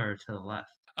building, or to the left?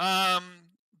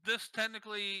 This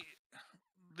technically,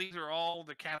 these are all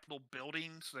the Capitol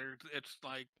buildings. It's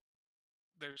like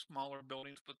they're smaller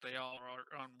buildings, but they all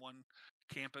are on one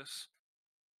campus.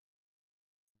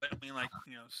 But I mean, like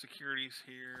security's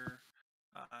here,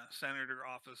 senator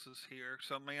offices here.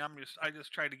 So I mean, I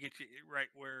just try to get you right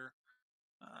where,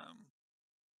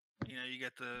 you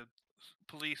get the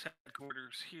police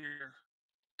headquarters here,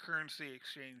 currency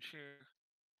exchange here.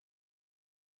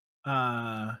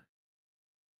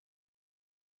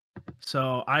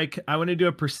 So I want to do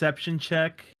a perception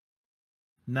check,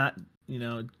 not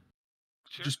Sure.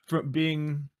 just from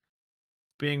being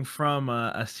from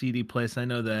a seedy place. I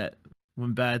know that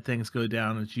when bad things go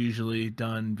down, it's usually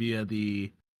done via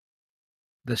the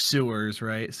sewers,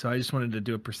 right? So I just wanted to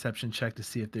do a perception check to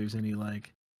see if there's any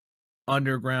like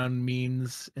underground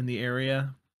means in the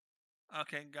area.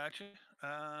 Okay, gotcha.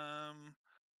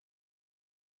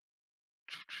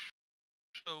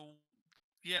 So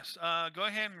yes, go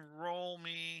ahead and roll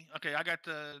me. Okay, I got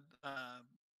the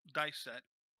dice set.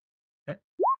 Okay.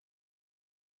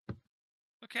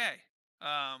 Okay.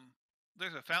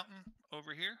 There's a fountain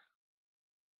over here,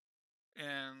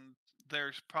 and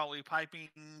there's probably piping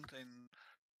and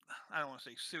I don't want to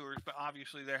say sewers, but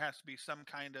obviously there has to be some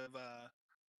kind of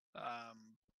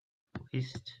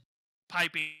Waste.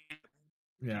 piping.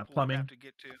 Yeah, People plumbing. have to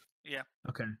get to. Yeah.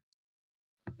 Okay.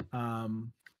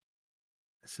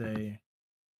 Say,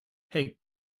 hey,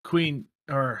 Queen,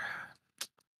 or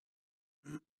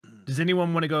does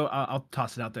anyone want to go? I'll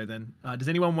toss it out there then. Does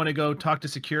anyone want to go talk to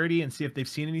security and see if they've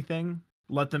seen anything?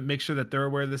 Let them make sure that they're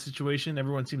aware of the situation.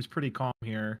 Everyone seems pretty calm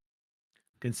here,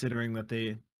 considering that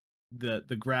the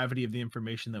gravity of the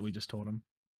information that we just told them.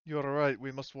 You are right.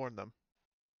 We must warn them.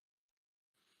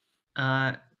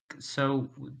 So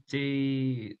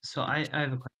I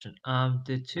have a question.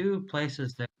 The two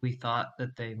places that we thought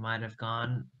that they might have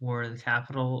gone were the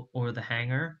Capitol or the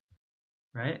hangar,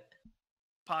 right?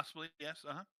 Possibly, yes.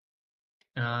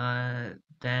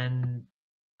 Then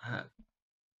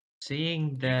seeing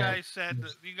You that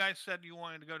guys said you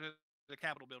wanted to go to the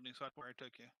Capitol building, so that's where I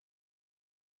took you.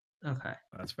 okay.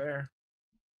 That's fair.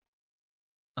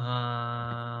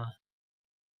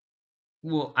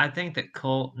 Well, I think that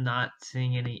Colt, not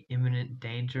seeing any imminent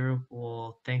danger,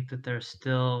 will think that they're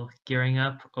still gearing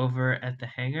up over at the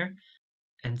hangar,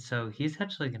 and so he's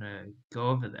actually gonna go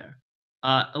over there.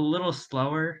 A little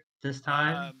slower this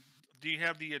time. Do you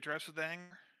have the address of the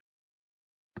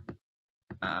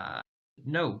hangar?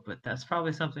 No, but that's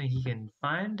probably something he can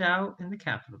find out in the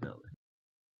Capitol building.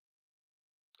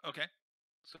 Okay.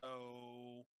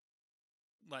 So,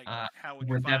 like, Uh, how would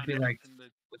you would find that be out like in the?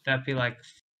 would that be like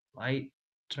flight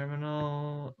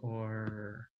terminal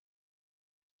or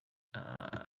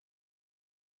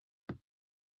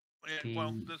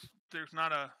Well, the there's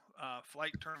not a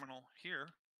flight terminal here.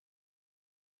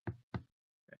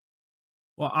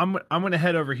 Well, I'm going to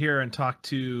head over here and talk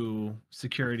to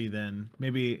security then.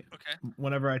 Maybe Okay.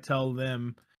 whenever I tell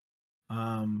them.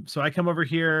 So I come over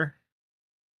here.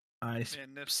 I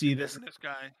see this. And this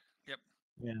guy. Yep.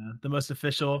 Yeah, the most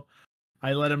official.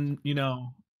 I let him.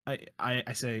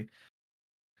 I say,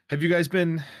 have you guys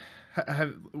been?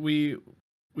 Have we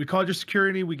called your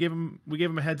security? We gave him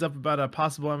a heads up about a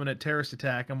possible imminent terrorist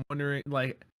attack. I'm wondering,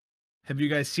 like, have you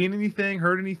guys seen anything?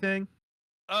 Heard anything?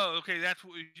 Oh, okay. That's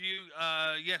what you.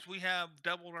 Yes, we have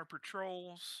doubled our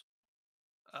patrols.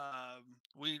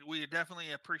 We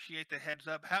definitely appreciate the heads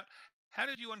up. How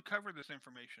did you uncover this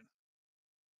information?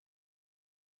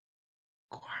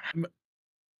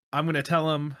 I'm gonna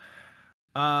tell him.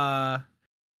 What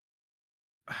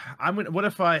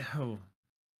if I? Oh,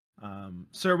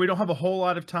 sir, we don't have a whole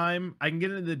lot of time. I can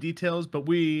get into the details, but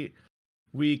we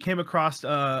came across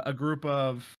a group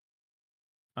of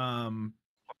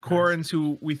Corans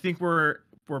who we think were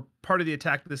part of the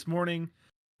attack this morning.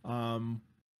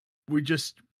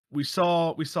 We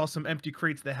saw some empty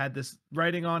crates that had this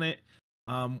writing on it.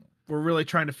 We're really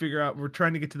trying to figure out. We're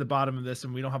trying to get to the bottom of this,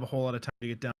 and we don't have a whole lot of time to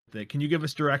get down with it. Can you give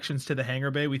us directions to the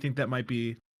hangar bay? We think that might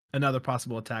be another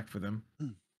possible attack for them.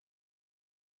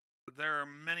 There are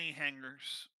many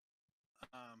hangars.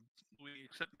 We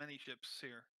accept many ships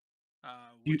here.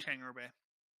 Which hangar bay?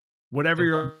 Whatever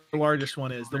your largest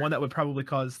one is, the one that would probably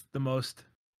cause the most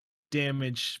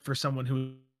damage for someone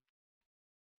who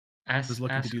was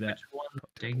looking to do that. Which one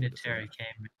dignitary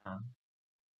came on.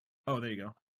 Oh, there you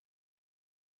go.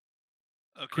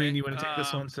 Okay. Queen, you want to take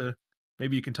this one? So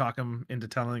maybe you can talk him into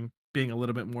being a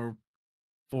little bit more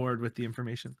forward with the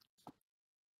information.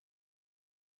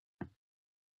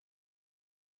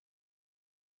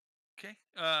 Okay.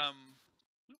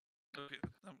 Okay.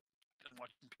 I'm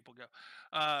watching people go.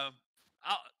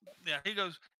 Yeah, he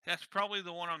goes. That's probably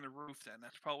the one on the roof. Then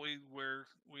that's probably where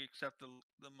we accept the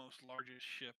most largest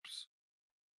ships.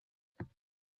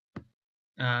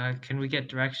 Can we get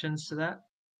directions to that?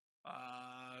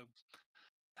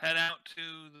 Head out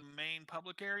to the main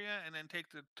public area and then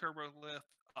take the turbo lift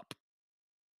up.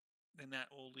 And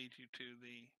that will lead you to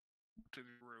the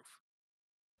roof.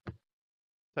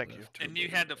 Thank you. And you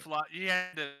had to fly. You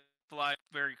had to fly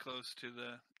very close to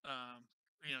the.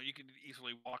 You can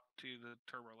easily walk to the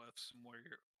turbo lifts from where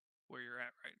you're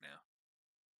at right now.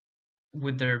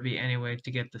 Would there be any way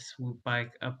to get the swoop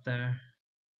bike up there?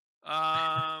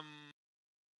 It'd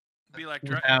be like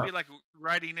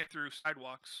riding it through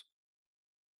sidewalks.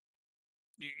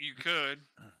 You could.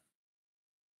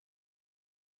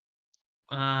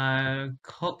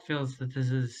 Colt feels that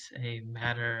this is a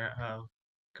matter of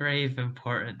grave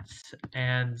importance,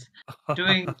 and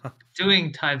doing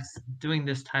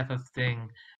this type of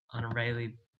thing on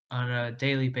a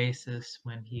daily basis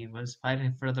when he was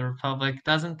fighting for the Republic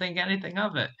doesn't think anything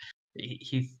of it.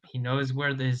 He knows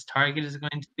where his target is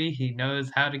going to be. He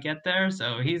knows how to get there,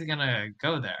 so he's gonna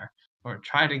go there or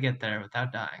try to get there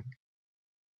without dying.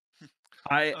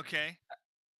 Okay.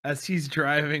 As he's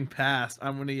driving past,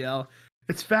 I'm gonna yell,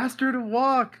 "It's faster to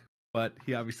walk!" But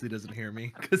he obviously doesn't hear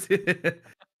me because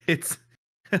it's.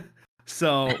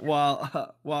 So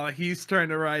while he's trying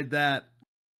to ride that,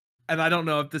 and I don't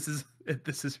know if this is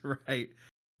right,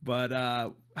 but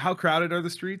how crowded are the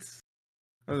streets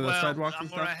or the sidewalks and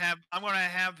stuff? I'm gonna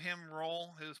have him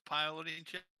roll his piloting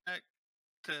check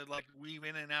to like weave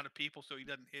in and out of people so he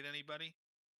doesn't hit anybody.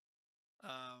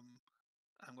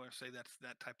 I'm going to say that's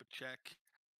that type of check.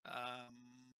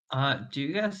 Do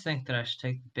you guys think that I should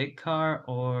take the big car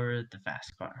or the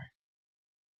fast car?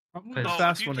 Probably the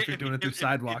fast one if you're doing it through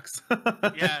sidewalks.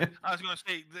 Yeah, I was going to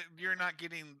say you're not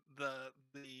getting the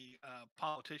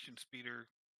politician speeder.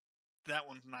 That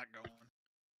one's not going.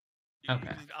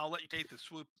 Okay. I'll let you take the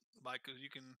swoop bike because you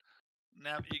can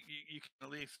at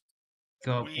least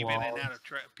Go weave in and out of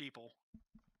people.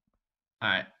 All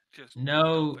right. Just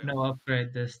no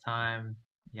upgrade this time.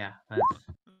 Yeah. That's...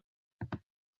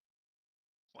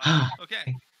 Wow.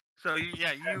 Okay. So you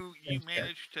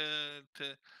managed to.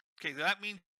 Okay, that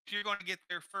means you're going to get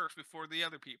there first before the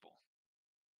other people.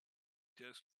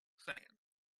 Just saying.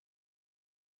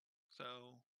 So.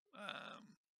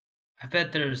 I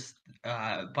bet there's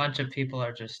a bunch of people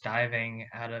are just diving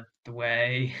out of the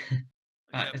way.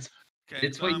 Yep.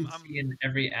 It's what you see in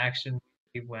every action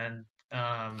movie when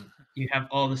you have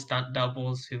all the stunt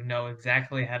doubles who know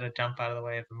exactly how to jump out of the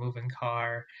way of a moving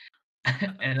car,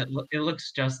 and it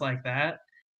looks just like that.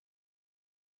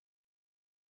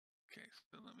 Okay,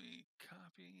 so let me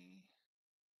copy.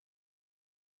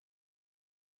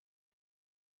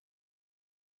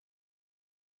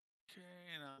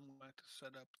 Okay, and I'm going to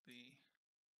set up the.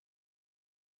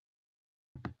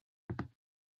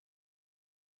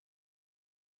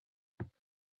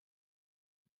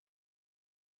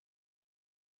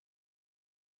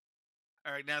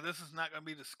 All right, now this is not going to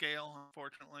be to scale,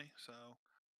 unfortunately. So,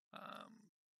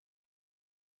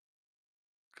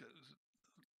 because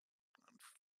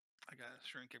I got to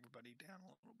shrink everybody down a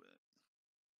little bit.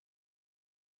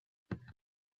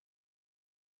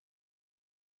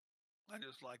 I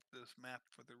just like this map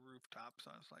for the rooftop, so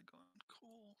I was like going,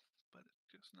 cool, but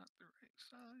it's just not the right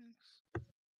size.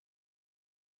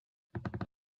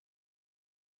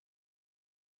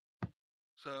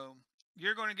 So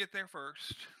you're going to get there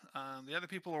first. The other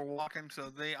people are walking, so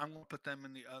I'm going to put them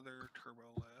in the other turbo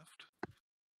lift.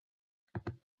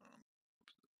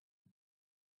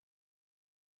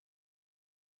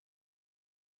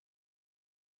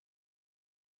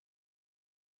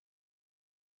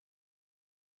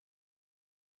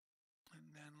 And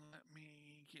then let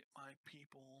me get my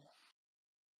people.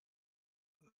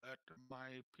 Let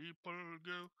my people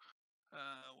go.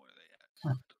 Where are they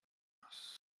at?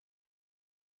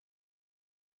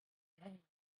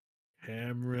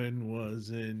 Cameron was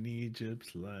in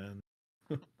Egypt's land.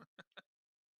 Alright,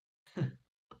 so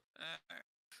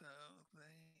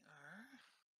they are.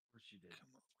 Where she did. Come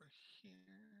over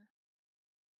here.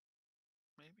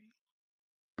 Maybe.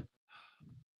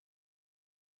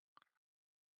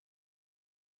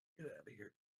 Get out of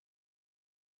here.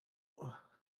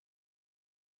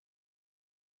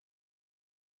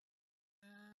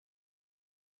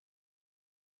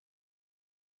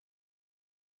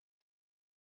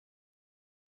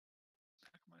 How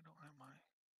come I don't have my.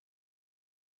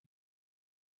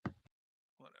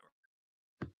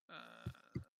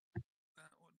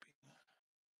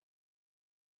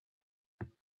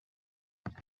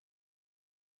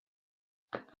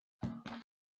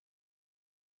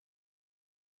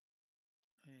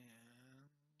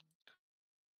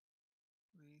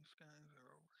 These guys are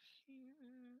over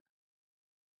here.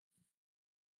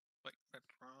 Wait, that's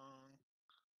wrong.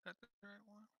 Is that the right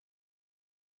one?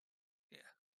 Yeah.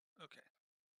 Okay.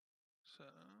 So.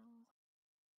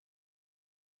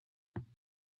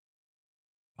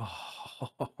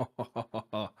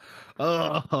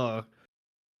 Oh,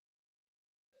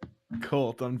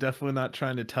 Colt, I'm definitely not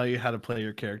trying to tell you how to play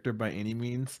your character by any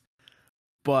means,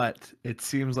 but it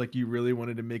seems like you really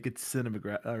wanted to make it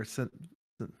Cinematic.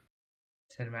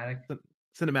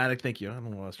 cinematic. Thank you. I don't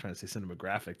know what I was trying to say.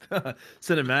 Cinematographic.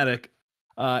 Cinematic.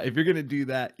 If you're gonna do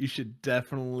that, you should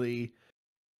definitely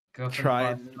Go for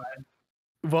try the far side.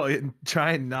 well,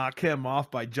 try and knock him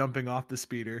off by jumping off the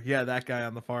speeder. Yeah, that guy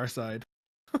on the far side.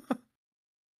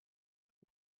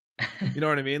 You know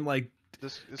what I mean? Like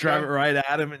This drive guy? it right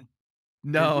at him and It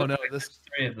no, looks no, like this there's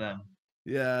 3 of them.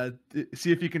 yeah.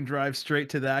 See if you can drive straight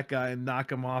to that guy and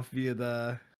knock him off via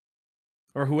the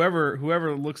or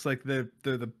whoever looks like they're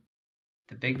the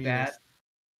The big meanest.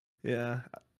 bad. Yeah,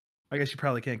 I guess you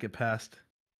probably can't get past.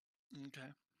 Okay.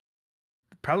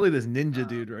 Probably this ninja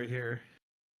dude right here.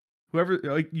 Whoever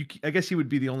like you, I guess he would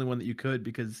be the only one that you could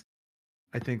because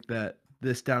I think that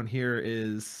this down here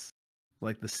is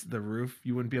like the roof.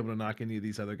 You wouldn't be able to knock any of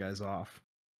these other guys off.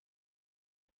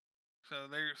 So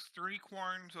there's 3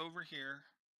 Quarns over here.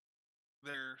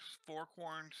 There's 4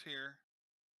 Quarns here,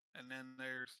 and then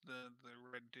there's the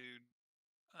red dude,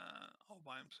 all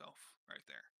by himself right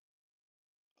there.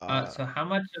 So how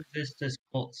much of this does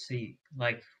Colt see?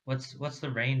 Like, what's the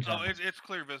range Oh, on this? it's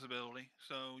clear visibility,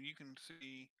 so you can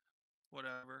see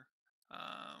whatever.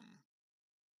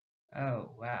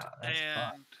 Oh wow, that's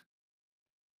fun. And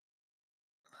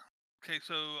okay,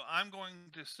 so I'm going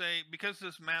to say because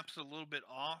this map's a little bit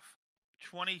off,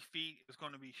 20 feet is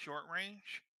going to be short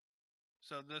range.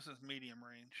 So this is medium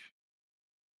range.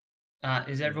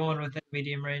 Is everyone within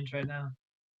medium range right now?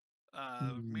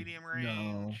 Medium No.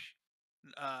 range.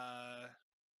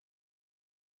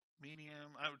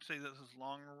 Medium. I would say this is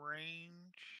long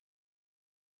range.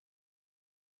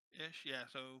 Ish. Yeah.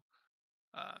 So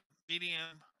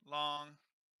medium, long.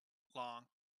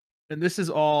 And this is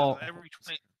So all. every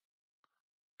 20.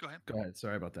 Go ahead. Go ahead.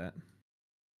 Sorry about that.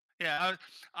 Yeah,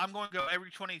 I'm going to go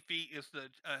every 20 feet is the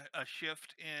a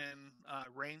shift in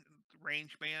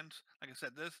range bands. Like I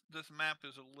said, this map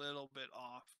is a little bit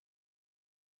off.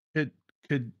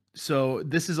 So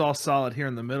this is all solid here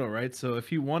in the middle, right? So if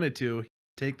he wanted to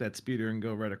take that speeder and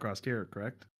go right across here,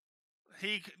 correct?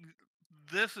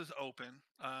 This is open.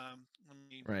 Let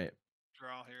me Right.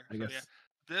 draw here. I So guess. yeah,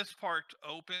 this part's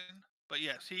open. But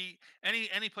yes,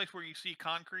 any place where you see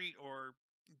concrete or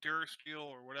Durasteel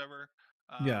or whatever.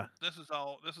 Yeah. This is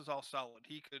all solid.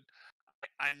 He could.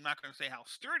 I'm not going to say how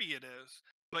sturdy it is,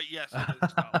 but yes, it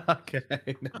is solid. Okay,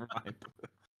 never mind.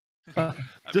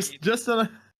 I just mean,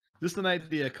 just an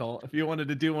idea, Colt. If you wanted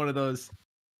to do one of those,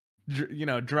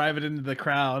 drive it into the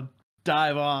crowd,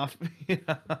 dive off.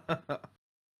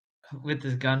 With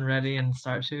his gun ready and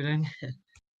start shooting.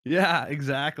 Yeah,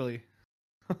 exactly.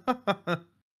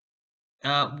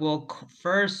 Well,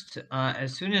 first,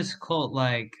 as soon as Colt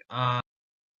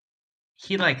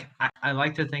he I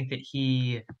like to think that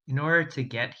he, in order to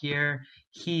get here,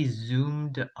 he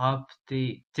zoomed up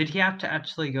the. Did he have to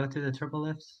actually go through the turbo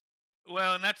lifts?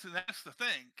 well, and that's the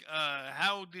thing.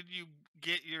 How did you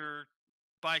get your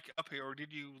bike up here, or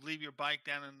did you leave your bike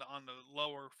down on the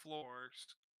lower floors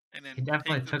and then He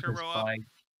definitely take the took his turbo up? bike.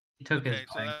 He took his Okay,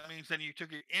 so bike. that means then you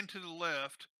took it into the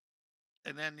lift,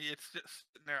 and then it's just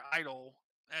sitting there idle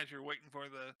as you're waiting for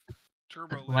the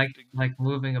turbo lift. Like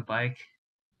moving a bike,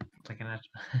 like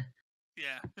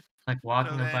Yeah. like So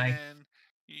walking a bike. then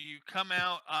you come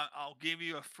out. I'll give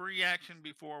you a free action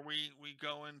before we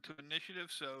go into initiative.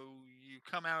 So you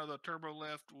come out of the turbo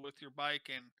lift with your bike,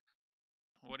 and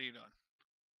what are you doing?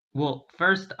 Well,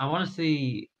 first I want to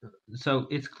see. So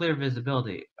it's clear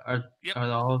visibility. Yep. Are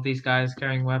all of these guys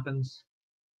carrying weapons?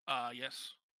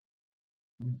 Yes.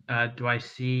 Do I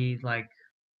see like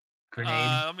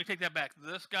grenades? Let me take that back.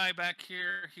 This guy back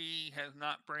here, he has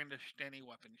not brandished any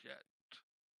weapons yet.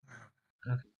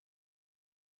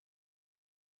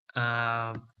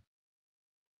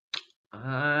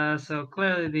 So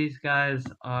clearly these guys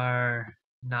are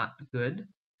not good.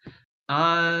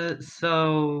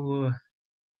 So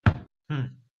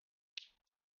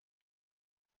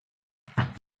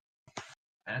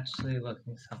actually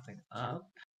looking something up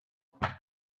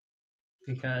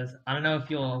because I don't know if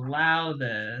you'll allow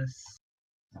this.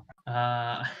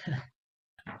 I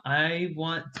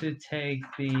want to take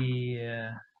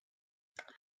the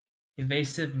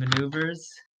evasive maneuvers.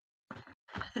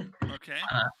 Okay.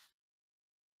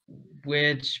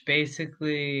 which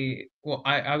basically, well,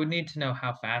 I would need to know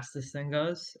how fast this thing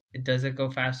goes. Does it go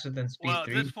faster than speed Well, at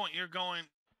 3? this point, you're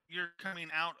coming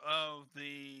out of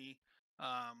the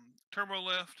turbo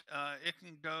lift. It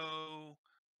can go.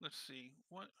 Let's see.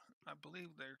 What I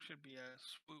believe there should be a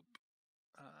swoop.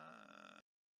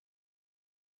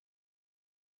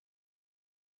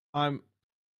 I'm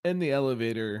in the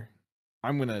elevator.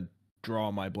 I'm gonna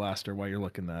draw my blaster while you're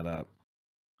looking that up.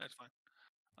 That's fine.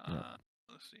 Yeah.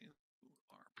 Let's see.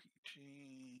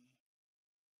 RPG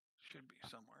should be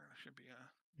somewhere. There should be a.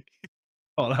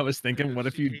 Oh, I was thinking, what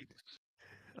if you? CH.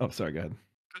 Oh, sorry. Go ahead.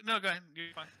 No, go ahead.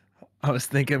 You're fine. I was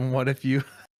thinking, what if you?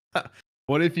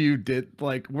 What if you did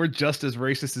like we're just as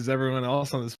racist as everyone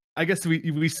else on this? I guess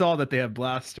we saw that they have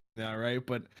blasters now, right?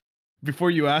 But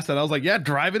before you asked that, I was like, yeah,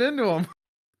 drive it into them.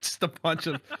 Just a bunch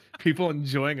of people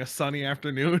enjoying a sunny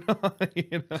afternoon.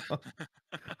 You know.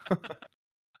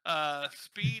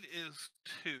 Speed is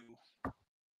 2.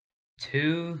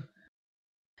 2?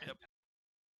 Yep.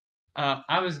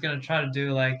 I was gonna try to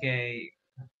do like a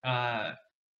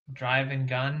drive and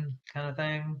gun kind of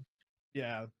thing.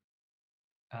 Yeah.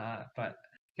 But I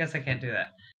guess I can't do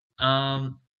that.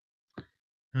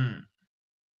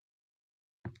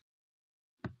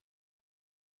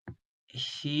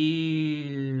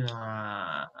 He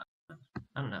I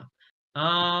don't know.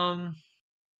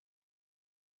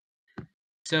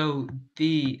 So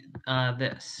the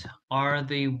this are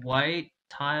the white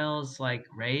tiles like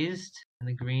raised and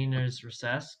the green is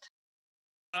recessed?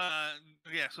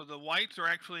 Yeah. So the whites are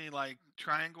actually like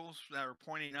triangles that are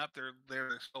pointing up. They're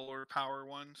the solar power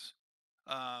ones.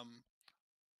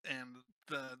 And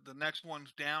the next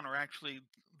ones down are actually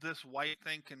this white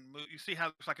thing can move. You see how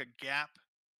there's like a gap.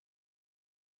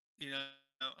 You know,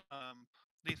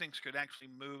 these things could actually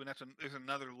move, and there's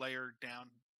another layer down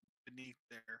beneath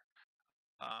there.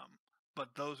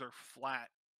 But those are flat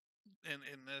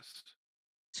in this.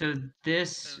 So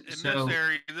this In this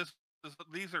area,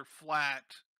 these are flat.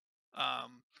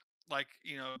 Like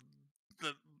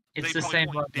the it's they the probably same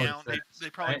point level as down. this, They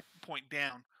probably right? point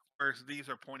down, whereas these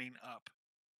are pointing up.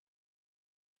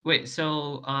 Wait,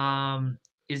 so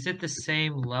is it the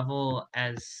same level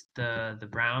as the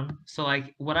brown? So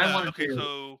like what I want to Okay, do.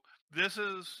 so this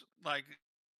is like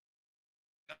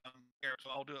here. So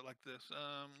I'll do it like this.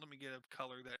 Let me get a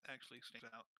color that actually stands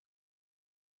out.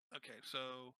 Okay,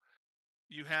 so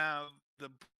you have the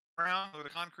brown or the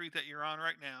concrete that you're on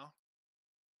right now.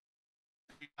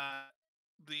 You got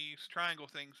these triangle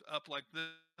things up like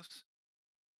this,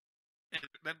 and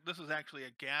this is actually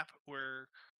a gap where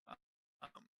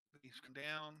these come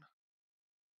down,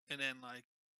 and then like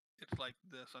it's like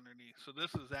this underneath. So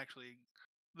this is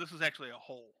actually a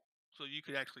hole. So you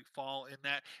could actually fall in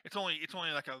that. It's only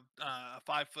like a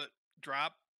 5-foot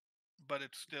drop, but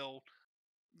it's still.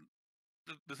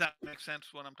 Does that make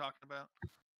sense? What I'm talking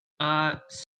about?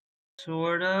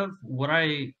 Sort of. What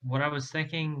I was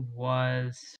thinking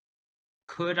was,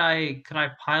 could I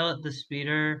pilot the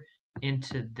speeder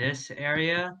into this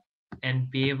area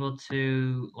and be able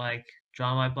to like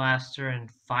draw my blaster and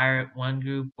fire at one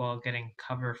group while getting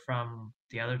cover from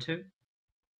the other two?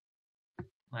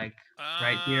 Like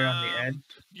right here on the edge?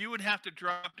 You would have to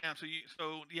drop down. So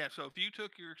if you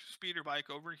took your speeder bike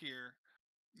over here,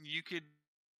 you could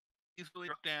easily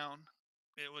drop down.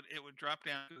 It would drop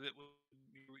down because it would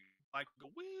your bike would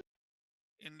go whee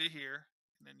into here,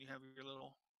 and then you have your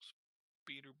little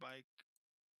speeder bike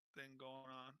thing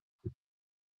going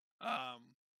on.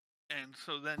 And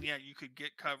so then you could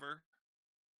get cover.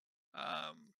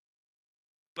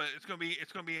 But it's gonna be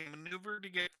a maneuver to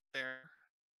get there,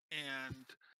 and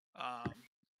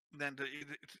then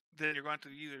you're going to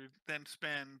either then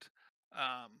spend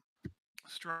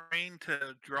strain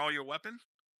to draw your weapon.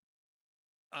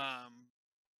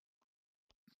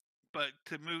 But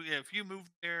to move, if you move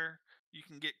there, you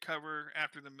can get cover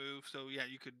after the move. So yeah,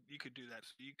 you could do that.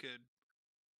 So you could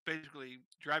basically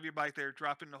drive your bike there,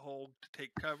 drop in the hole to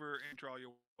take cover, and draw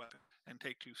your weapon, and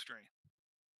take 2 strain.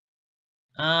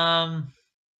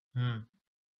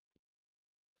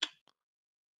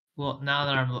 Well, now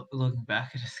that I'm looking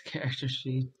back at his character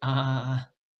sheet, it's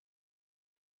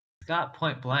got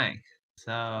point blank.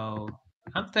 So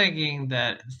I'm thinking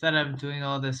that instead of doing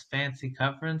all this fancy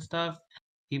cover and stuff,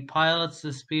 he pilots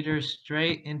the speeder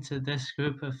straight into this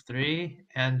group of 3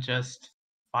 and just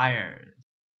fires.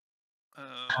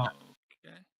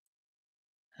 Okay.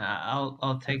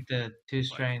 I'll take the 2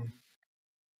 strain.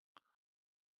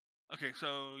 Okay,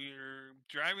 so you're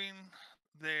driving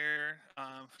there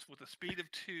with a speed of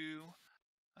 2.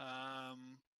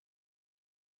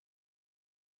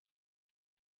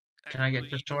 Can I get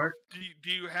the short?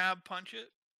 Do you have punch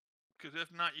it? Because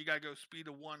if not, you gotta go speed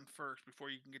of 1 first before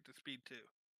you can get to speed 2.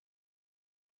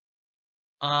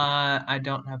 I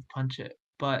don't have punch it,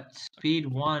 but speed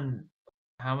 1.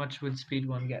 How much would speed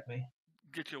 1 get me?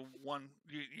 Get you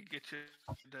you get you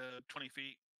to 20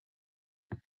 feet.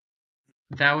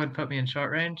 That would put me in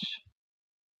short range.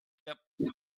 Yep.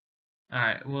 All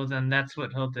right. Well, then that's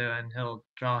what he'll do, and he'll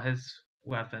draw his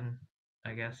weapon,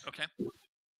 I guess. Okay.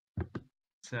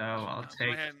 So I'll Go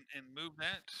take. ahead and move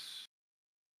that.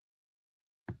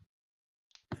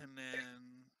 And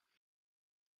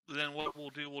then what we'll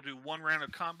do 1 round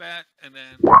of combat, and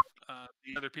then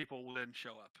the other people will then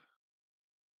show up.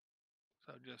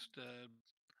 So just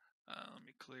let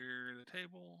me clear the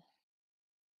table.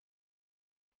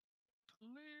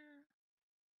 Clear.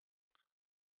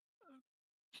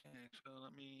 Okay, so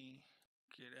let me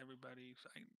get everybody's.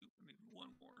 I need 1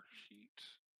 more sheet.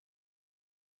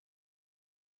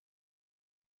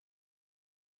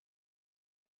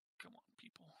 Come on,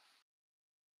 people.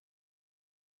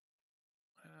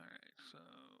 Alright, so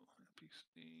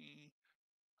NPC.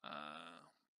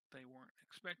 They weren't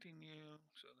expecting you,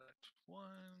 so that's 1.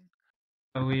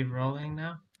 Are we rolling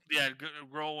now? Yeah,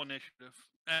 roll initiative.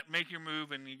 Make your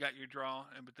move, and you got your draw,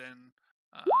 but then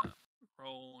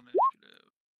roll initiative.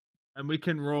 And we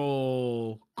can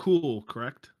roll cool,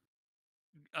 correct?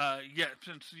 Yeah,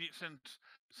 since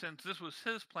this was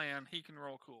his plan, he can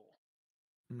roll cool.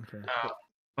 Okay. Oh,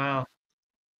 well,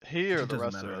 He or It the doesn't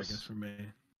rest matter, of I us? guess, for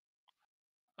me.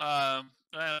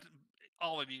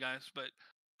 All of you guys, but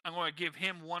I'm going to give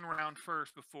him 1 round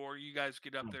first before you guys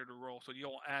get up there to roll. So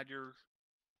you'll add your,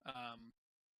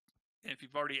 if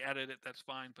you've already added it, that's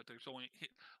fine. But there's only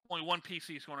 1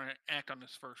 PC is going to act on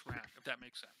this first round, if that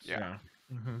makes sense. Yeah.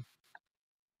 Mm-hmm.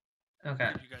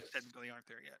 okay. Because you guys technically aren't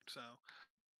there yet.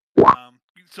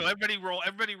 So everybody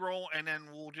roll, and then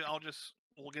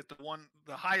we'll get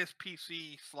the highest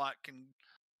PC slot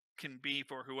can be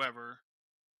for whoever.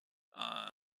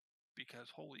 Because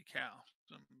holy cow,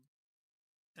 some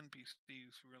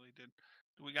NPCs really did.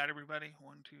 Do we got everybody?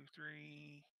 1, 2,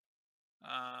 3.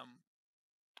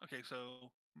 Okay,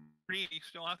 so Marie, you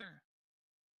still out there?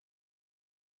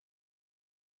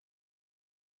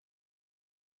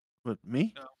 But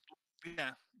me? No.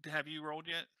 Yeah. Have you rolled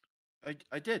yet?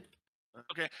 I did.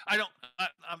 Okay. I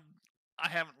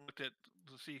haven't looked at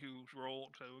to see who's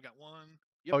rolled. So we got 1.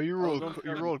 Yep, Oh, you I was rolled going you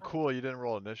through rolled them. cool. You didn't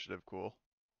roll initiative cool.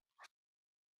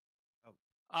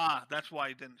 That's why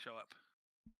he didn't show up.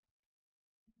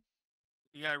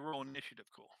 You gotta roll initiative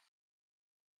cool.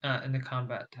 In the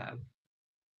combat tab.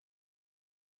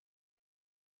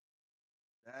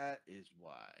 That is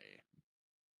why.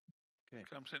 Okay,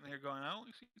 So I'm sitting here going, I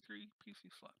only see 3 PC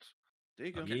slots. there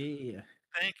you go. Okay. Yeah.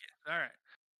 Thank you. All right.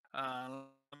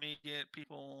 Let me get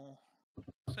people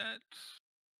set.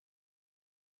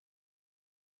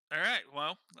 All right.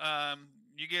 Well,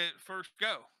 you get first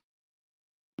go.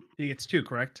 He gets 2,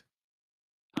 correct?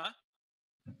 Huh?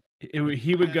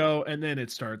 He would go, and then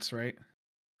it starts, right?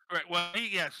 Right. Well,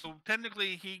 so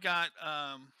technically he got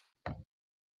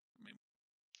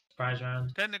Surprise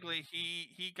round. technically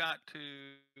he got to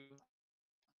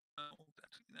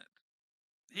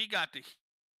he got to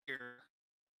here,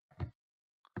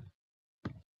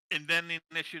 and then the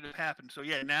initiative happened. So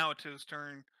yeah, now it's his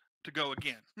turn to go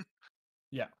again.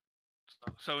 Yeah.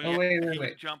 So Oh, yeah, wait. he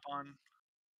can jump on.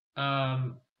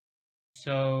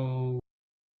 So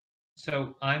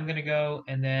I'm gonna go,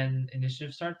 and then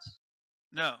initiative starts.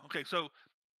 No. Okay. So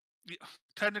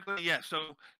technically, yes. Yeah,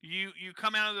 so you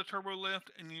come out of the turbo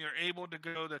lift, and you're able to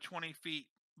go to 20 feet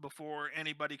before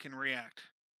anybody can react.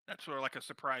 That's sort of like a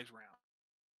surprise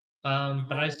round.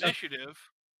 But I still. Initiative.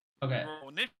 Okay. Roll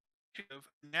initiative.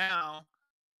 Now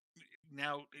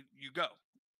you go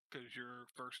because you're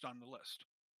first on the list.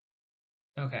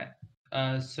 Okay.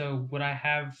 So would I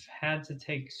have had to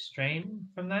take strain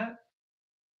from that?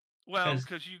 Well,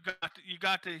 because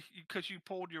you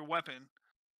pulled your weapon.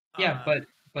 Yeah,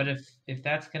 but if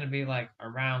that's gonna be like a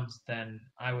rounds, then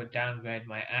I would downgrade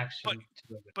my action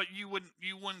to it. But you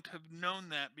wouldn't have known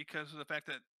that because of the fact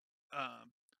that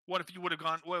what if you would have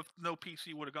gone? What if no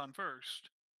PC would have gone first?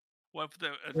 What if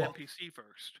an NPC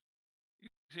first? You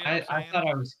see what I'm I saying? thought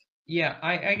I was. Yeah,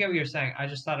 I get what you're saying. I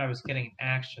just thought I was getting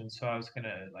action, so I was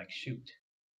gonna like shoot.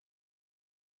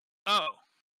 Oh.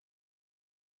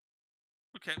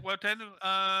 Okay. Well,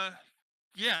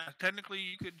 yeah, technically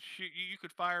you could shoot. You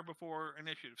could fire before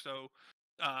initiative. So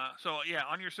yeah,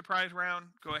 on your surprise round,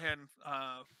 go ahead and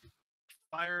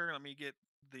fire. Let me get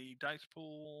the dice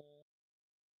pool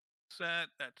set.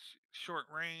 That's short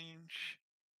range.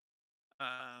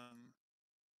 And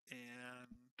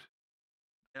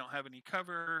they don't have any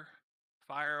cover.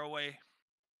 Fire away.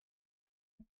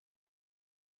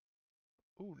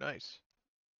 Ooh, nice.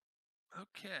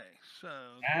 Okay, so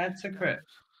That's a these crit. guys-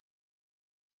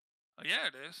 Oh yeah,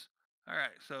 it is. All right,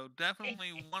 so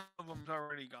definitely one of them's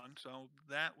already gone. So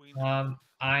that we know.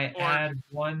 I Or- add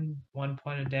one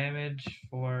point of damage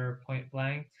for point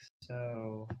blank.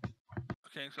 So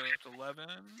Okay, so it's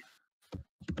 11.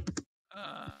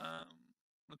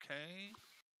 Okay.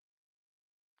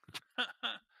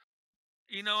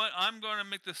 You know what? I'm going to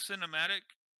make this cinematic.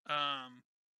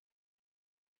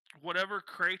 Whatever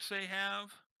crates they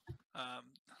have.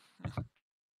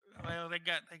 Well, they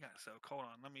got soak. Hold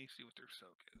on, let me see what their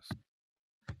soak is.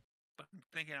 But I'm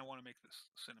thinking I want to make this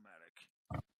cinematic.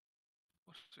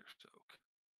 What's their soak?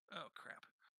 Oh crap.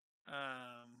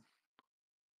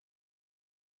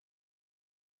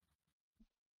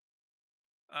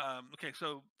 Okay,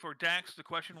 so for Dax, the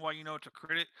question why you know it's a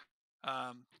crit.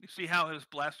 You see how his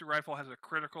blaster rifle has a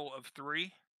critical of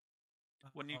 3?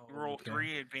 When you roll okay.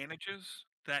 3 advantages,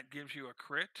 that gives you a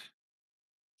crit.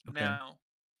 Okay. Now,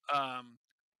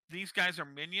 these guys are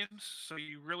minions, so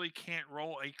you really can't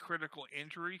roll a critical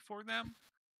injury for them.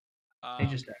 they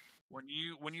just When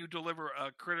you deliver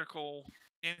a critical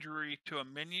injury to a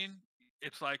minion,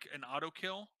 it's like an auto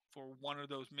kill for one of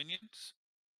those minions.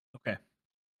 Okay.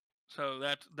 So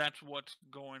that's what's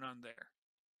going on there.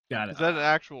 Got it. Is that an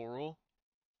actual rule?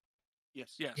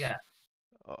 Yes. Yes. Yeah.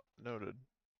 Oh, noted.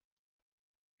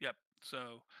 Yep.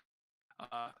 So,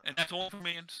 and that's all for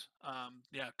minions.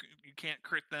 Yeah, you can't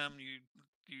crit them.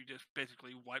 You just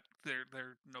basically wipe their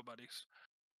nobodies.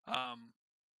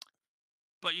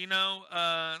 But you know,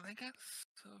 they got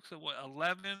so what?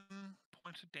 11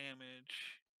 points of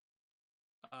damage.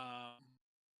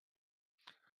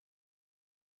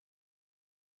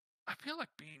 I feel like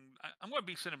I'm going to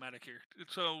be cinematic here.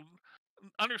 So,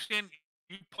 understand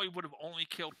you probably would have only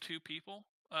killed 2 people,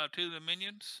 2 of the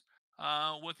minions,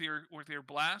 with your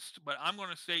blast. But I'm going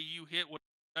to say you hit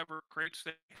whatever crates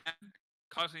they had,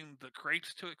 causing the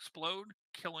crates to explode,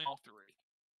 killing all 3.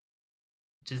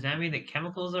 Does that mean that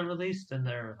chemicals are released and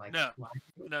they're like No,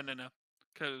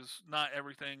 because not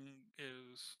everything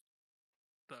is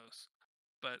those.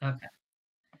 But Okay.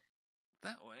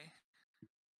 that way.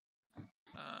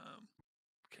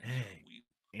 Okay,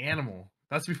 Dang. Animal.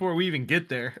 That's before we even get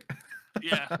there.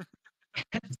 yeah.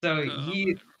 So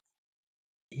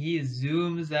he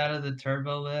zooms out of the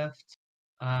turbo lift.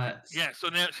 Yeah, so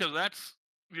that's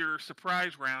your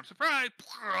surprise round. Surprise!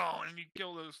 And you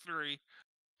kill those 3.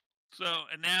 So,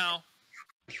 and now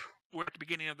we're at the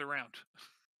beginning of the round.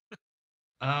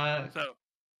 So,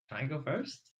 Can I go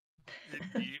first?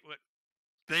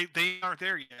 they aren't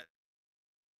there yet.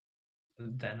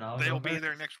 Then I'll They'll go be first.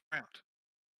 there next round.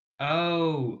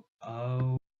 Oh,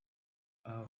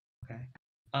 okay.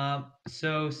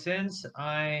 So since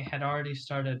I had already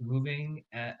started moving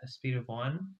at a speed of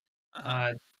 1,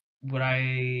 Uh-huh. would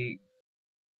I?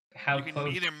 How You can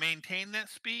close? either maintain that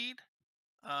speed,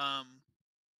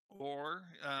 or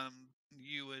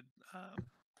you would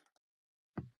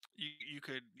you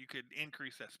could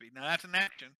increase that speed. Now that's an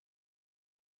action.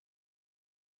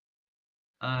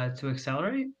 To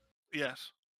accelerate?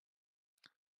 Yes.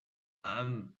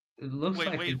 It looks Wait,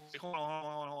 like wait, it's hold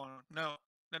on. No.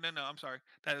 I'm sorry.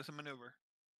 That is a maneuver.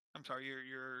 I'm sorry.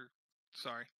 You're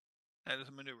sorry. That is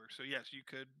a maneuver. So yes, you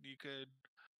could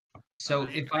so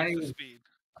increase the speed.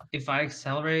 if I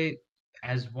accelerate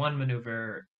as one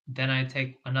maneuver, then I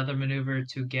take another maneuver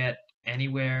to get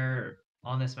anywhere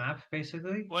on this map,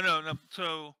 basically. Well, no.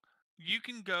 So you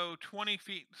can go 20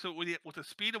 feet. So with a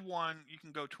speed of 1, you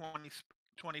can go 20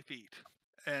 feet,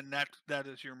 and that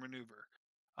is your maneuver.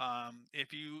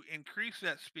 If you increase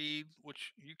that speed,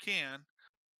 which you can,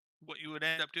 what you would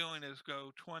end up doing is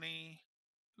go 20.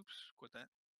 Oops, quit that.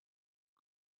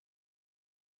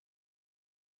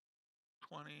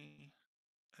 20,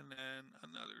 and then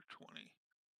another 20.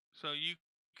 So you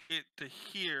get to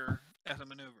here as a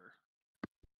maneuver.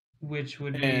 Which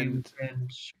would be And within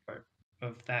short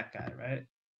of that guy, right?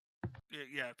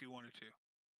 Yeah, if you wanted to.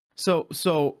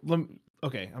 so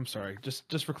okay, I'm sorry.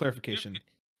 Just for clarification.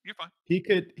 You're fine.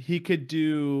 He could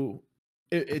do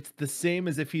it's the same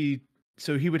as if he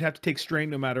would have to take strain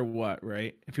no matter what,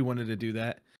 right? If he wanted to do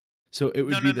that. So it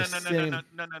would be the same.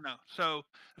 No. So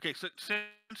okay, so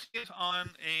since he's on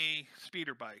a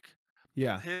speeder bike,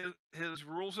 Yeah, his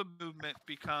rules of movement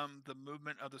become the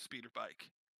movement of the speeder bike.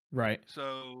 right.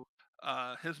 So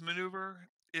his maneuver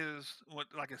is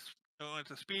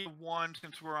it's a speed of 1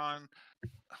 since we're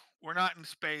not in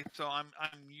space, so I'm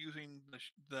using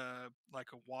the like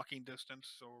a walking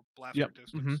distance or blaster Yep.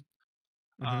 distance.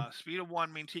 Mhm. Speed of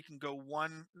 1 means he can go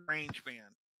 1 range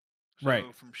band. So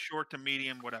Right. from short to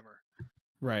medium, whatever.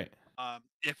 Right.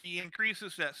 If he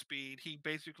increases that speed, he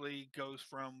basically goes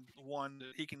from 1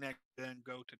 that he can then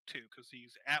go to 2 because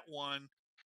he's at 1.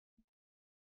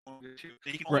 Going to 2.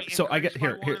 He can only Right. So I increase get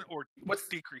by here. 1 or What's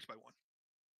decrease by 1.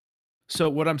 so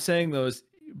what I'm saying though is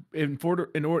in order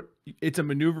it's a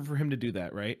maneuver for him to do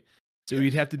that, right? So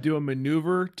he'd Yes. have to do a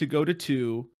maneuver to go to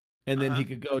 2, and then he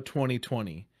could go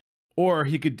 20-20. Or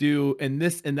he could do and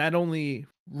that only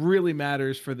really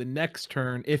matters for the next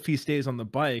turn if he stays on the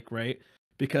bike, right?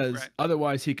 Because Right.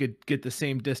 otherwise he could get the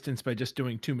same distance by just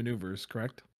doing 2 maneuvers,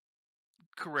 correct?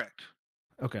 Correct.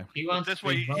 Okay. He But wants this to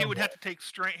way, be he would mobile. have to take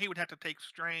strain. He would have to take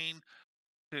strain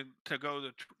to go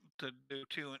to do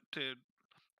 2 to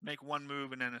make 1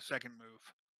 move and then a second move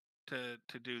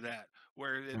to do that.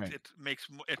 Where Right.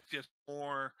 it's just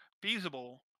more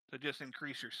feasible to just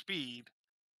increase your speed.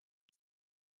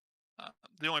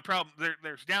 The only problem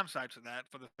there's downsides to that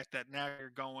for the fact that now you're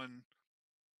going,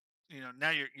 now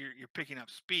you're picking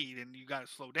up speed and you got to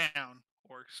slow down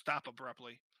or stop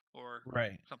abruptly or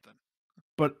Right. something.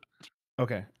 But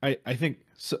okay, I think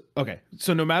so. Okay,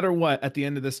 so no matter what, at the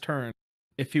end of this turn,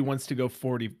 if he wants to go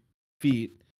 40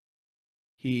 feet,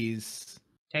 he's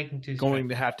Taking 2 going strength.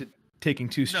 to have to taking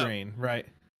 2 No. strain, right?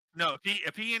 No,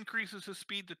 if he increases his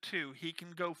speed to 2, he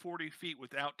can go 40 feet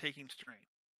without taking strain.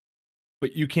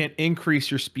 But you can't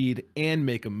increase your speed and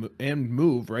make and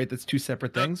move, right? That's 2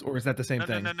 separate No, things, or is that the same No,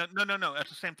 thing? no. That's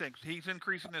the same thing. He's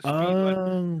increasing his speed,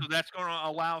 Oh, so that's going to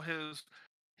allow his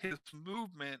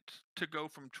movement to go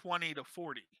from 20 to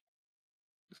 40.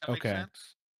 Does that make okay.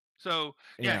 sense? So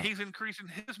yeah, Yeah. he's increasing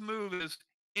his move is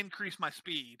increase my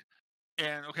speed,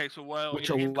 and okay, so Which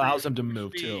you allows increase him to your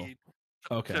move too. speed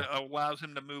Okay. allows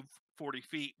him to move 40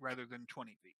 feet rather than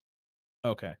 20 feet.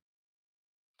 Okay.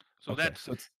 So Okay.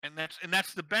 So it's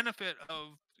that's the benefit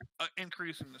of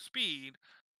increasing the speed.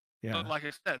 yeah. But like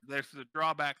I said, there's the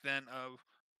drawback then of,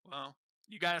 well,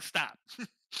 you got to stop.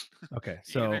 Okay.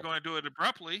 You're either So going to do it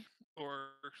abruptly or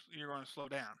you're going to slow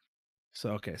down.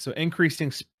 okay. So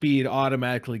increasing speed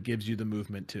automatically gives you the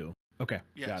movement too. Okay.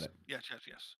 Yes. Got it. Yes.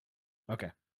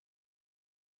 Okay.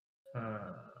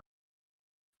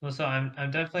 Well, so I'm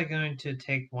definitely going to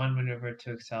take 1 maneuver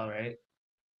to accelerate.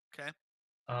 Okay.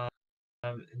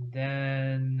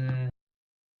 Then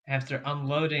after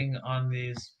unloading on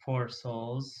these poor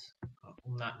souls,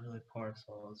 well, not really poor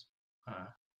souls,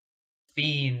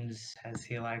 fiends, as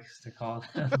he likes to call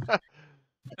them.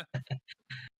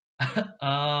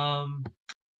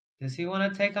 Does he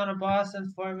want to take on a boss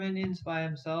and 4 minions by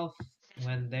himself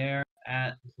when they're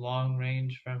at long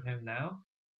range from him now?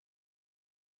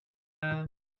 I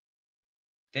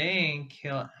think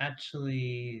he'll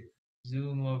actually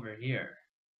zoom over here.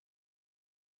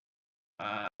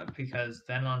 Because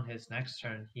then on his next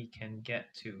turn he can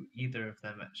get to either of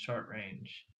them at short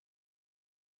range.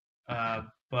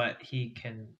 But he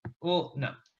can. Well,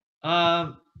 no.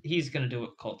 He's gonna do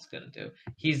what Colt's gonna do.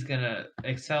 He's gonna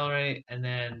accelerate and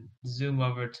then zoom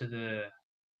over to the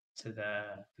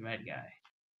red guy.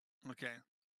 Okay.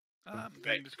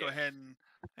 Then just go ahead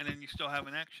and then you still have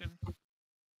an action.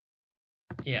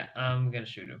 Yeah, I'm gonna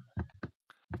shoot him.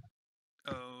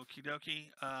 Okie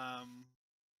dokie.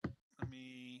 Let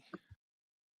me,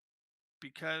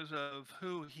 because of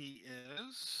who he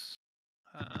is.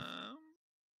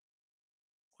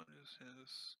 What is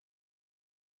his?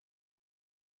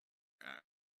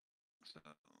 So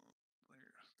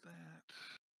there's that.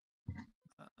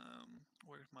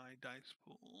 Where's my dice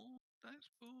pool? Dice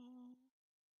pool.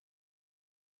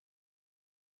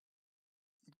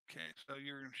 Okay, so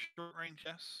you're in short range,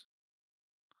 yes?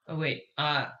 Oh wait,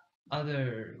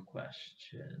 other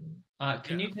question.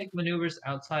 Can Yeah. you take maneuvers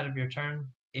outside of your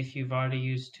turn if you've already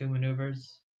used 2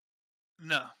 maneuvers?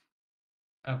 No,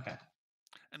 Okay.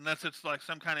 unless it's like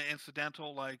some kind of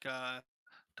incidental, like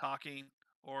talking,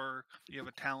 or you have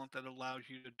a talent that allows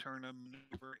you to turn a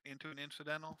maneuver into an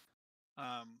incidental.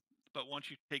 But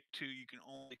once you take 2, you can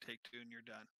only take 2 and you're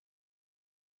done.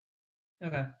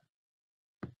 Okay.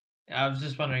 I was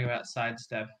just wondering about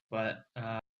sidestep, but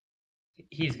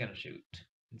he's gonna shoot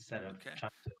instead of Okay.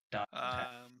 trying to dodge attack.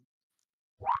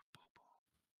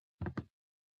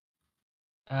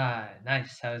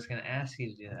 Nice. I was gonna ask you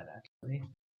to do that actually.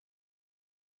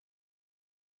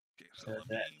 Okay, so So let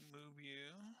that me move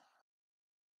you.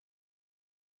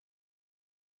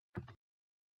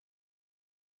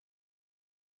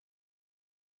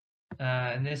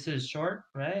 and this is short,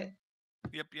 right?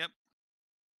 Yep.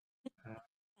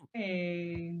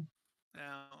 Hey.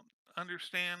 Now,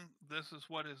 understand this is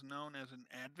what is known as an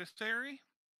adversary.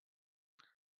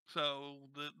 So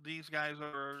these guys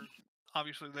are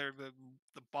obviously they're the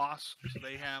boss, so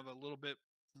they have a little bit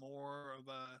more of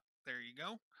a. There you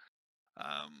go.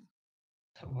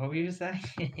 What were you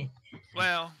saying?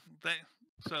 Well,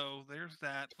 so there's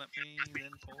that. Let me then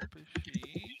pull up his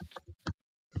sheet.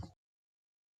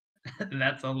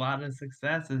 That's a lot of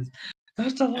successes.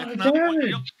 That's a lot It's of not point. damage.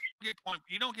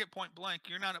 You don't get point blank.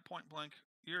 You're not at point blank.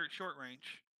 You're at short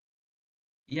range.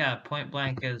 Yeah, point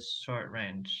blank is short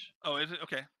range. Oh, is it?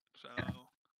 Okay. So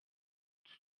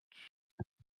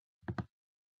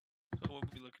we'll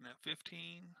be looking at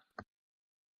 15.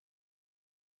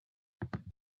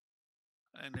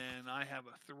 And then I have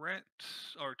a threat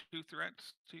or 2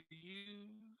 threats to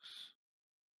use.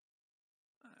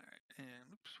 All right,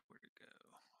 and oops, where'd it go?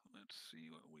 Let's see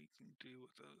what we can do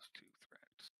with those 2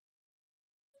 threats.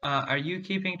 Are you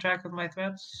keeping track of my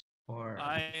threats? Or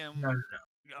I am no.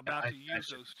 about I- to I use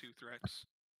should- those 2 threats.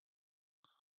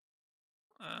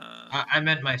 I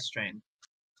meant my strain.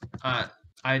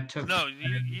 I took. No,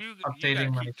 you updating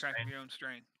gotta my keep track of strain. your own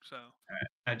strain. So. Alright,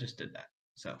 I just did that.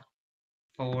 So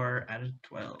 4 out of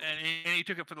 12. And you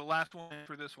took it for the last one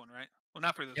for this one, right? Well,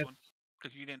 not for this Yep. one,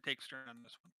 because you didn't take strain on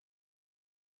this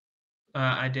one.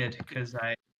 I did because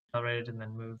I accelerated and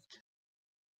then moved,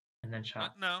 and then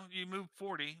shot. But no, you moved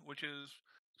 40, which is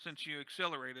since you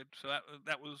accelerated, so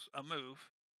that was a move,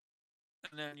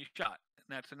 and then you shot, and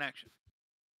that's an action.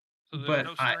 So there's But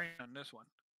no strain on this one,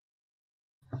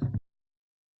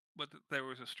 but there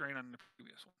was a strain on the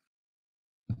previous one.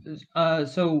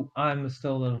 So I'm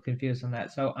still a little confused on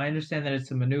that. So I understand that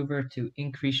it's a maneuver to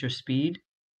increase your speed.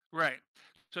 Right.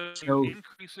 So So- you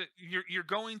increase it. You're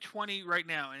going 20 right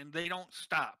now, and they don't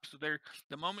stop. So they're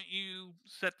the moment you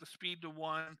set the speed to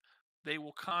 1, they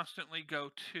will constantly go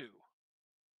 2.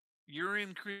 You're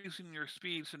increasing your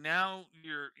speed, so now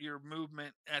your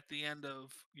movement at the end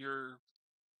of your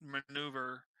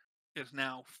maneuver is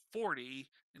now 40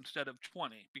 instead of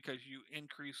 20 because you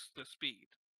increase the speed.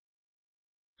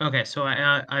 Okay, so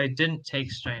I didn't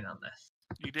take strain on this.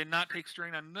 You did not take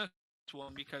strain on this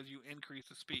one because you increased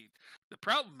the speed. The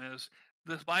problem is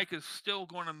this bike is still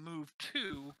going to move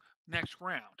 2 next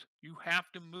round. You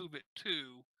have to move it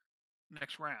 2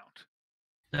 next round.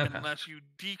 Okay. Unless you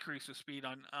decrease the speed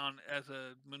on as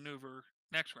a maneuver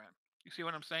next round. You see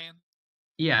what I'm saying?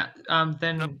 Yeah.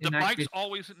 Then The in that bike's case,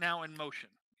 always now in motion.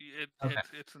 Okay.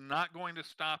 It's not going to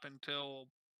stop until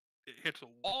it hits a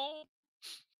wall,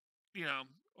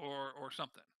 or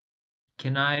something.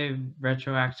 can I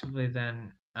retroactively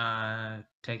then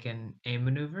take an A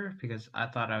maneuver because I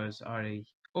thought I was already.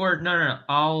 Or no.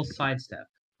 I'll sidestep.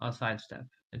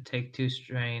 And take 2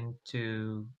 strain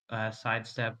to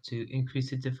sidestep to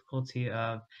increase the difficulty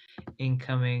of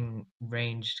incoming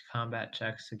ranged combat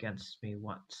checks against me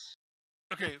once.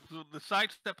 Okay, so the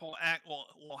sidestep will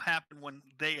happen when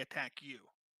they attack you.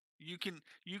 You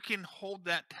can hold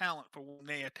that talent for when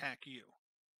they attack you.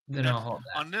 Then I'll hold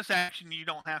that. On this action, you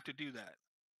don't have to do that.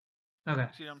 Okay.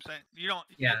 See what I'm saying? You don't.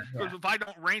 Yeah. Because if I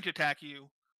don't range attack you,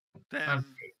 then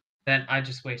Then I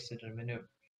just wasted a maneuver.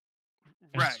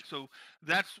 right. So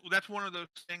that's one of those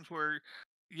things where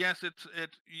yes,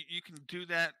 you can do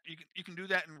that. You can do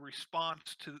that in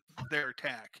response to their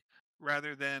attack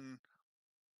rather than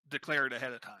declare it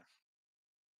ahead of time.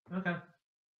 Okay.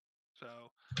 So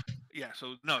yeah.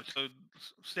 So no. So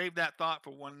save that thought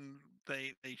for when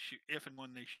they shoot, if and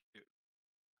when they shoot.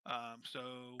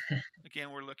 So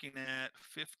again, we're looking at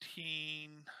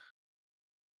 15.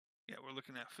 Yeah, we're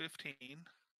looking at 15.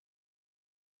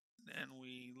 And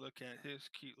we look at his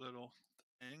cute little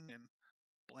thing and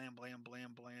blam, blam,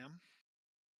 blam, blam.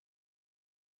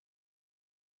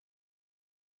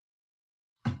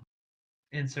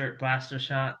 Insert blaster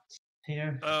shots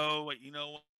here. Oh, wait, you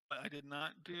know what I did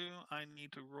not do? I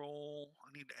need to roll.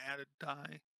 I need to add a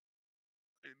die.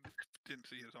 I didn't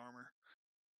see his armor.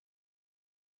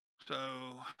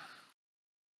 So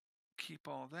keep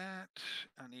all that.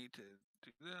 I need to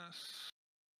do this.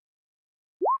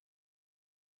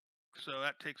 So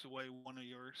that takes away one of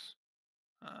yours.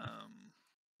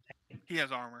 He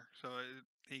has armor, so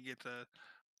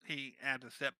he adds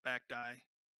a setback die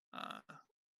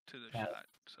to the Got it. shot.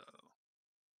 So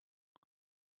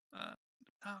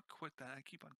I'll quit that. I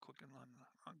keep on clicking on the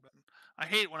wrong button. I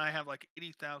hate when I have like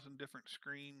 80,000 different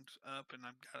screens up and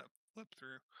I've got to flip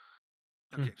through.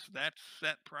 Okay, so that's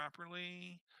set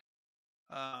properly.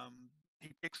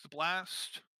 He picks the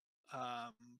blast.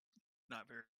 Not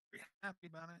very happy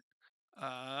about it.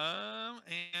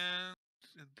 And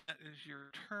that is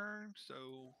your turn.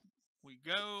 So we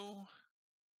go.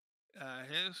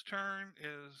 His turn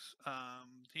is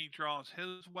he draws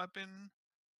his weapon,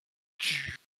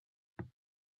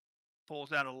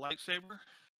 pulls out a lightsaber,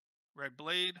 red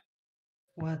blade,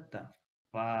 What the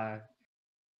fuck?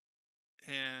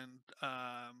 and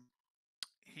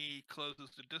he closes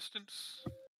the distance,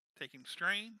 taking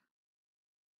strain.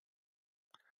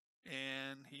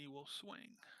 And he will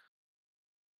swing.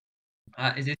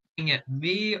 Is he swinging at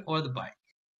me or the bike?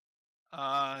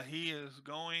 He is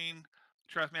going.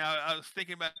 Trust me, I was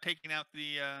thinking about taking out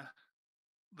the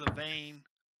vein,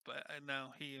 but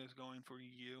no, he is going for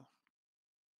you.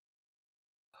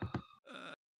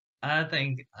 I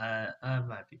think I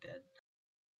might be dead.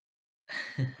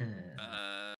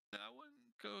 I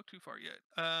wouldn't go too far yet.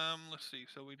 Let's see.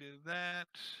 So we did that.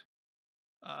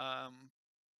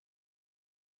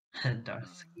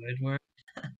 Darth Squidward.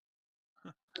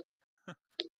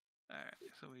 All right.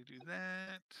 So we do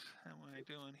that. How am I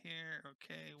doing here?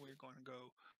 Okay, we're going to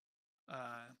go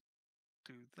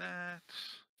do that.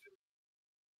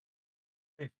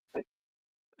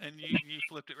 And you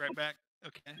flipped it right back.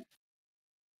 Okay.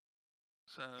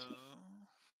 So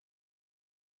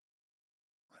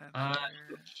that's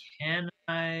there. Can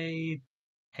I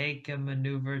take a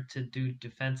maneuver to do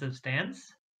defensive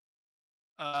stance?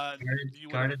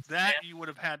 Guarded stance? You would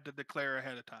have had to declare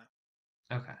ahead of time.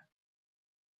 Okay.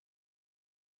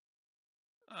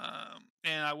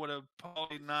 And I would have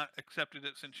probably not accepted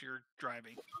it since you're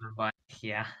driving.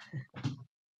 Yeah.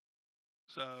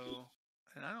 So,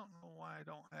 and I don't know why I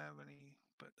don't have any,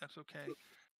 but that's okay.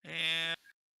 And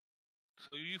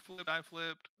so you flipped, I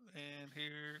flipped, and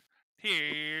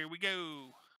here we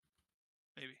go.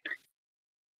 Maybe.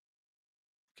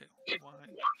 Okay, why?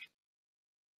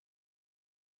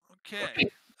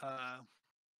 Okay.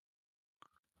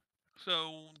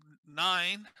 So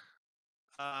 9.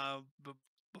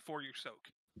 Before you soak.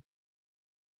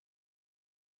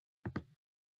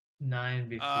 9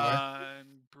 before. And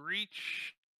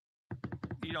breach.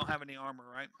 You don't have any armor,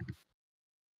 right?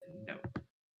 No.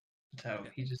 So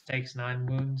he just takes 9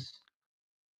 wounds.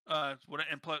 And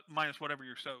minus whatever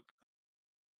your soak.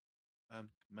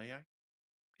 May I?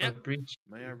 Yeah. Breach.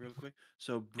 May I real quick?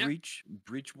 So breach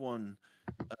 1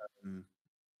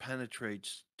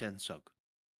 penetrates 10 soak.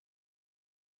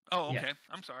 Oh, okay. Yeah.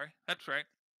 I'm sorry. That's right.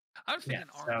 I was thinking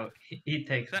armor. So he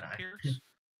takes 9. Pierce?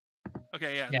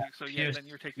 Okay, yeah. So Pierce, then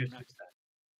you're taking 9.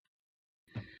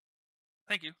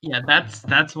 Thank you. Yeah,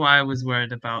 that's why I was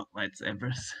worried about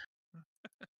lightsabers.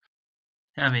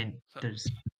 I mean, there's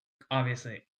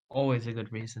obviously always a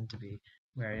good reason to be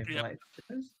wary of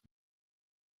lightsabers.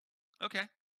 Okay.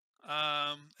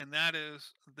 And that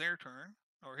is their turn,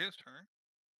 or his turn.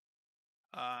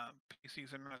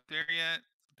 PCs are not there yet.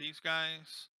 These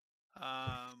guys.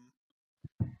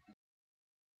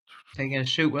 Taking a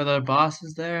shoot with our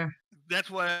bosses there. That's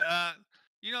what.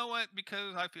 You know what?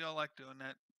 Because I feel like doing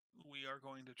that, we are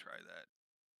going to try that.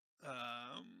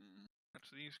 That's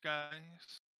these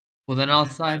guys. Well, then I'll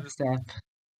sidestep.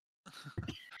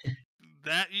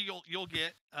 That you'll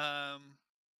get.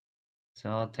 So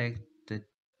I'll take the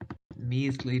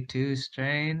measly 2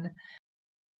 strain,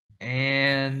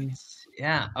 and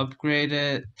upgrade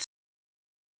it.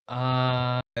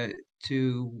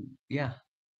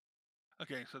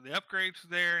 Okay, so the upgrade's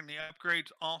there, and the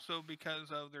upgrade's also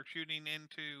because of they're shooting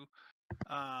into.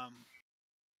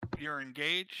 You're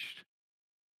engaged,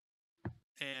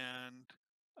 and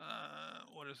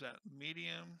what is that?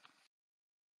 Medium.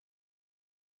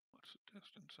 What's the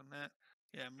distance on that?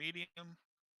 Yeah, medium.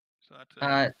 So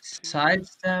that's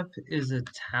sidestep is a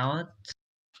talent.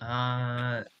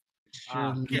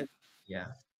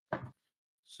 Yeah.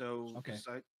 So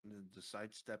the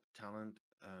sidestep talent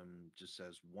just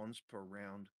says once per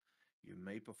round, you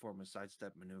may perform a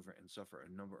sidestep maneuver and suffer a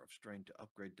number of strain to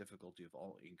upgrade difficulty of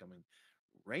all incoming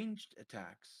ranged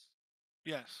attacks.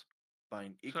 Yes. By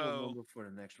an equal number for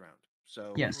the next round.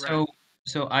 So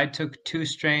So I took 2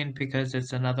 strain because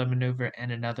it's another maneuver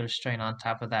and another strain on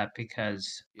top of that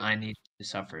because I need to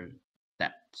suffer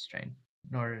that strain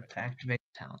in order to activate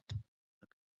the talent.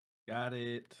 Got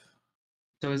it.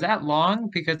 So is that long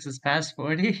because it's past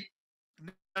 40?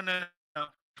 No.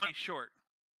 20 short.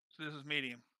 So this is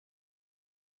medium.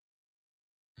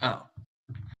 Oh.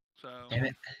 So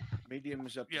medium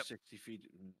is up to 60 feet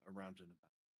around and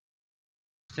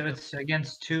about. So it's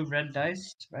against 2 red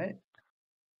dice, right?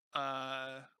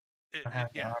 Let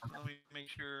me make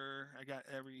sure I got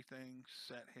everything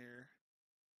set here.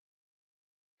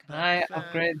 Can I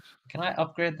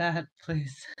upgrade that,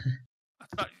 please? I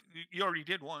thought you already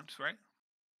did once, right?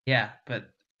 Yeah,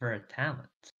 but for a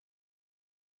talent.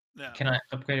 No. Can I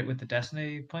upgrade it with the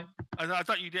destiny point? I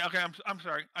thought you did. Okay, I'm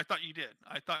sorry. I thought you did.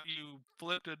 I thought you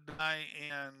flipped a die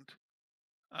and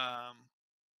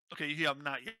okay, you have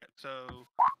not yet. So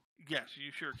yes,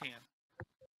 you sure can.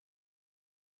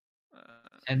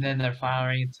 And then they're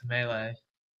firing into melee.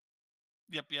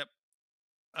 Yep.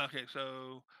 Okay,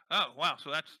 so wow, so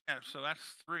that's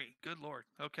 3. Good lord.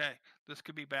 Okay, this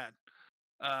could be bad.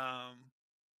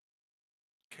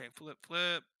 Okay,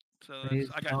 flip. So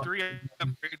I got 3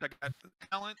 upgrades. I got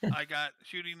talent, I got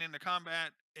shooting into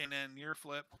combat, and then your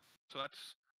flip. So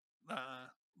that's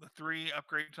the 3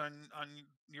 upgrades on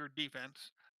your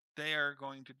defense. They are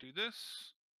going to do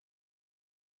this,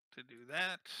 to do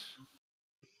that,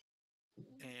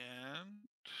 and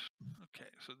okay.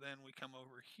 So then we come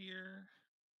over here.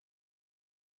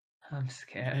 I'm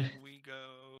scared. And we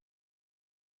go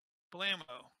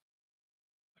blammo.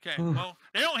 Okay, Ooh. well,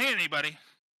 they don't hit anybody.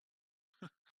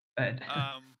 But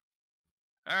All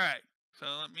right, so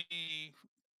let me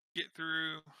get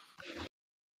through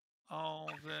all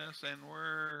this, and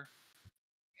we're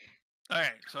all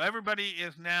right. So everybody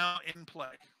is now in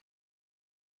play.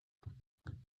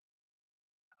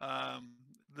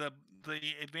 The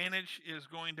advantage is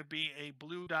going to be a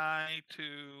blue die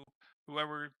to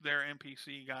whoever their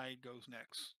NPC guy goes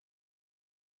next.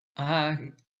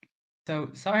 so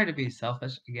sorry to be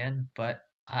selfish again, but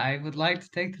I would like to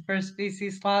take the first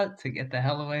VC slot to get the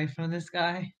hell away from this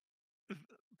guy.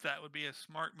 That would be a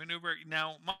smart maneuver.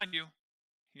 Now, mind you,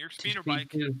 your speeder speed bike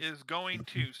too. is going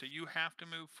to, so you have to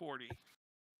move 40.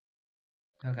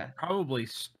 Okay. Probably.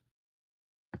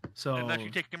 So Unless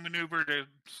you take a maneuver to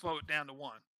slow it down to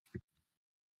 1.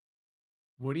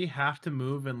 would he have to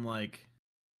move in like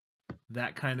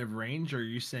that kind of range, or are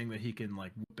you saying that he can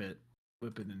like whip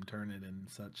it and turn it and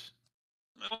such?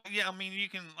 Well, yeah, I mean you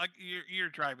can, like, you're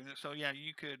driving it, so yeah,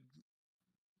 you could.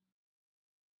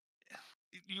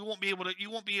 You won't be able to.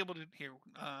 Here.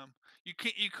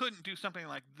 You couldn't do something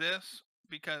like this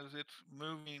because it's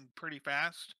moving pretty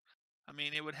fast. I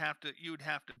mean, it would have to. You would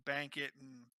have to bank it,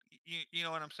 and you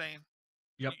know what I'm saying.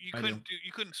 Yep, You I couldn't do.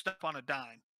 You couldn't step on a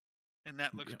dime, and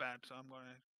that looks Yep. bad. So I'm going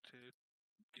to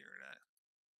get rid of that.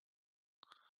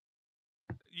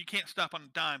 You can't stop on a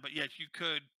dime, but yes, you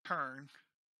could turn.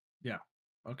 Yeah.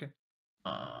 Okay.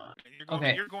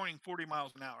 Okay. You're going 40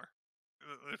 miles an hour.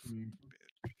 Let's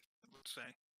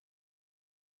say.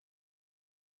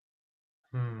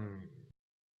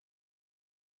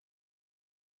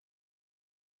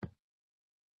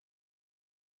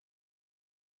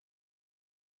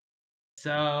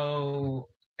 So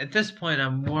at this point,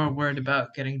 I'm more worried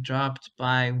about getting dropped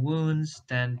by wounds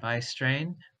than by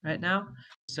strain right now.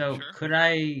 So Sure. could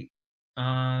I,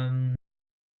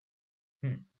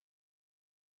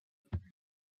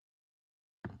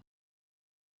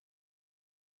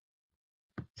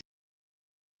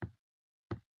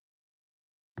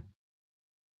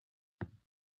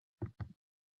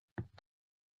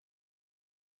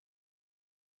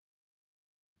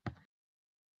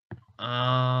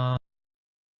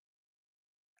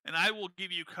 And I will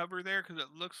give you cover there because it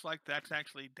looks like that's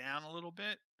actually down a little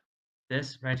bit.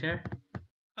 this right here?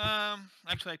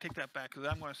 Actually, I take that back because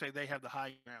I'm going to say they have the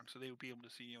high ground, so they would be able to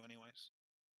see you anyways.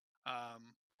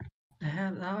 They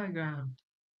have the high ground.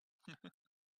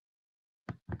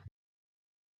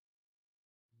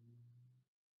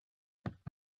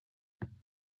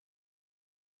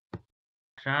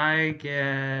 Try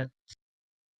get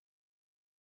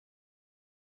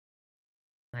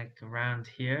like around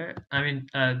here. I mean,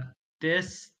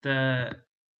 the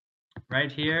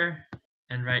right here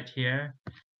and right here,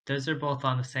 those are both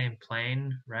on the same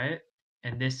plane, right?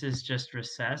 And this is just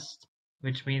recessed,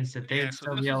 which means that they would so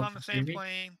still this be is able on to the see same me.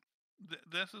 plane.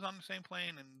 This is on the same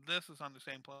plane, and this is on the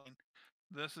same plane.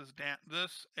 This is down.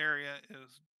 This area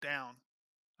is down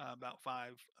about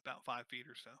 5 feet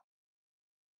or so.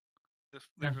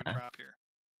 There's a Okay. drop here.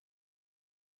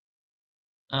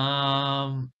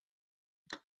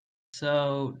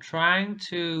 So trying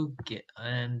to get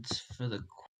and for the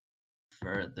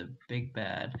big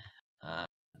bad,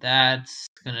 that's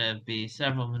gonna be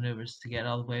several maneuvers to get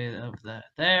all the way over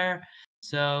there.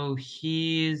 So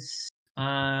he's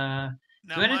Now,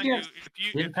 do any of mind you you,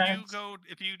 have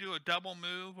if you do a double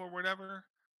move or whatever,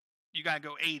 you gotta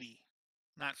go 80,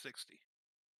 not 60,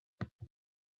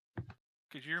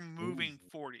 because you're moving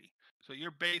 40. So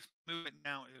your base movement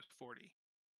now is 40.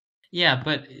 Yeah,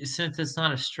 but since it's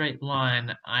not a straight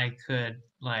line, I could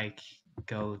like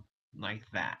go like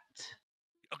that.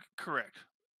 Okay, correct.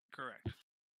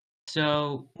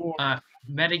 So,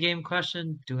 metagame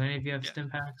question: do any of you have Yeah. stim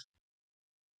packs?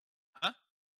 Huh?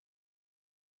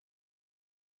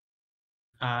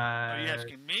 Are you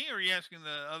asking me or are you asking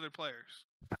the other players?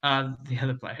 The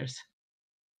other players.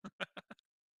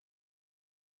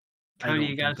 Cody,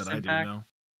 you got a stim pack? No.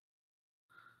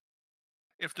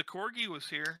 If the corgi was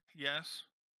here, yes.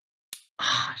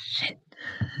 Ah, shit.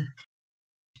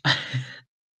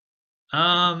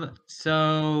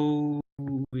 So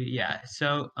Yeah.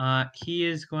 So he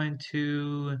is going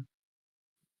to.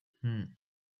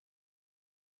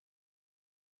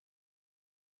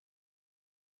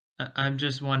 I'm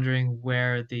just wondering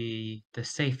where the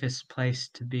safest place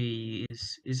to be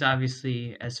is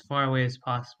obviously as far away as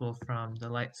possible from the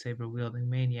lightsaber wielding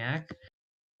maniac.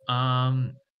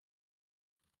 And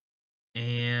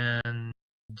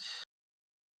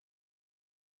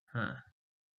huh.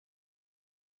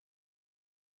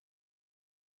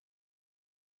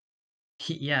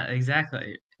 Yeah,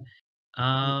 exactly.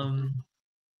 I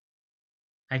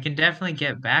can definitely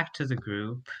get back to the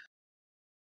group.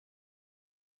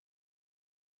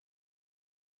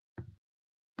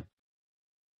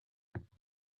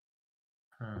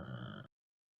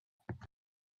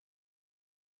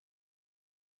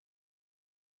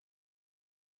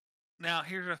 Now,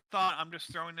 here's a thought. I'm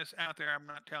just throwing this out there. I'm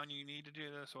not telling you need to do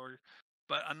this,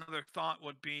 but another thought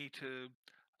would be to,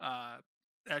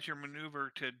 as your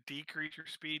maneuver, to decrease your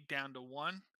speed down to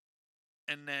 1,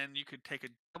 and then you could take a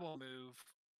double move.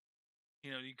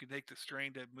 You could take the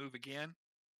strain to move again.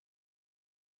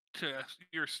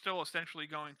 You're still essentially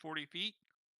going 40 feet,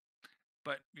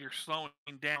 but you're slowing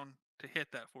down to hit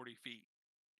that 40 feet.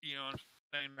 You know what I'm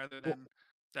saying? Rather than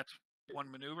that's one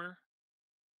maneuver.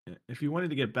 If you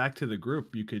wanted to get back to the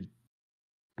group, you could.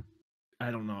 I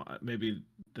don't know. Maybe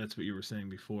that's what you were saying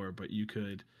before, but you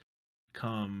could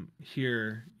come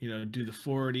here. Do the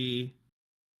 40,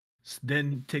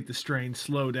 then take the strain,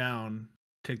 slow down,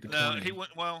 take the 20. He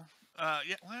went well.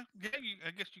 Yeah. Well, yeah.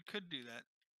 I guess you could do that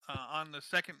on the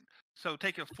second. So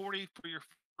take a 40 for your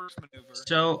first maneuver.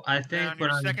 So I Then think on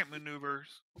your second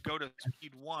maneuvers, go to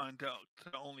speed 1 to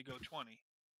only go 20.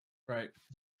 Right.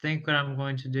 I think what I'm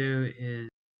going to do is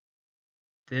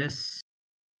this,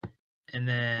 and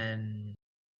then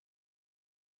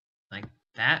like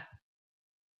that,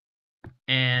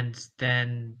 and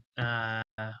then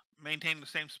Maintain the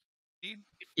same speed.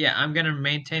 yeah, I'm gonna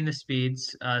maintain the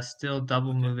speeds, still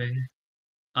double moving.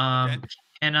 Okay.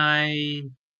 Can I?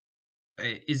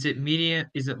 Is it medium?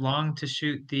 Is it long to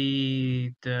shoot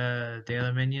the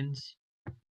other minions?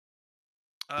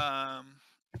 Well,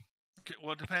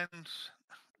 it depends.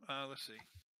 Let's see.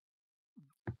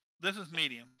 This is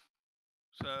medium,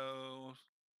 so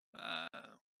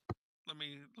let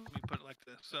me put it like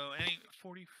this. So any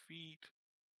 40 feet,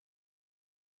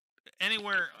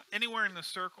 anywhere in the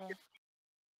circle.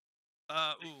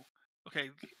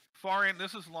 Okay. Far in.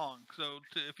 This is long. So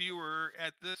if you were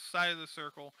at this side of the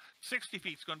circle, 60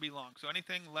 feet is going to be long. So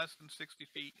anything less than 60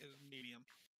 feet is medium.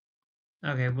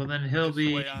 Okay, well then he'll That's be.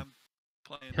 the way I'm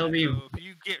playing He'll that. be. So if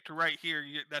you get to right here,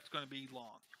 that's going to be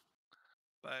long.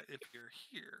 But if you're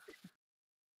here,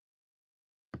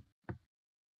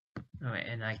 Oh wait,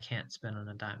 and I can't spin on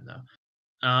a dime though.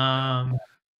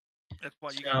 that's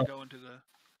why you got to go into the.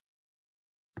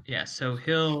 Yeah, so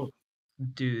he'll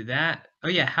do that. Oh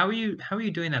yeah, how are you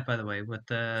doing that by the way with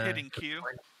the Hitting Q.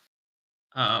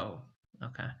 Oh,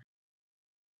 okay.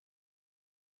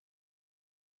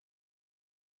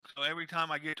 So every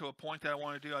time I get to a point that I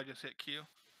want to do, I just hit Q.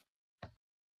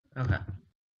 Okay.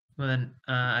 Well then,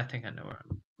 I think I know what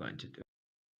I'm going to do.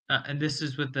 And this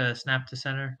is with the snap to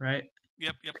center, right?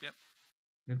 Yep.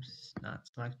 Oops, not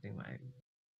selecting my.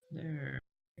 There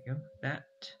we go. That.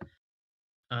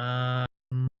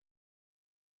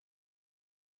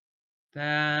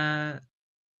 That.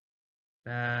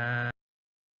 That.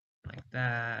 Like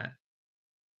that.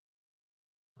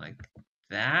 Like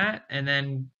that, and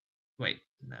then wait,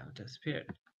 no, it disappeared.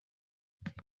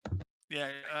 Yeah.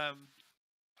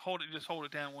 Hold it. Just hold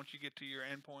it down once you get to your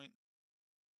endpoint.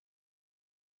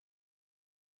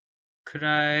 Could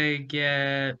I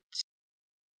get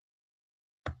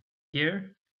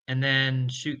here and then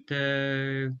shoot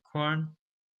the corn?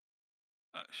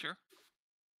 Sure.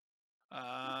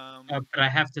 But I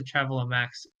have to travel a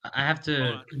max. I have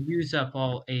to use up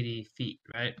all 80 feet,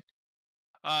 right?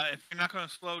 If you're not going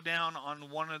to slow down on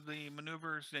one of the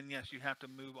maneuvers, then yes, you have to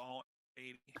move all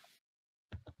 80.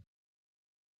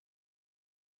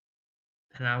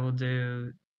 And I will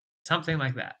do something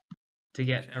like that to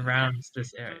get around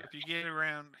this area. So if you get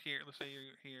around here, let's say you're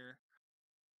here.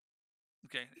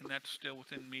 Okay, and that's still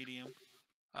within medium.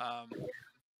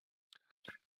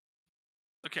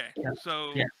 Okay,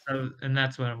 so and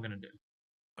that's what I'm gonna do.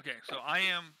 Okay, so I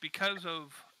am, because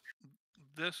of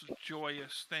this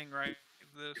joyous thing, right?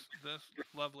 This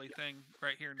lovely thing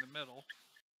right here in the middle.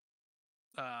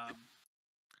 I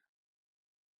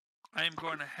am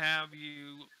going to have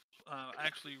you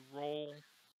actually roll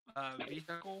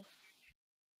vehicle,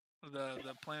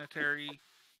 the planetary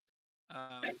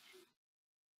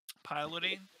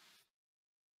piloting.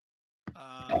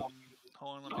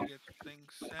 Hold on, let me get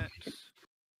things set. It's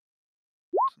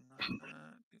not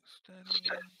that. It's steady.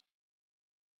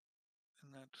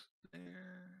 And that's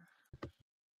there.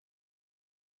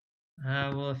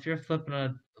 Well, if you're flipping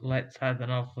a light side,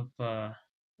 then I'll flip a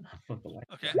light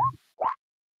Okay. side.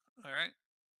 All right.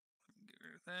 Get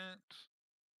rid of that.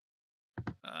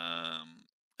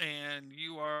 And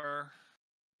you are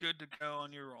good to go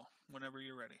on your roll whenever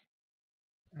you're ready.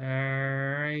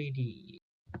 Alrighty.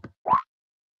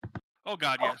 Oh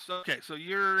God, yes. Okay, so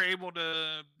you're able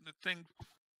to the thing.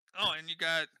 Oh, and you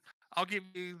got. I'll give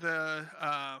you the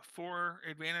 4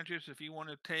 advantages if you want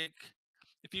to take.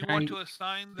 If you want to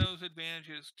assign those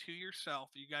advantages to yourself,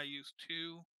 you gotta use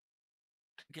 2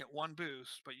 to get 1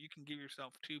 boost, but you can give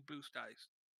yourself 2 boost dice.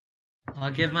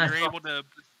 I'll give So myself. you're able to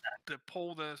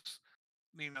pull this,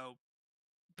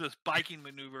 this biking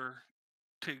maneuver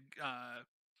to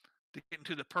get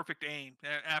into the perfect aim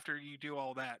after you do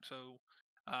all that. So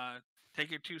take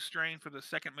your 2 strain for the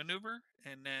second maneuver,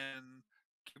 and then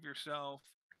give yourself.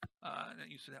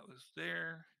 You said that was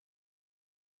there,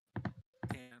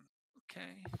 and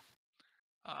okay.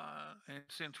 And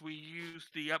since we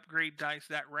used the upgrade dice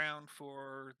that round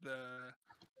for the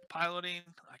piloting,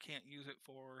 I can't use it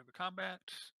for the combat.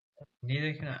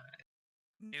 Neither can I.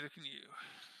 Neither can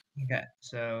you. Okay,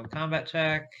 so combat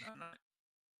check. I'm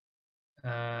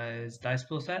not. Is dice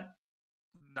pool set?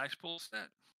 Dice pool set.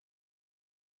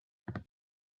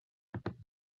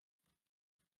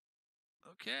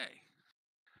 Okay.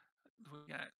 We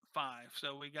got 5,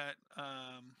 so we got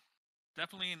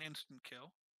definitely an instant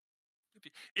kill.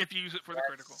 If you use it for the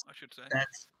critical, I should say.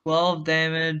 That's 12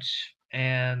 damage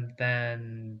and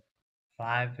then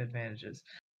 5 advantages.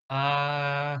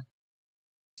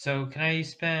 So can I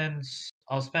spend?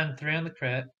 I'll spend 3 on the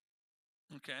crit,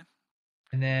 Okay.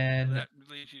 and then That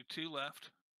leaves you 2 left.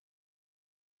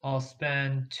 I'll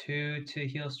spend 2 to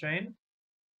heal strain.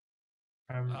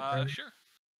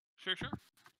 Sure.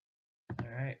 All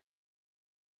right.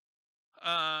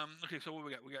 Okay, so what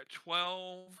we got? We got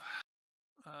 12.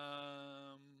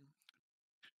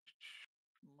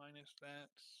 Minus that.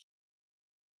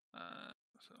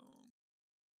 So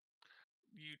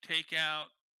you take out.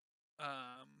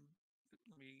 Let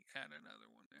me add another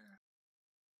one there.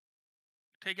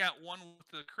 Take out 1 with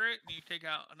the crit, and you take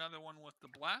out another one with the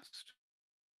blast.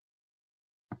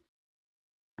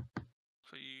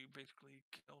 So you basically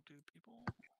kill 2 people.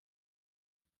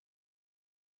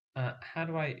 How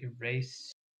do I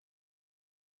erase?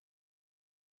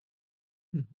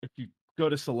 If you go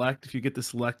to select, if you get the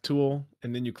select tool,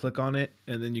 and then you click on it,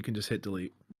 and then you can just hit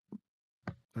delete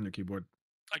on your keyboard.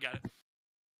 I got it.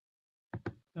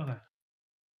 Okay.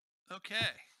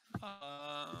 Okay.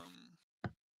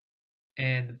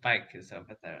 And the bike is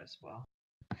over there as well.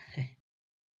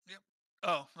 Yep.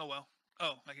 Oh well.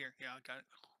 Oh, I hear. Yeah, I got it.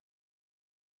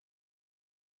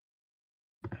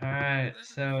 All right.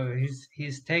 So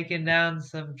he's taking down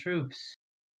some troops.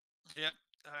 Yep.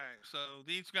 All right. So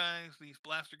these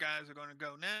blaster guys, are going to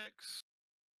go next.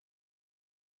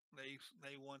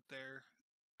 They want their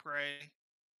prey.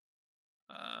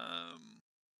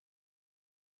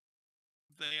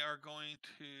 They are going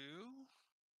to.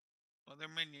 Well, they're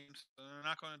minions, so they're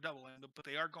not going to double aim, but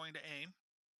they are going to aim.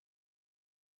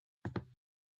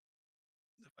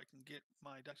 If I can get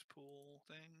my dice pool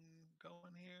thing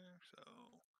going here, so.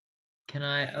 Can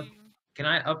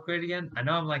I upgrade again? I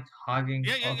know I'm like hogging.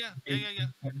 Yeah.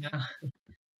 Right now.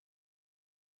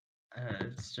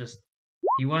 It's just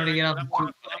he wanted to get on the I'm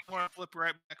going to flip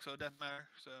right back, so it doesn't matter.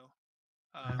 So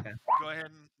okay. Go ahead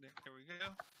and there we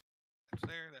go.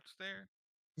 That's there.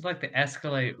 It's like the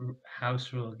escalate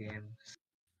house rule game.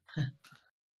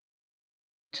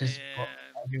 Just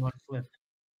everyone flip.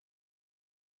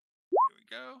 Here we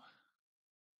go.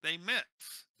 They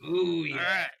miss. Ooh yeah. All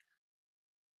right.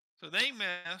 So they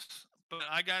miss, but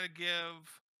I got to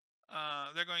give.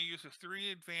 They're going to use a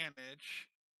 3 advantage.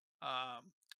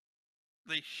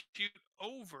 They shoot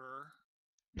over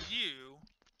you,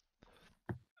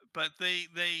 but they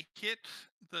hit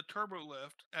the turbo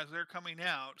lift as they're coming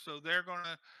out. So they're going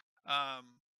to.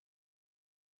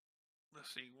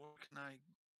 Let's see. What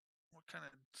kind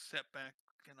of setback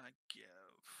can I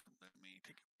give? Let me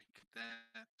take a peek at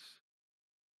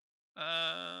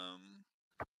that.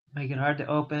 Make it hard to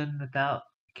open without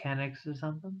mechanics or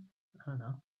something? I don't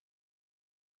know.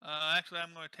 Actually,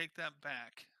 I'm going to take that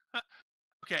back.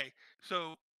 Okay,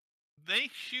 so they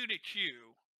shoot at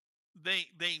you. They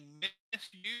miss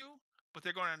you, but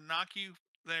they're going to knock you.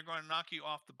 They're going to knock you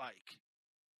off the bike,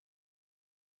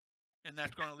 and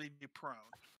that's going to leave you prone.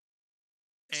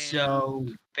 And So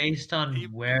based on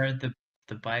where the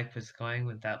the bike was going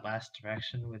with that last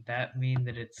direction, would that mean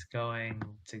that it's going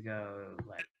to go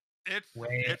like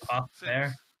way off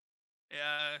there?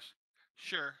 Yeah,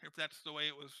 sure, if that's the way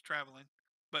it was traveling.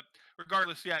 But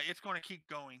regardless, yeah, it's going to keep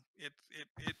going. It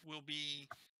will be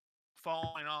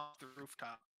falling off the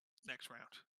rooftop next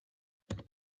round.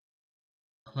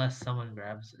 Unless someone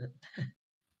grabs it.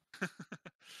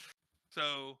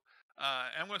 So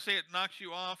I'm going to say it knocks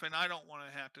you off, and I don't want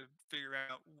to have to figure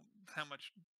out how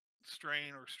much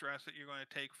strain or stress that you're going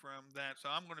to take from that. So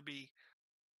I'm going to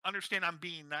understand I'm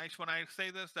being nice when I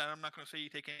say this, that I'm not going to say you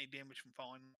take any damage from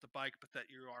falling off the bike, but that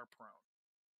you are prone.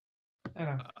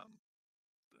 Okay.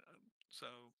 So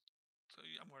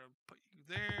I'm going to put you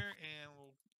there, and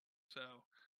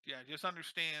yeah, just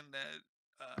understand that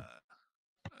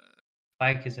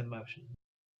bike is in motion.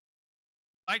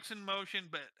 bike's in motion,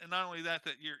 but and not only that,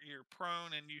 that you're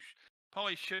prone, and you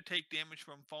probably should take damage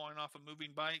from falling off a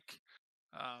moving bike.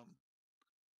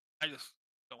 I just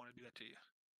don't want to do that to you.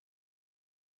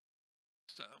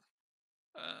 So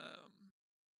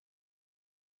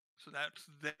that's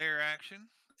their action,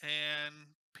 and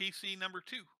PC number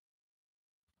 2.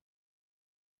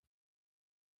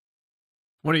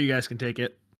 One of you guys can take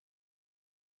it.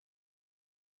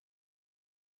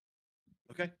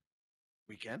 Okay,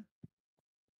 we can.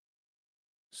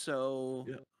 So,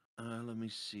 let me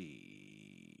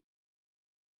see.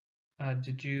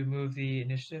 Did you move the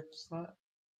initiative slot?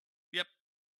 Yep.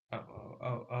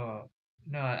 Oh.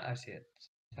 No, I see it.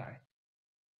 Sorry.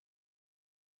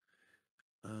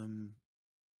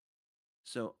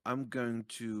 So I'm going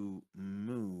to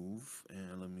move,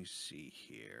 and let me see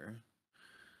here.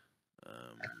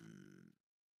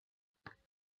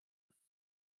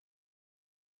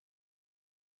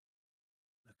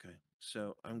 Okay,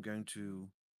 so I'm going to.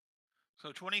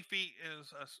 So 20 feet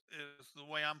is the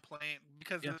way I'm playing,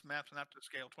 because this map's not to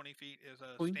scale. 20 feet is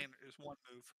a standard, is one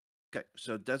move. Okay,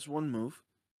 so that's one move,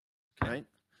 right?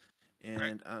 And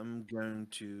right. I'm going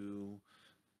to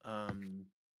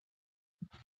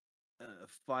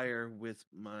fire with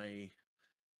my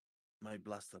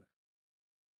blaster.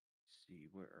 Let's see,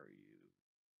 where are you?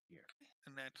 Here.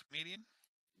 And that's medium.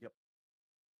 Yep.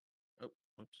 Oh,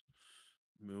 whoops.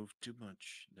 Move too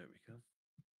much. There we go.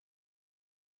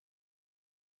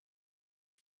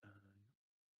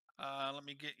 Let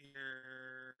me get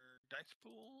your dice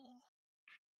pool.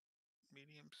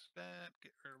 Medium stat.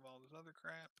 Get rid of all this other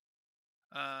crap.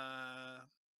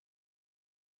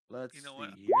 Let's you know see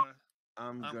what? here.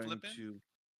 I'm going flipping. to.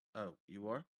 Oh, you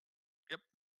are? Yep.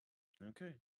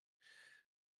 Okay.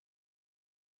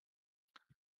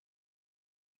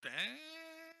 Dang.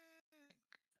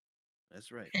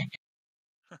 That's right.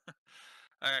 All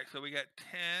right, so we got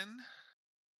 10.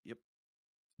 Yep.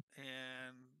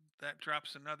 And that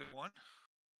drops another one.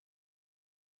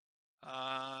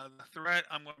 The threat,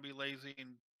 I'm going to be lazy and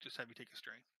just have you take a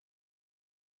strain.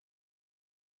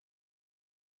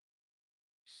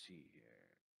 See here.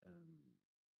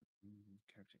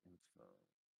 Character info.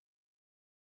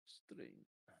 Strain.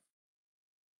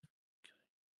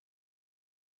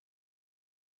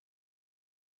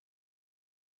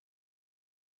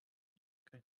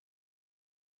 Okay.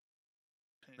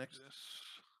 Next.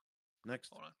 Next.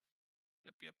 Hold on.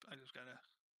 Yep. I just gotta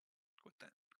quit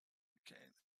that. Okay.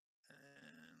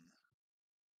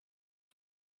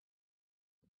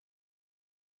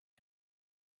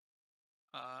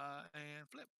 And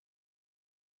flip.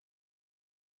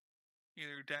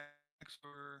 Either Dex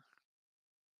or.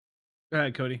 Go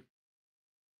ahead, Cody.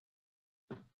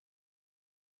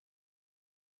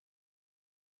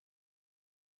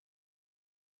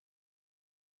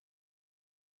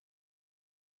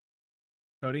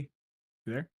 Cody,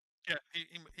 you there? Yeah,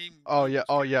 he Oh yeah.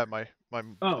 My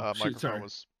shoot, microphone sorry.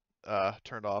 was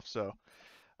turned off. So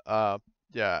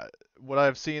yeah, would I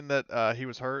have seen that he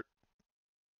was hurt?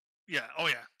 Yeah. Oh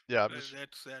yeah. Yeah, That's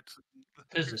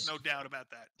there's no doubt about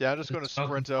that. Yeah, I'm just going to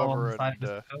sprint over and I'm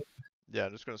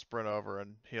just going to sprint over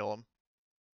and heal him.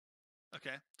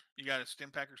 Okay. You got a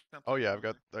stim pack or something? Oh yeah,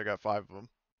 I got 5 of them.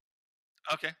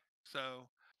 Okay. So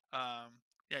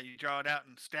yeah, you draw it out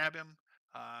and stab him.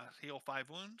 Heal 5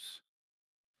 wounds.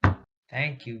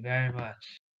 Thank you very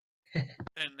much.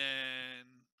 And then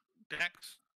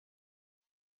Dex.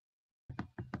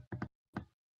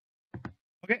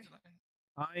 Okay.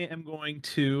 I am going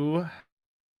to.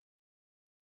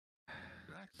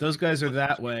 Those guys are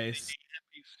that way.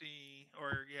 NPC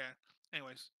or yeah.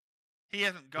 Anyways, he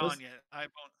hasn't gone yet.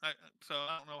 So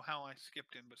I don't know how I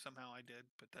skipped him, but somehow I did.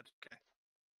 But that's okay.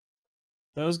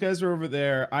 Those guys are over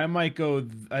there. I might go.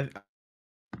 I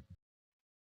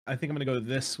think I'm gonna go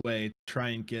this way. Try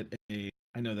and get a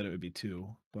I know that it would be 2,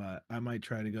 but I might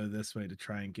try to go this way to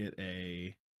try and get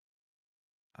a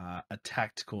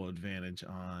tactical advantage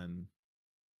on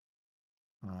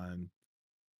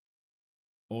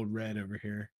old red over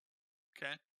here.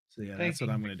 Okay. So yeah, that's what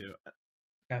I'm gonna do.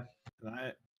 Okay.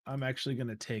 And I'm actually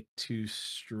gonna take 2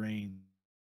 strain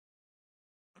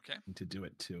Okay. to do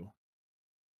it too.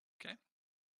 Okay.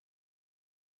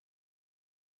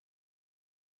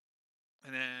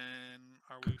 And then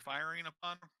are we firing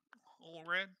upon old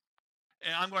red?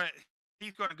 And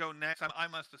he's going to go next. I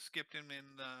must have skipped him in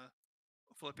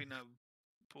flipping of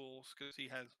pools because he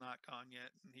has not gone yet,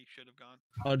 and he should have gone.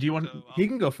 Oh, do you want? So, he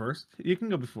can go first. You can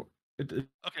go before.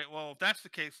 Okay, well, if that's the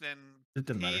case, then It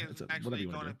doesn't matter. he It's is whatever actually you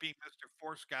want going to to do. be Mr.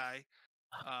 Force Guy,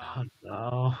 Oh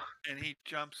no. and he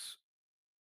jumps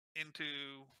into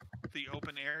the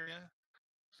open area,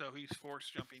 so he's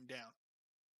force jumping down,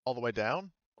 All the way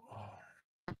down?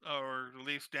 or at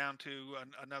least down to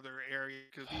another area.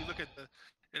 Because if you look at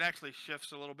it actually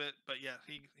shifts a little bit, but yes,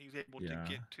 he's able to Yeah.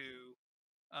 get to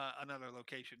another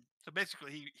location. So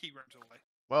basically, he runs away.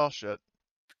 Well, shit.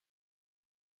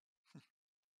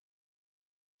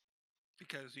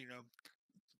 Because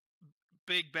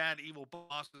big bad evil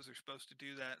bosses are supposed to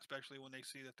do that, especially when they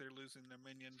see that they're losing their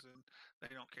minions and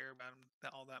they don't care about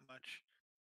them all that much.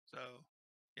 So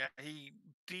yeah,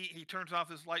 he turns off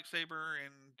his lightsaber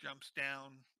and jumps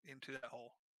down into that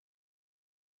hole.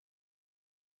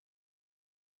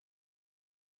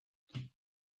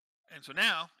 And so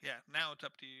now it's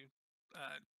up to you.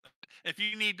 If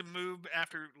you need to move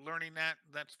after learning that,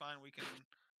 that's fine. We can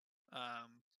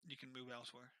you can move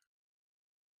elsewhere.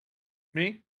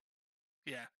 Me?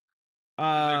 Yeah.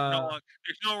 Uh,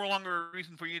 There's no longer a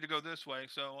reason for you to go this way.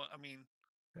 So I mean,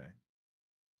 okay.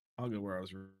 I'll go where I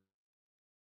was really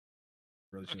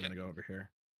Okay. gonna go over here.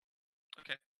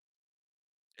 okay.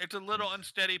 It's a little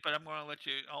unsteady, but I'll let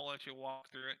you walk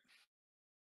through it.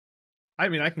 I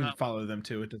mean, I can Not- follow them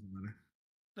too. It doesn't matter.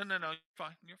 No, you're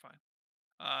fine. You're fine.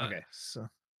 Okay, so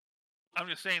I'm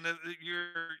just saying that you're.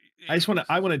 I just want to.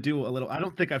 I want to do a little. I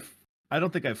don't think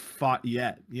I've fought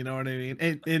yet. You know what I mean?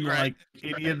 In Right. like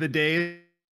any of the days,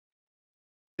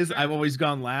 Sure. I've always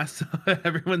gone last. So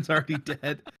everyone's already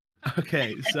dead.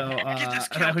 Okay, so Get this and I kill.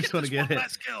 just Get want this to get one it.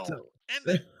 last kill. So, End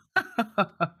it.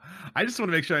 I just want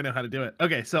to make sure I know how to do it.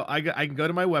 Okay, so I can go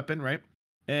to my weapon, right?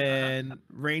 And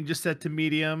range is set to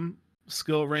medium.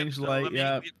 Skill range so light.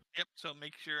 Yeah. Yep. So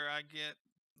make sure I get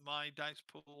my dice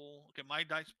pool. Okay, my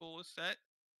dice pool is set,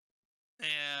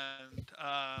 and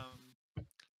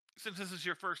since this is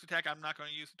your first attack, I'm not going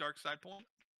to use the dark side point,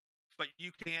 but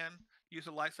you can use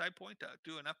a light side point to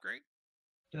do an upgrade.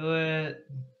 Do it.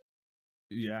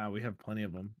 Yeah, we have plenty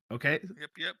of them. Okay.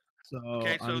 Yep. So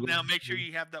Okay, so I'm now going make sure to-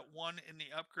 you have that one in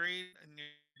the upgrade in your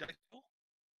dice pool,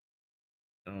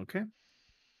 Okay.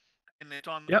 and it's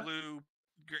on the Yep. blue.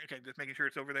 Okay, just making sure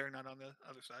it's over there, not on the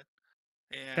other side.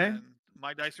 And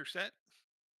my dice are set.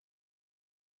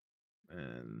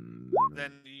 And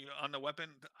Then you on the weapon.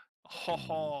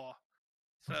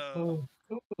 So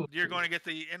you're going to get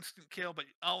the instant kill, but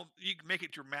you can make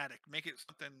it dramatic, make it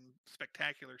something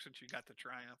spectacular since you got the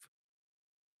triumph.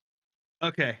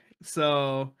 okay,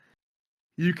 so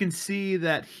you can see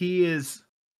that he is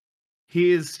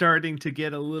starting to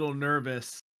get a little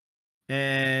nervous,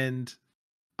 and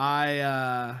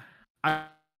I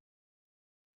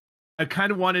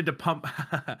kind of wanted to pump.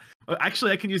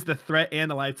 Actually, I can use the threat and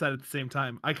the light side at the same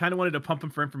time. I kind of wanted to pump him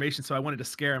for information, so I wanted to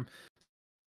scare him.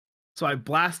 So I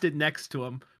blasted next to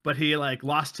him, but he like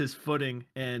lost his footing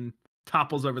and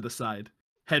topples over the side,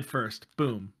 head first.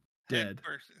 Boom, dead. Head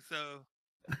first. So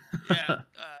yeah,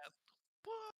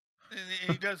 and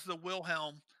he does the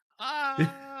Wilhelm.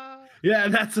 Ah. Yeah,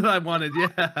 that's what I wanted.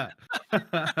 Yeah.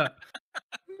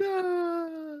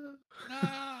 No.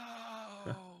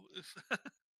 No.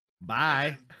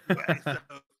 Bye. So,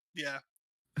 yeah.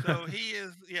 So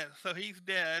so he's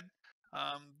dead.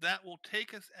 That will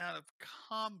take us out of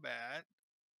combat.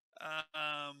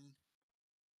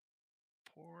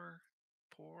 Poor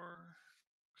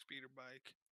speeder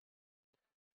bike.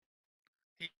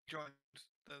 He joins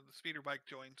the speeder bike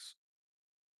joins.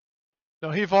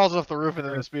 No, he falls off the roof and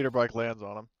then the speeder bike lands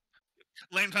on him.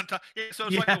 Lands on top. Yeah, so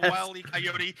it's like a Yes. Wile E.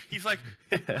 Coyote. He's like,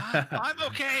 I'm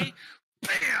okay.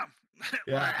 Bam.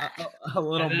 Yeah, a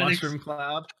little And then mushroom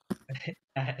cloud.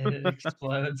 And it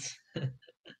explodes. And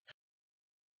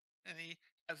he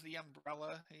has the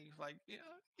umbrella. He's like, yeah,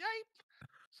 yipe.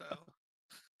 So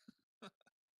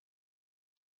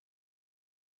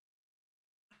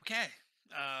okay.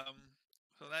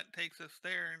 So that takes us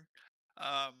there.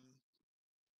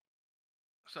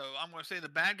 So I'm going to say the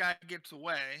bad guy gets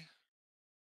away.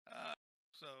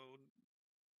 So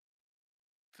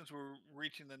since we're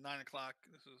reaching the 9 o'clock,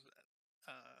 this is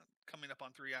coming up on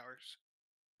 3 hours.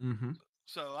 Mm-hmm.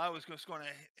 So I was just going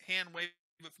to hand wave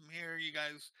it from here. You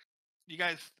guys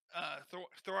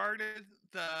thwarted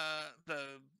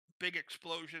the big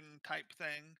explosion type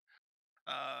thing.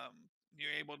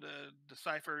 You're able to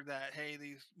decipher that, hey,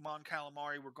 these Mon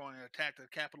Calamari were going to attack the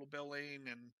Capitol building,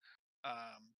 and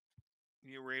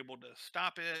you were able to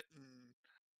stop it, and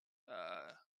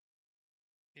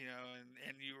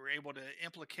and you were able to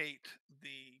implicate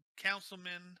the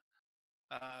councilman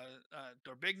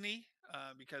Dorbigny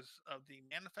because of the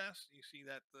manifest. You see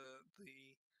that the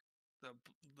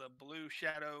blue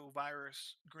shadow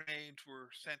virus grenades were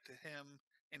sent to him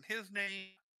in his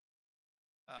name.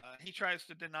 He tries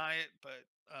to deny it, but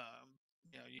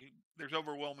there's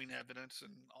overwhelming evidence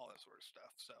and all that sort of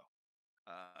stuff. So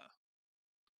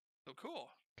cool.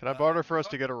 Can I barter for us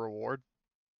to get a reward?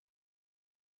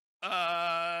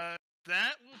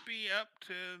 That will be up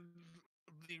to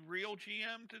the real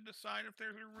GM to decide if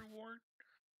there's a reward.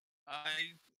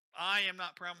 I am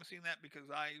not promising that because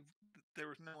there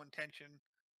was no intention.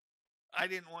 I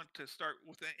didn't want to start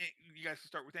with you guys to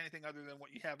start with anything other than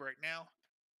what you have right now.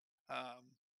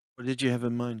 What did you have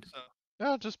in mind? So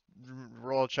Yeah, just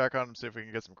roll a check on and see if we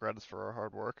can get some credits for our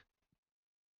hard work.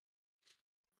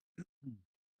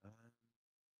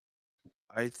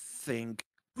 I think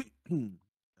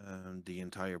the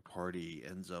entire party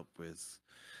ends up with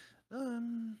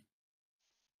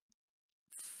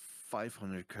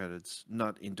 500 credits,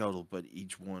 not in total, but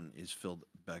each one is filled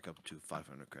back up to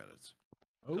 500 credits.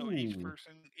 So each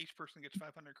person gets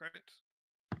 500 credits.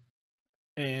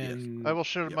 And I will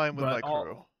share mine with my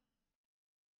crew.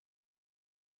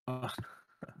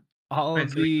 All Wait, of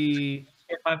so the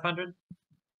Get 500.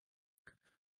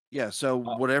 Yeah, so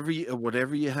whatever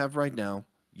you have right now,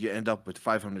 you end up with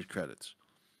 500 credits.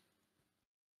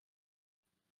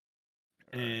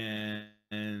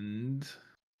 and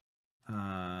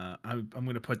I'm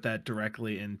going to put that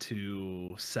directly into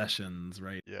sessions,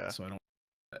 right? Yeah. So I don't.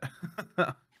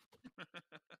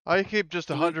 I keep just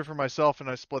So 100 for myself, and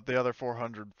I split the other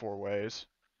 400 4 ways.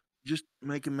 Just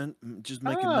make a just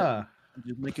make a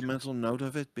mental note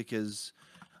of it, because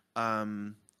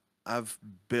I'm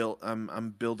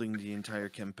building the entire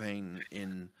campaign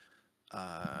in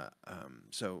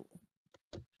so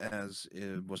as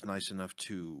it was nice enough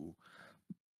to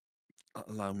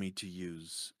allow me to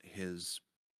use his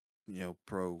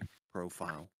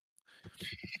profile,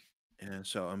 and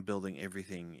so I'm building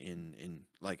everything in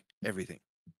like everything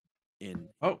in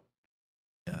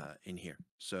in here.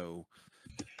 So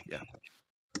yeah.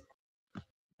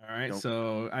 All right, Don't-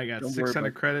 so I got don't worry 600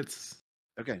 about- credits.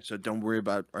 Okay, so don't worry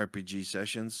about RPG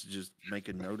sessions. Just make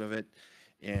a note of it,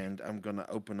 and I'm gonna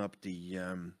open up the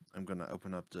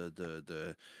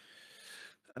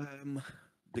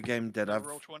the game that I've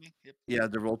Roll20. Yep. Yeah,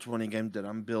 the Roll20 game that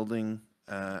I'm building.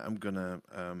 I'm gonna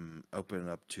open it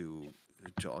up to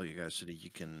all you guys so that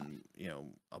you can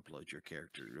upload your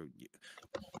character.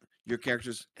 Your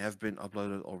characters have been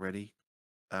uploaded already.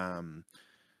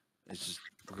 It's just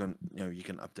we're gonna you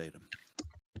can update them.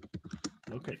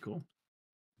 Okay, cool.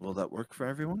 Will that work for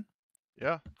everyone?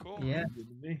 Yeah. Cool. Yeah. Good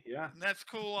to me. Yeah. And that's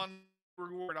cool on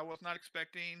reward. I was not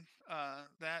expecting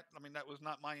that. I mean, that was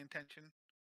not my intention.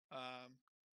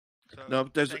 So No,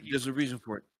 there's thank you a reason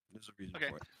for it. There's a reason Okay.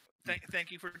 for it. Thank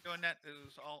you for doing that. It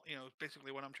was all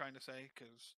basically what I'm trying to say,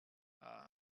 because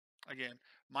again,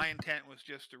 my intent was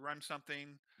just to run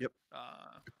something. Yep.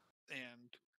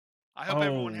 And I hope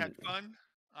everyone had Oh. fun.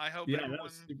 I hope Yeah, that everyone.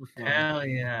 was super fun. Hell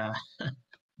yeah.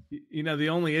 The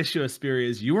only issue, Aspiria,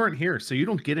 is you weren't here, so you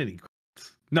don't get any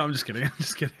credits. No, I'm just kidding. I'm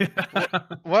just kidding.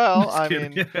 Well, I'm just I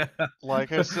kidding. mean,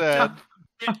 like I said,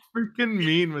 how freaking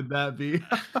mean would that be?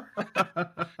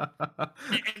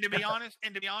 and to be honest,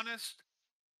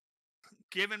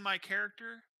 given my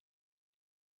character,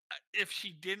 if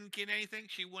she didn't get anything,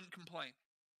 she wouldn't complain.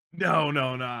 No.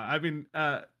 I mean,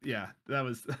 yeah, that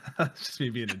was just me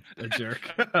being a jerk.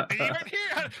 You weren't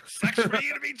here. Sucks for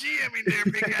you to be GMing there,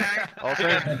 big guy. I'll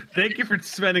take Thank you for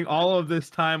spending all of this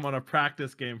time on a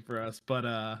practice game for us, but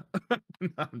no,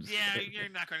 I'm just Yeah, kidding. you're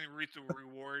not going to reap the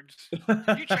rewards.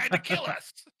 You tried to kill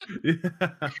us.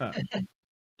 Yeah.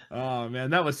 Oh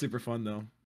man, that was super fun though.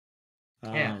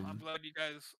 Yeah. I'm glad you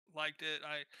guys liked it.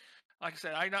 Like I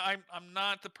said, I'm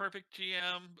not the perfect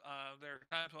GM. There are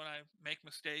times when I make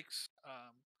mistakes,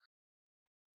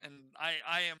 and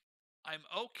I'm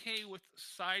okay with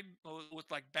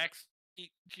like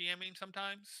backseat GMing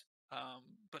sometimes.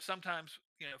 But sometimes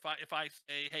if I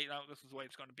say, hey, no, this is the way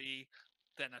it's going to be,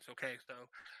 then that's okay.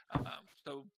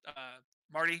 So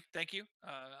Marty, thank you.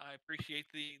 I appreciate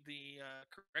the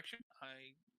correction.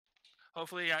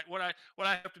 hopefully, what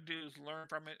I have to do is learn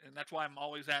from it, and that's why I'm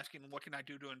always asking, what can I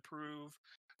do to improve?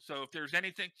 So if there's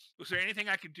anything, was there anything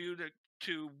I could do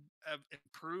to have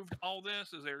improved all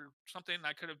this? Is there something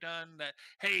I could have done that,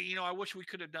 hey, I wish we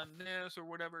could have done this or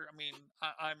whatever? I mean,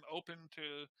 I'm open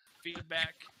to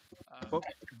feedback. What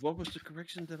what was the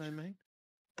correction that I made?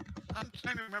 I'm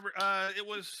trying to remember. It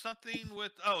was something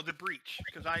with the breach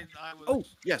because I was Oh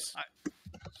yes.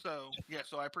 so yeah.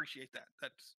 So I appreciate that.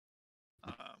 That's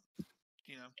um,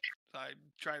 so I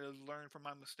try to learn from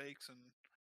my mistakes and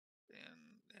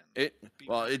It be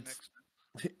well, better it's next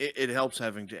time. it helps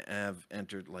having to have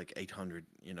entered like 800,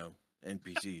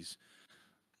 NPCs.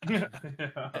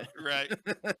 Right.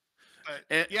 But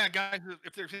And- yeah, guys,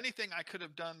 if there's anything I could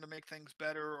have done to make things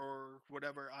better or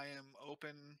whatever, I am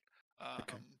open.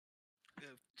 Okay.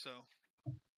 So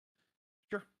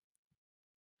Sure.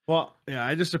 Well, yeah,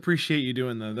 I just appreciate you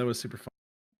doing that. That was super fun.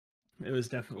 It was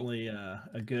definitely a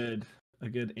good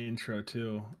intro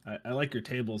too. I like your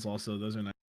tables also. Those are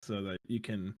nice so that you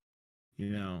can,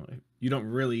 you don't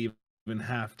really even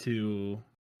have to.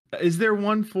 Is there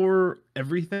one for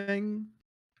everything?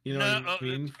 You know no, what I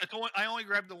mean? I only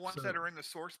grabbed the ones So- that are in the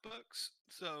source books.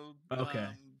 So Okay.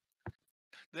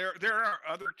 there are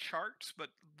other charts, but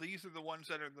these are the ones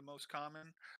that are the most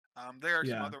common. There are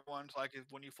some Yeah. other ones like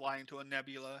when you fly into a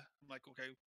nebula. I'm like,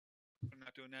 okay, we're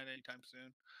not doing that anytime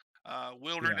soon.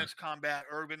 Wilderness combat,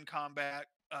 urban combat,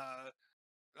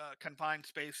 confined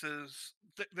spaces.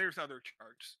 There's other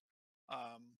charts.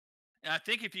 And I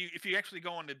think if you actually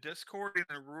go on the Discord in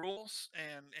the rules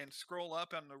and scroll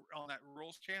up on that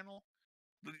rules channel,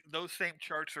 those same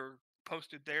charts are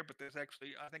posted there. But there's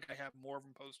actually, I think I have more of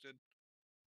them posted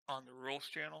on the rules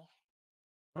channel.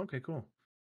 Okay, cool.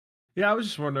 Yeah, I was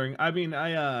just wondering. I mean,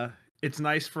 it's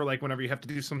nice for like whenever you have to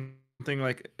do something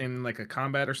like in like a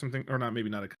combat or something, or not, maybe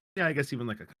not a. Yeah, I guess even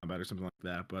like a combat or something like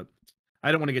that. But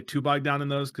I don't want to get too bogged down in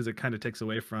those because it kind of takes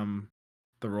away from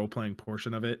the role playing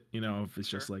portion of it. If it's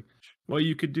just Sure. like, well,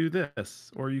 you could do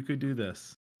this or you could do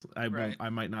this. I Right. won't. I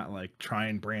might not like try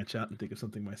and branch out and think of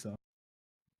something myself.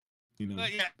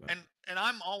 But yeah, but- and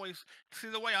I'm always see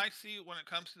the way I see it when it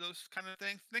comes to those kind of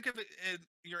things. Think of it,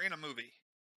 you're in a movie,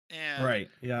 and right.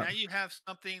 Yeah. now you have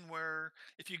something where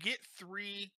if you get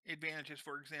 3 advantages,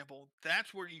 for example,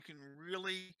 that's where you can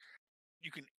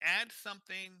add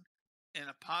something in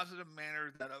a positive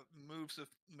manner that moves the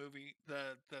movie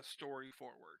the story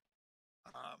forward.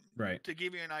 Right. To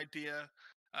give you an idea,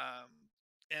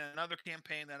 in another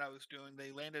campaign that I was doing,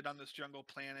 they landed on this jungle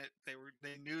planet.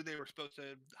 They knew they were supposed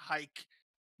to hike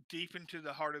deep into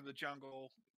the heart of the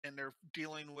jungle, and they're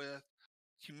dealing with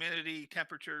humidity,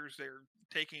 temperatures. They're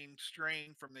taking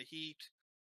strain from the heat.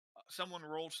 Someone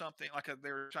rolled something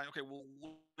they were trying. Okay, well,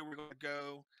 where are we going to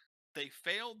go? They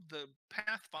failed the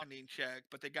pathfinding check,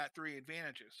 but they got 3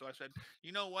 advantages. So I said,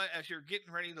 you know what? As you're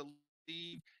getting ready to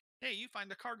leave, hey, you find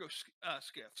a cargo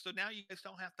skiff. So now you guys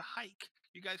don't have to hike.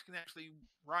 You guys can actually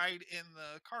ride in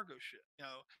the cargo ship.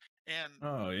 And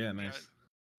Oh yeah, nice.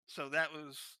 so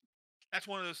that's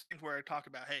one of those things where I talk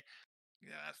about, hey,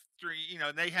 that's 3.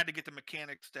 They had to get the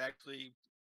mechanics to actually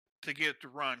to get it to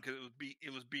run because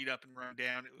it was beat up and run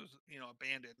down. It was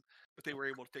abandoned, but they were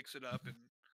able to fix it up and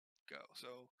go.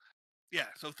 So yeah,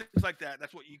 so things like that.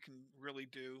 That's what you can really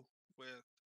do with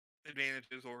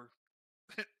advantages or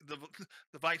the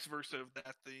the vice versa of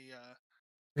that. The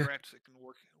threats that can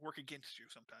work against you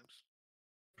sometimes.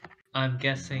 I'm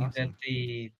guessing that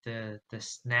Awesome. the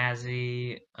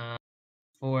snazzy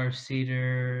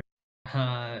 4-seater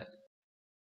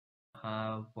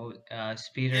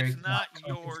speeder It's got not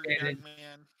yours, confiscated. young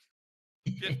man.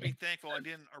 Just be thankful I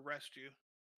didn't arrest you.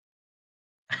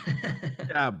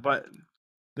 Yeah, but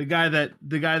the guy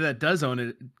that does own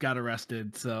it got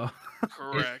arrested. So It's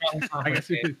Correct. probably I guess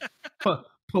we could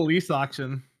police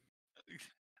auction.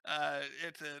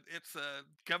 It's a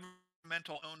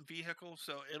governmental owned vehicle,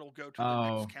 so it'll go to the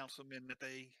Oh. next councilman that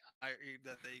they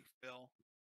fill.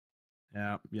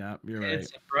 Yeah, you're right.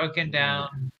 It's a broken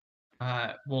down.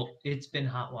 Well, it's been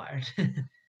hot wired.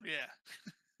 Yeah.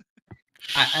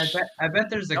 I bet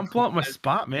there's a Don't pull up my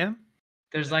spot, man.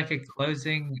 there's like a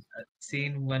closing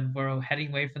scene when we're heading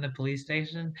away from the police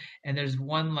station, and there's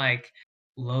one like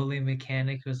lowly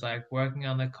mechanic who's like working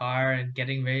on the car and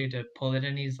getting ready to pull it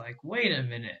in. He's like, "Wait a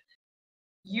minute,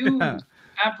 you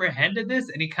apprehended this?"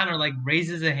 And he kind of like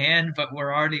raises a hand, but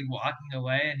we're already walking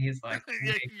away, and he's like,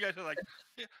 Yeah, "Wait." you guys are like,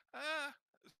 yeah,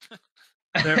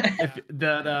 There, Yeah. if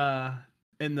that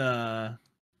in the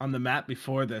on the map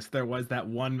before this, there was that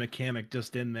one mechanic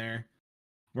just in there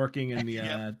working in the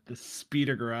Yep. the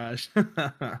speeder garage. But,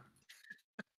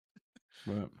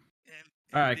 And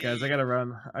all right, guys, I gotta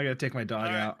run. I gotta take my dog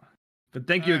All right. out. But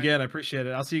thank you All right. again. I appreciate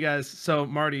it. I'll see you guys. So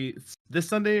Marty, it's this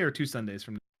Sunday or 2 Sundays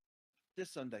from now? This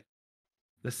Sunday.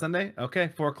 This Sunday? Okay,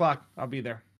 4 o'clock. I'll be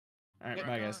there. All right, Yep.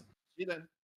 bye Right guys. on. See you then.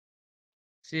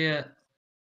 See ya.